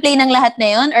lang nagpe-play ng lahat na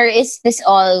yun? Or is this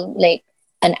all like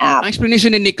an app? Ang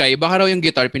explanation ni Kai, baka raw yung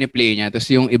guitar piniplay niya,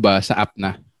 tapos yung iba sa app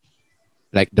na.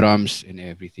 Like drums and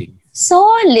everything.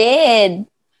 Solid!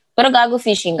 Pero gago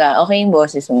fishing ka. Okay yung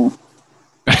boses mo.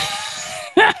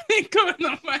 Ikaw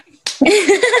naman.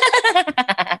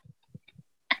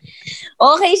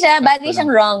 Okay siya. Bagay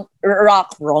siyang rock.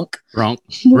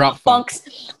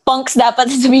 Punks dapat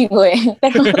sabihin ko eh.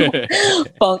 Pero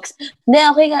punks. Hindi,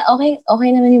 okay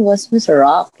naman yung boss mo sa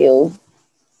rock, yo.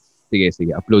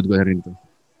 Sige. Upload ko na rin to.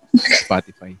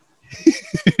 Spotify.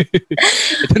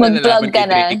 Mag-plug ka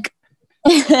na.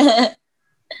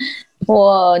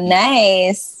 Wow,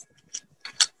 nice.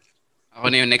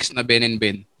 Ako na yung next na Ben and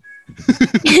Ben.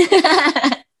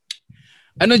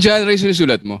 Ano genre yung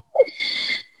sinusulat mo?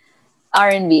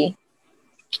 R&B.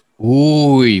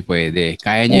 Uy, pwede.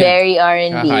 Kaya niya. Very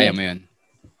R&B. Kaya mo yun.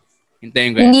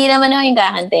 Hintayin ko yan. Hindi naman ako yung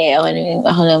kakante.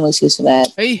 Ako na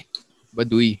magsusulat. Ay,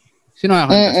 baduy. Sino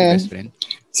kakanta? Si best friend?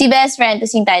 Si best friend,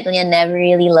 tapos yung title niya, Never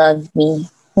Really Loved Me.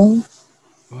 Hmm?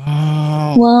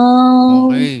 Wow.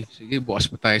 Okay. Sige,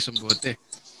 bukas pa tayo sa bote.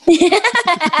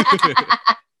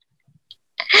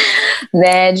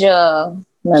 Medyo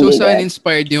So, mabigat. saan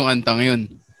inspired yung antang yun?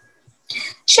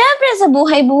 Siyempre, sa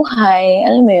buhay-buhay.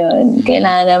 Alam mo yun,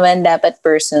 kailangan naman dapat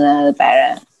personal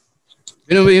para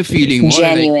Ano ba yung feeling mo?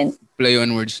 genuine. Like, play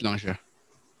on words lang siya.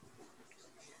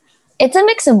 It's a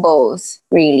mix of both,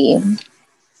 really.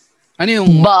 Ano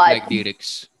yung But- like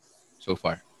lyrics so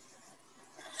far?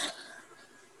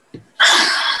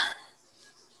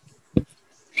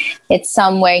 It's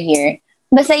somewhere here.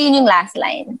 Basta yun yung last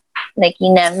line. Like,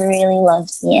 you never really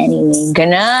loved me anyway.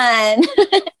 Ganon.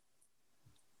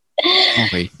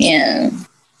 Okay. Yeah.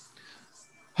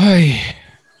 Ay.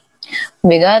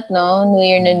 Bigat, no? New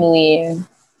Year na New Year.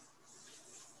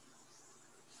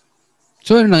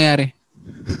 So, ano nangyari?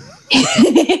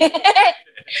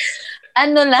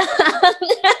 Ano lang?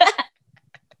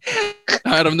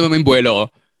 Nakaramdaman mo yung buwelo ko.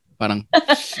 Parang,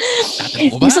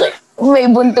 tatanong ko ba? May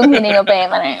buntong hininga pa eh.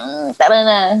 Parang, tara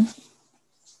na.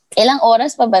 Ilang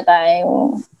oras pa ba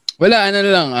tayo? Wala, ano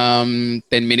na lang.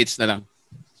 10 minutes na lang.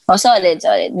 Oh, solid.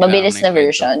 Mabilis na Kailangan na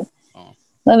version. Oo.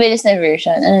 Mabilis na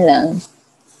version. Ano lang?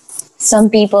 Some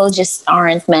people just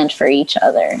aren't meant for each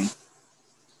other.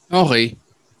 Okay.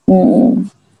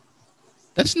 Mm.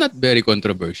 That's not very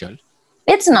controversial.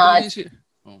 It's not.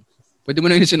 Pwede mo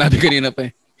na yung sinabi kanina pa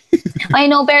eh. I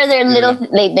know, pero there are little,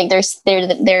 like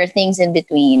there are things in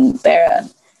between. Pero,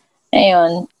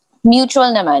 ayun,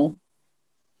 mutual naman.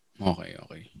 Okay.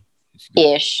 It's good.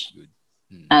 Ish. Good.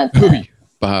 At, Uy,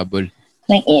 pahabol.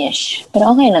 like ish.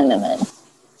 Pero okay lang naman.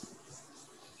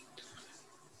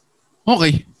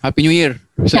 Okay. Happy New Year.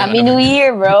 Masaya Happy ka New naman. Year,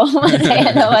 bro. Masaya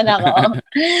naman ako.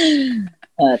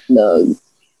 Hotdog.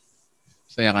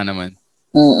 Saya ka naman.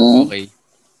 Mm-mm. Okay.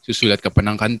 Susulat ka pa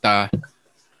ng kanta.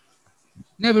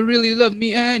 Never really loved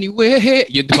me anyway.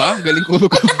 Yun ba? Galing ko.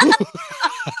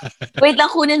 Wait lang,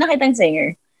 kunin na kitang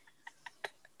singer.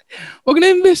 Wag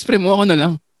na yung best friend mo. Ako na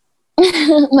lang.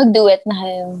 Mag-duet na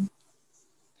kayo.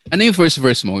 Ano yung first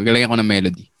verse mo? Galing ako ng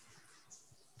melody.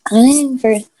 Ano yung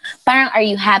first? Parang, are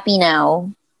you happy now?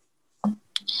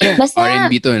 Basta,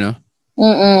 R&B to, no?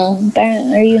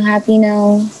 parang, are you happy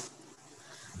now?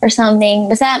 Or something.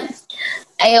 Basta,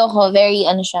 ayoko, very,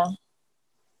 ano siya.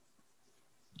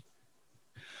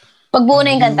 Pagbuo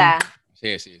na yung kanta.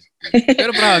 Sige.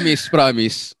 Pero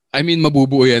promise. I mean,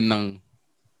 mabubuo yan ng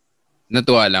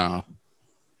natuwa lang ako.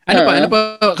 Ano pa,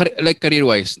 like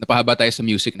career-wise? Napahaba tayo sa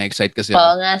music, na-excite kasi.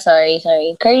 Oo nga, sorry.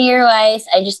 Career-wise,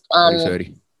 I just,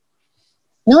 Sorry.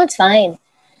 no, it's fine.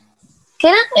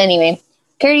 Anyway,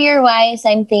 career-wise,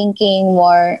 I'm thinking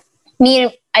more,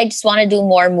 I just want to do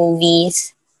more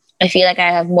movies. I feel like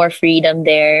I have more freedom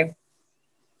there.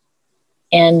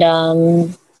 And,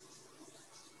 I'm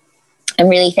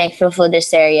really thankful for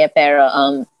this area, pero,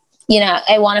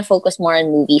 I want to focus more on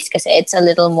movies because it's a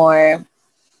little more,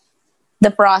 the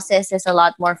process is a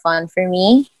lot more fun for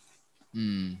me.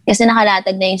 Kasi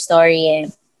nakalatag na yung story eh.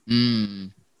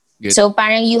 Good. So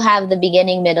parang you have the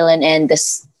beginning, middle, and end.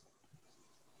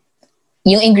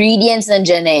 Yung ingredients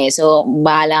nandyan eh. So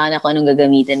bahala ka na kung anong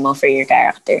gagamitin mo for your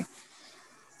character.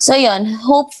 So yun,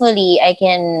 hopefully I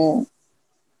can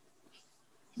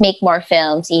make more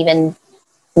films even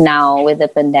now with the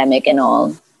pandemic and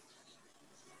all.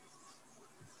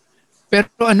 Pero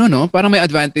parang may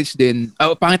advantage din.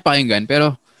 Pangit pakinggan,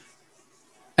 pero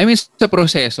I mean, sa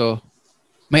proseso,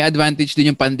 may advantage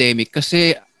din yung pandemic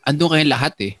kasi andun kayong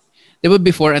lahat eh. Di ba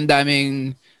before, ang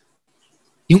daming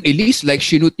yung Elise, like,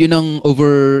 sinut yun ng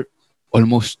over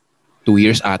almost 2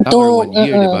 years ata or 1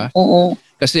 year, di ba?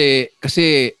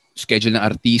 Kasi schedule ng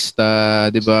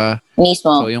artista, di ba?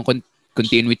 Mismo. So, yung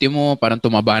continuity mo, parang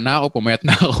tumaba na ako, pumayat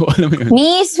na ako. Alam mo yun?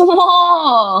 Mismo!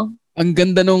 Ang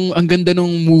ganda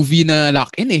nung movie na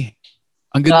Lock-in eh.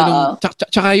 Ang ganda nung,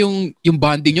 tsaka yung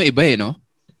bonding nyo iba eh, no?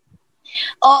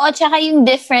 Oo, tsaka yung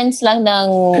difference lang ng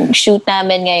shoot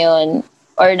namin ngayon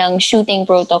or ng shooting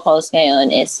protocols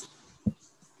ngayon is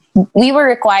we were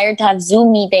required to have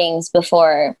Zoom meetings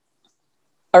before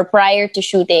or prior to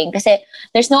shooting kasi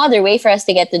there's no other way for us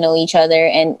to get to know each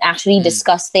other and actually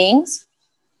discuss things.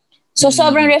 So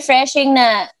sobrang refreshing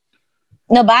na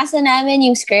nabasa namin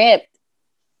yung script.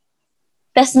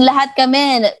 Tapos lahat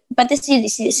kami, pati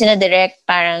sina direct,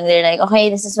 parang they're like,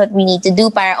 okay, this is what we need to do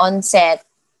para on set.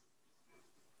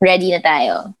 Ready na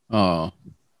tayo. Oo.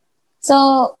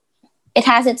 So, it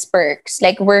has its perks.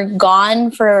 Like, we're gone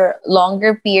for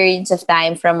longer periods of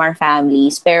time from our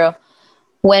families. Pero,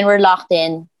 when we're locked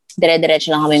in, dire-diretso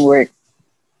lang kaming work.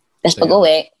 Tapos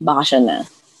pag-uwi, bakasyon na.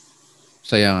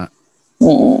 Saya nga.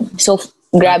 So,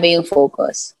 grabe yung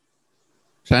focus.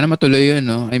 Sana matuloy yun,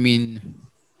 no? I mean,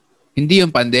 hindi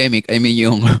yung pandemic. I mean,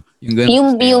 yung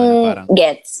ganun. Yung parang,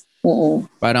 gets.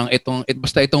 Parang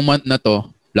basta itong month na to,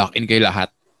 lock-in kayo lahat.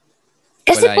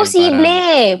 Kasi posible.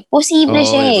 Parang, posible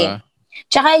siya eh. Diba?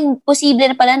 Tsaka posible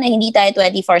na pala na hindi tayo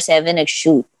 24/7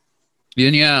 nag-shoot.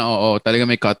 Yun nga, oo. Talaga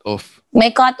may cut-off.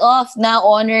 May cut-off na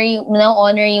honor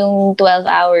yung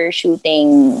 12-hour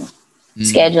shooting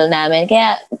schedule namin.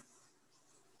 Kaya,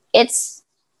 it's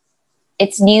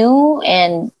new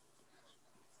and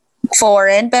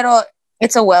foreign, pero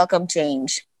it's a welcome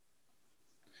change.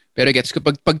 Pero gets ko,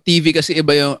 pag TV kasi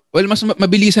iba yung, well, mas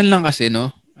mabilisan lang kasi, no?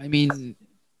 I mean,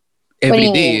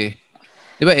 everyday eh.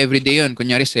 Diba, everyday yun.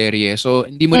 Kunyari, serye. So,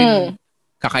 hindi mo rin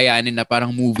kakayanin na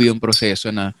parang movie yung proseso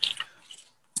na,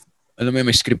 alam mo,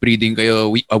 may script reading kayo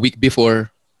a week before.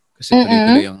 Kasi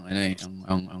tuloy-tuloy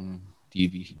ang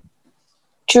TV.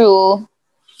 True.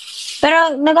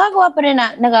 Pero nagagawan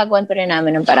pa rin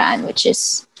namin ng paraan, which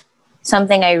is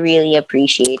something I really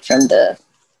appreciate from the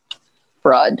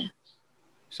prod.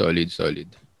 Solid.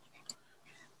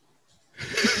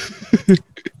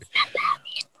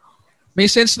 May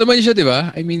sense naman siya, di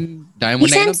ba? I mean, dahil mo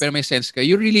na yun, pero may sense ka.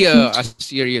 You're really a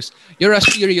serious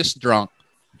drunk.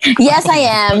 Yes, I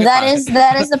am. That is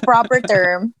the proper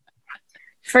term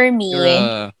for me. You're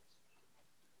a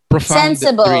profound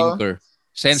drinker.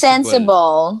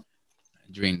 Sensible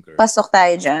Drinker. Pasok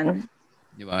tayo dyan.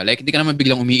 Di ba? Like, hindi ka naman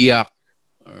biglang umiiyak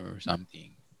or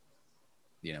something.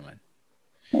 Hindi naman.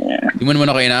 Hindi mo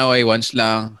naman ako inaway once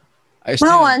lang.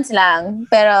 Once lang.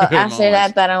 Pero after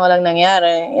that, parang walang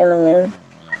nangyari.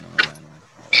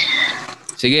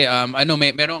 Sige,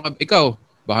 meron ka, ikaw,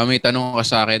 baka may tanong ka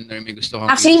sa akin or may gusto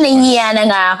kang... Actually, nahihiya na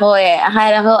nga ako eh.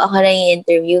 Akala ko ako na yung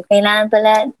interview. Kailangan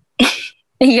pala,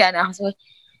 nahihiya na ako. So,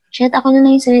 shit, ako na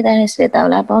lang yung salita.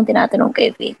 Wala pa akong tinatanong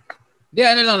kay Kate. Hindi,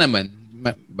 ano lang naman.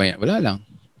 Wala lang.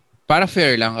 Para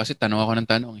fair lang kasi tanong ako ng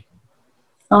tanong eh.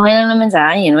 Okay lang naman sa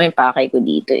akin. Yun, may pakay ko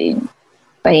dito eh.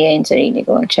 Pahiya yung sarili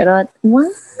ko. Charot.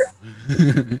 What?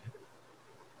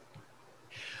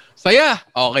 Saya!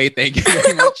 Okay, thank you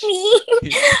very much.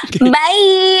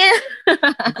 Bye!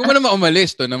 Kung mo naman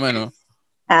umalis, to naman, oh.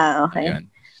 Okay.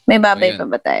 Ayan. May babay pa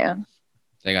ba tayo?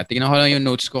 Teka, tingnan ko lang yung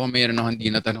notes ko kung mayroon ako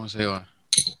hindi natanong sa'yo.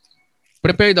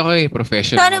 Prepared ako eh,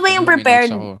 professional. So, ano ba yung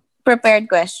prepared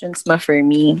questions mo for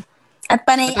me? At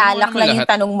panay alak lang yung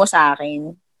tanong mo sa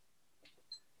akin.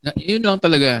 Yun lang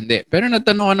talaga. Hindi. Pero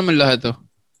natanong ka naman lahat, oh.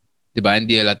 Diba?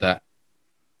 Hindi halata.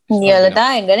 Hindi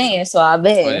halata. Yung ganun eh.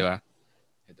 Suabe eh. Diba?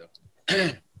 Ito.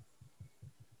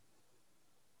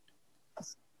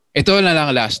 Ito na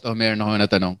lang last. Meron ako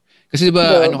natanong. Kasi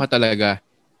diba, ano ka talaga?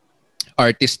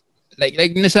 Artist.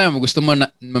 Like nasabi mo, gusto mo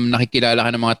nakikilala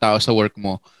ka ng mga tao sa work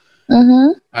mo.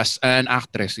 As an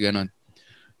actress, gano'n.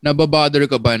 Nababother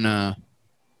ka ba na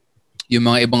yung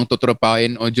mga ibang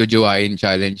tutropahin o jojowain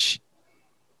challenge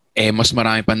mas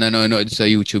marami pa nanonood sa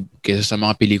YouTube kaysa sa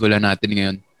mga pelikula natin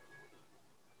ngayon?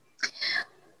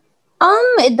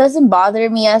 It doesn't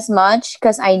bother me as much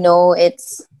because I know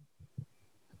it's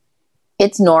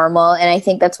normal and I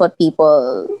think that's what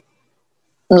people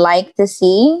like to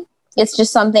see. It's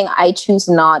just something I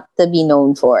choose not to be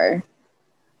known for.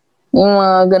 Yung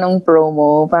mga ganong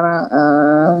promo,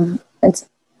 parang it's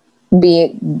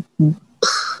big.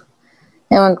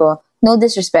 Ewan ko. No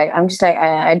disrespect. I'm just like,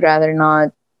 I'd rather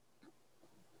not.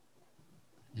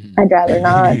 You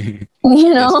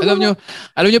know? Yes.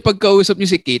 Alam nyo, pagkausap nyo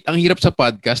si Kate, ang hirap sa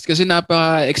podcast kasi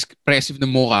napaka-expressive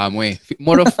ng mukha mo eh.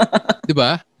 More of, di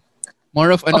ba? More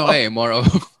of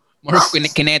more of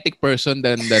kinetic person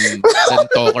than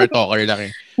talker lang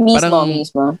eh. Mismo.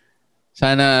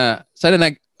 Sana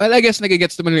well, I guess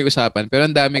nagigets naman yung usapan, pero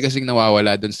ang dami kasing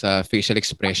nawawala dun sa facial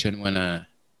expression mo na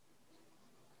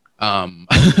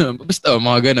basta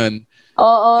mga ganun.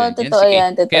 Oo, Yan totoo si Kate.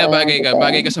 yan. Kaya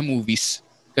bagay ka sa movies.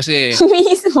 Kasi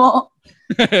Mismo.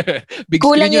 big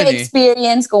Kulang screen yung yun eh.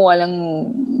 experience kung walang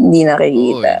hindi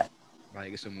nakikita. Bagay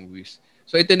ka sa movies.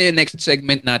 So ito na yung next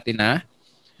segment natin na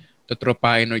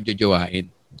tutropahin or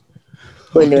jojowain.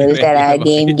 Ulul, tara.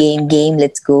 Game.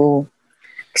 Let's go.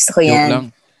 Gusto ko Joke yan. lang.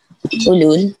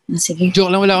 Ulul? Sige.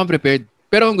 Joke lang, wala akong prepared.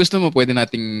 Pero kung gusto mo, pwede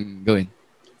nating gawin.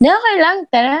 Di, okay lang.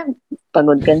 Tara.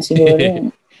 Pagod ka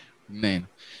siguro. Na yun.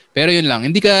 Pero yun lang,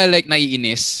 hindi ka like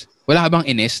naiinis. Wala ka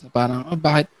bang inis? Na parang,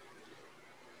 bakit?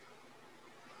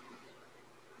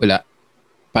 Wala.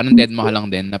 Parang dead mo ka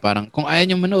lang din na parang kung ayaw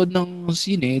nyo manood ng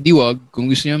sine, di wag. Kung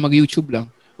gusto nyo mag-YouTube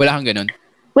lang. Wala kang ganun.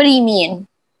 What do you mean?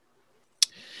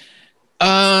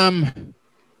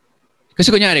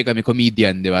 Kasi kunyari kami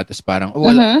comedian, di ba? Tapos parang,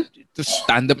 wala. Tapos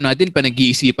stand-up natin,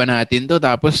 panag-iisipan natin to.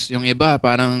 Tapos yung iba,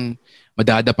 parang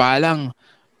madadapa lang.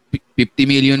 50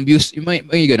 million views.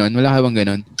 May ganun. Wala ka bang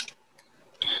ganun?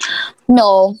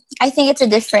 No. I think it's a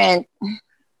different,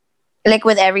 like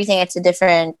with everything, it's a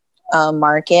different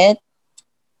market.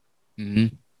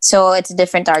 Mm-hmm. So it's a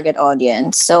different target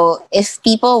audience. So if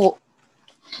people,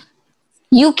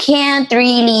 you can't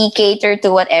really cater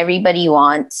to what everybody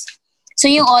wants. So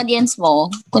yung audience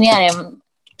mo, kunyari,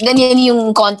 ganyan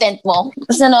yung content mo.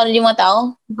 Tapos nanonood yung mga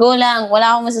tao, go lang,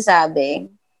 wala akong masasabi.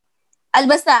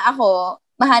 Basta ako,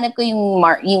 mahanap ko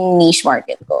yung niche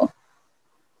market ko.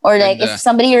 Or like, if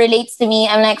somebody relates to me,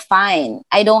 I'm like, fine.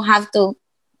 I don't have to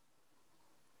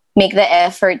make the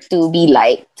effort to be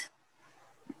liked.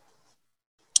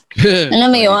 Alam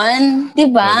mo yun?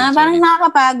 Diba? Parang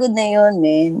nakakapagod na yun,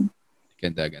 man.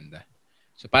 Ganda.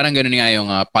 So parang ganun nga yung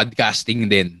podcasting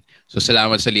din. So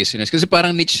salamat sa listeners. Kasi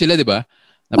parang niche sila, di ba?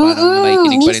 Na parang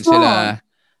nakikinig pa rin sila.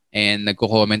 And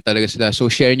nagko-comment talaga sila. So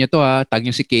share nyo to ha. Tag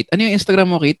nyo si Kate. Ano yung Instagram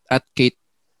mo, Kate? At Kate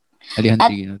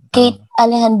Alejandrino. At Kate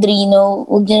Alejandrino.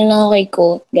 Huwag nyo lang ako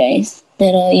i-quote, guys.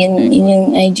 Pero yun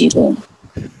yung IG ko.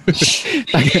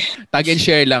 Tag and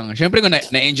share lang. Siyempre kung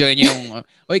na-enjoy nyo yung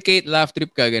oy Kate, laugh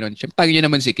trip ka, gano'n. Siyempre tag nyo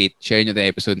naman si Kate. Share nyo the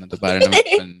episode na to para naman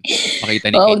makita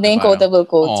ni Kate. Huwag na yung quotable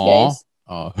quotes, guys.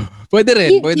 Pwede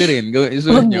rin.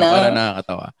 Isulat nyo para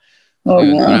nakakatawa.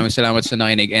 Maraming salamat sa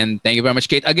nakinig. And thank you very much,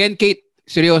 Kate. Again, Kate,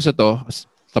 seryoso to.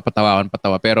 Patawa.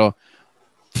 Pero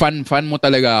fan mo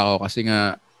talaga ako kasi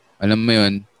nga, alam mo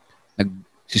yun,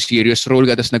 nag-serious role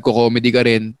ka, tapos nagko-comedy ka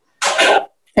rin.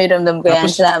 Ay, ramdam ko yan.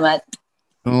 Salamat.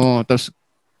 Tapos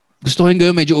gusto ko yung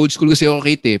gawin, medyo old school kasi ako,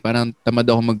 Kate eh. Parang tamad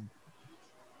ako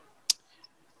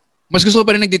mas gusto ko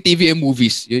pa rin nagdi-TV and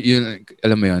movies. Yun,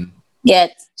 alam mo yun?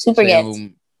 Super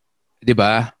gets.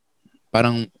 Diba?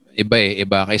 Parang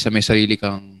iba kaysa may sarili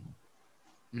kang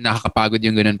nakakapagod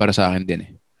yung ganun para sa akin din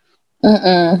eh.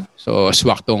 So,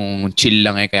 swak tong chill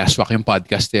lang eh. Kaya swak yung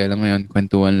podcast eh. Alam mo yun,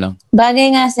 kwentuhan lang.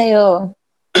 Bagay nga sa'yo.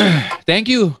 Thank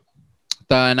you.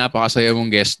 Napakasaya mong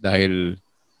guest dahil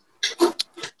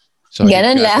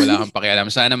ganun lang. Wala kang pakialam.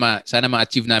 Sana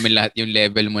ma-achieve namin lahat yung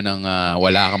level mo ng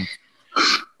wala kang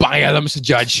pakialam sa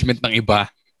judgment ng iba.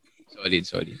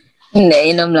 Solid. Hindi,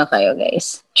 inom lang kayo,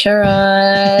 guys.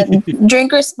 Charot.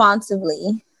 Drink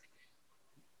responsibly.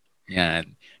 Yan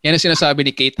ang sinasabi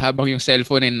ni Kate habang yung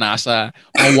cellphone ay nasa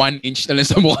 1 inch na lang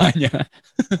sa mukha niya.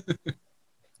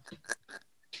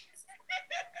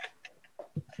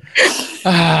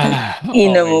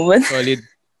 Inom mo ba? Solid.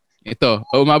 Ito.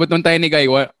 Umabot naman tayo ni Guy.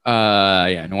 1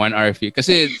 hour 50.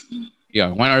 Kasi,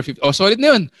 1 hour 50. Solid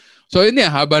na yun. Solid na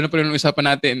yan. Haba na pala ng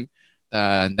usapan natin.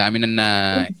 Dami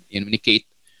na yun ni Kate.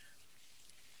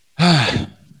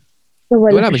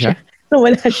 Wala ba siya?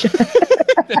 Wala siya.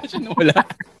 Wala.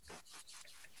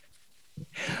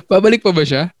 Babalik pa ba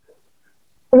siya?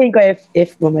 Sabihin ko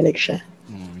if bumalik siya.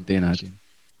 Hintayin natin.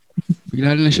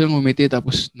 Bigla na siya ngumiti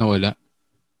tapos nawala.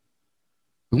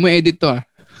 Huwag mo edit to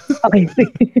Okay.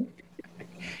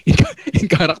 yung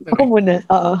character. Ako muna.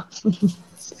 Oo.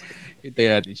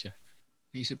 Hintayin natin siya.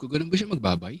 Naisip ko, ganun ba siya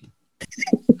magbabay?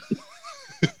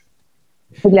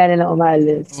 Bigla na lang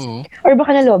umaalis. Oo. Or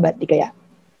baka nalobat, di kaya?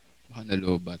 Baka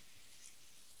nalobat.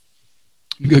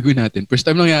 Ang gagawin natin. First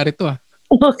time nangyari to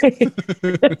Okay.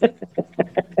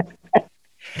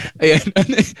 Ayan.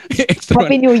 Extra.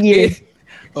 Happy New Year.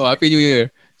 Happy New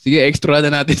Year. Sige, extra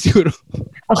na natin siguro.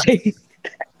 Okay.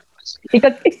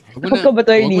 Ikaw ko ba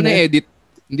to, Huwag mo na edit.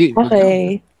 Hindi.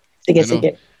 Okay.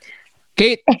 Sige.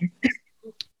 Kate,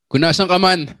 kung nasan ka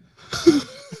man.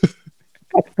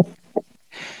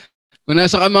 Kung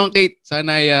nasan ka man, Kate,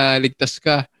 sana ay ligtas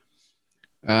ka.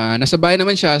 Nasa bahay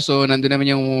naman siya, so nandun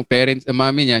naman yung parents,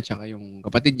 mami niya, tsaka yung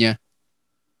kapatid niya.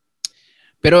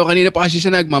 Pero kanina pa kasi siya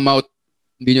nagmamouth.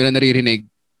 Hindi nyo na naririnig.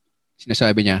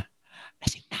 Sinasabi niya,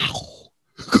 lasing na ako.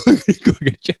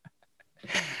 Kumagal siya.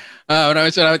 Maraming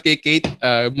salamat kay Kate.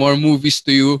 More movies to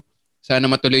you. Sana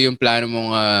matuloy yung plano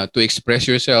mong to express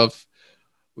yourself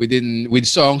with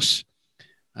songs,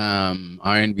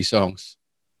 R&B songs.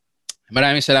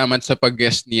 Maraming salamat sa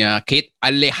pag-guest niya, Kate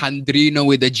Alejandrino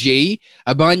with a J.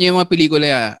 Abangan niyo yung mga pelikula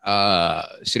niya.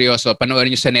 Seryoso,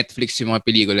 panoorin niyo sa Netflix yung mga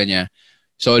pelikula niya.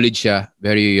 Solid siya.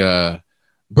 Very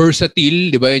versatile.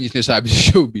 Di ba yun yung sinasabi sa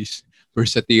showbiz?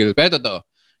 Versatile. Pero totoo,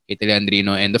 Kate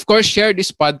Alejandrino. And of course, share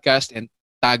this podcast and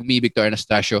tag me, Victor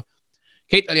Anastasio,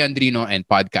 Kate Alejandrino, and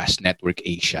Podcast Network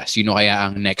Asia. Sino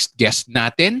kaya ang next guest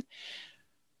natin?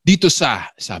 Dito sa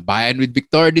Bayan with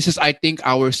Victor. This is, I think,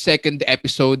 our second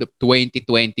episode of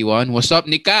 2021. What's up,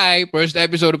 Nikay? First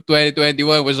episode of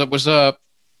 2021. What's up?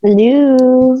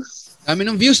 Hello. Dami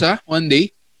ng views, ha? One day.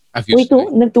 Wait,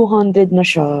 nag-200 na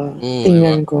siya. Oh,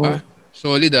 tingnan ko.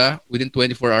 Solid, within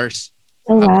 24 hours.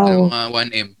 Oh, wow.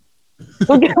 1M.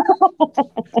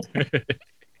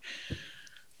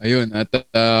 Ayun. At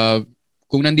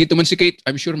kung nandito man si Kate,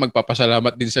 I'm sure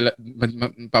magpapasalamat din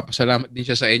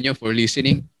siya sa inyo for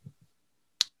listening.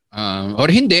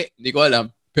 Or hindi ko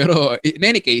alam. Pero in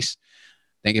any case,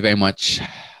 thank you very much.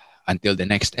 Until the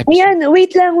next episode. Ayan,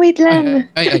 wait lang.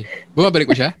 Ay. Bumabalik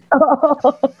ko siya?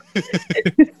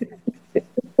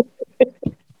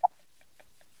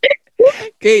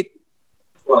 Kate.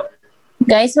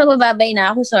 Guys, magbababay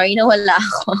na ako. Sorry, nawala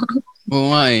ako.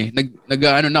 Oo nga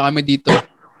Nag-ano na kami dito.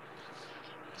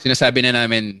 Sinasabi na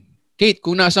namin, Kate,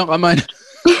 kung nasaan ka man.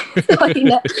 Sorry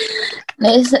na.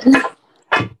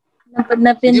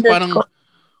 Napindot ko.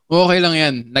 Okay lang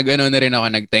yan. Nag-ano na rin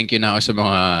ako. Nag-thank you na ako sa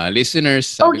mga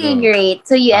listeners. Okay, great.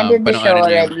 So you ended the show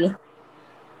already.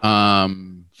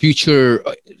 Future,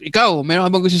 ikaw, meron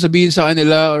ka bang gusto sabihin sa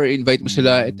kanila or invite mo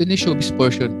sila? Ito na yung showbiz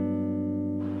portion.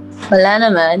 Wala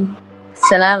naman.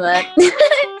 Salamat.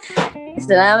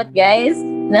 Salamat, guys.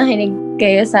 Nakinig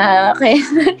kayo sa akin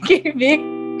at kay Vic.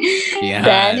 Yeah.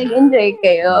 Sana nag-enjoy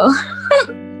kayo.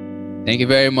 Thank you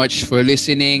very much for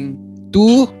listening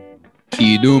to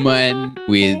Enuman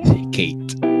with Kate.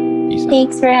 Peace out.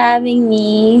 Thanks for having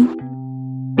me.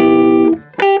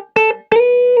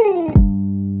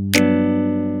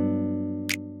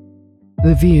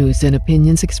 The views and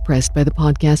opinions expressed by the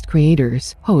podcast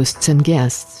creators, hosts, and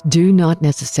guests do not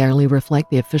necessarily reflect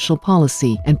the official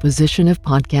policy and position of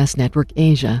Podcast Network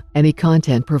Asia. Any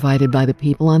content provided by the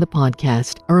people on the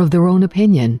podcast are of their own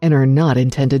opinion and are not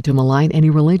intended to malign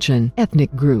any religion, ethnic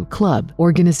group, club,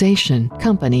 organization,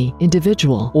 company,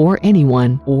 individual, or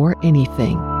anyone or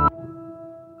anything.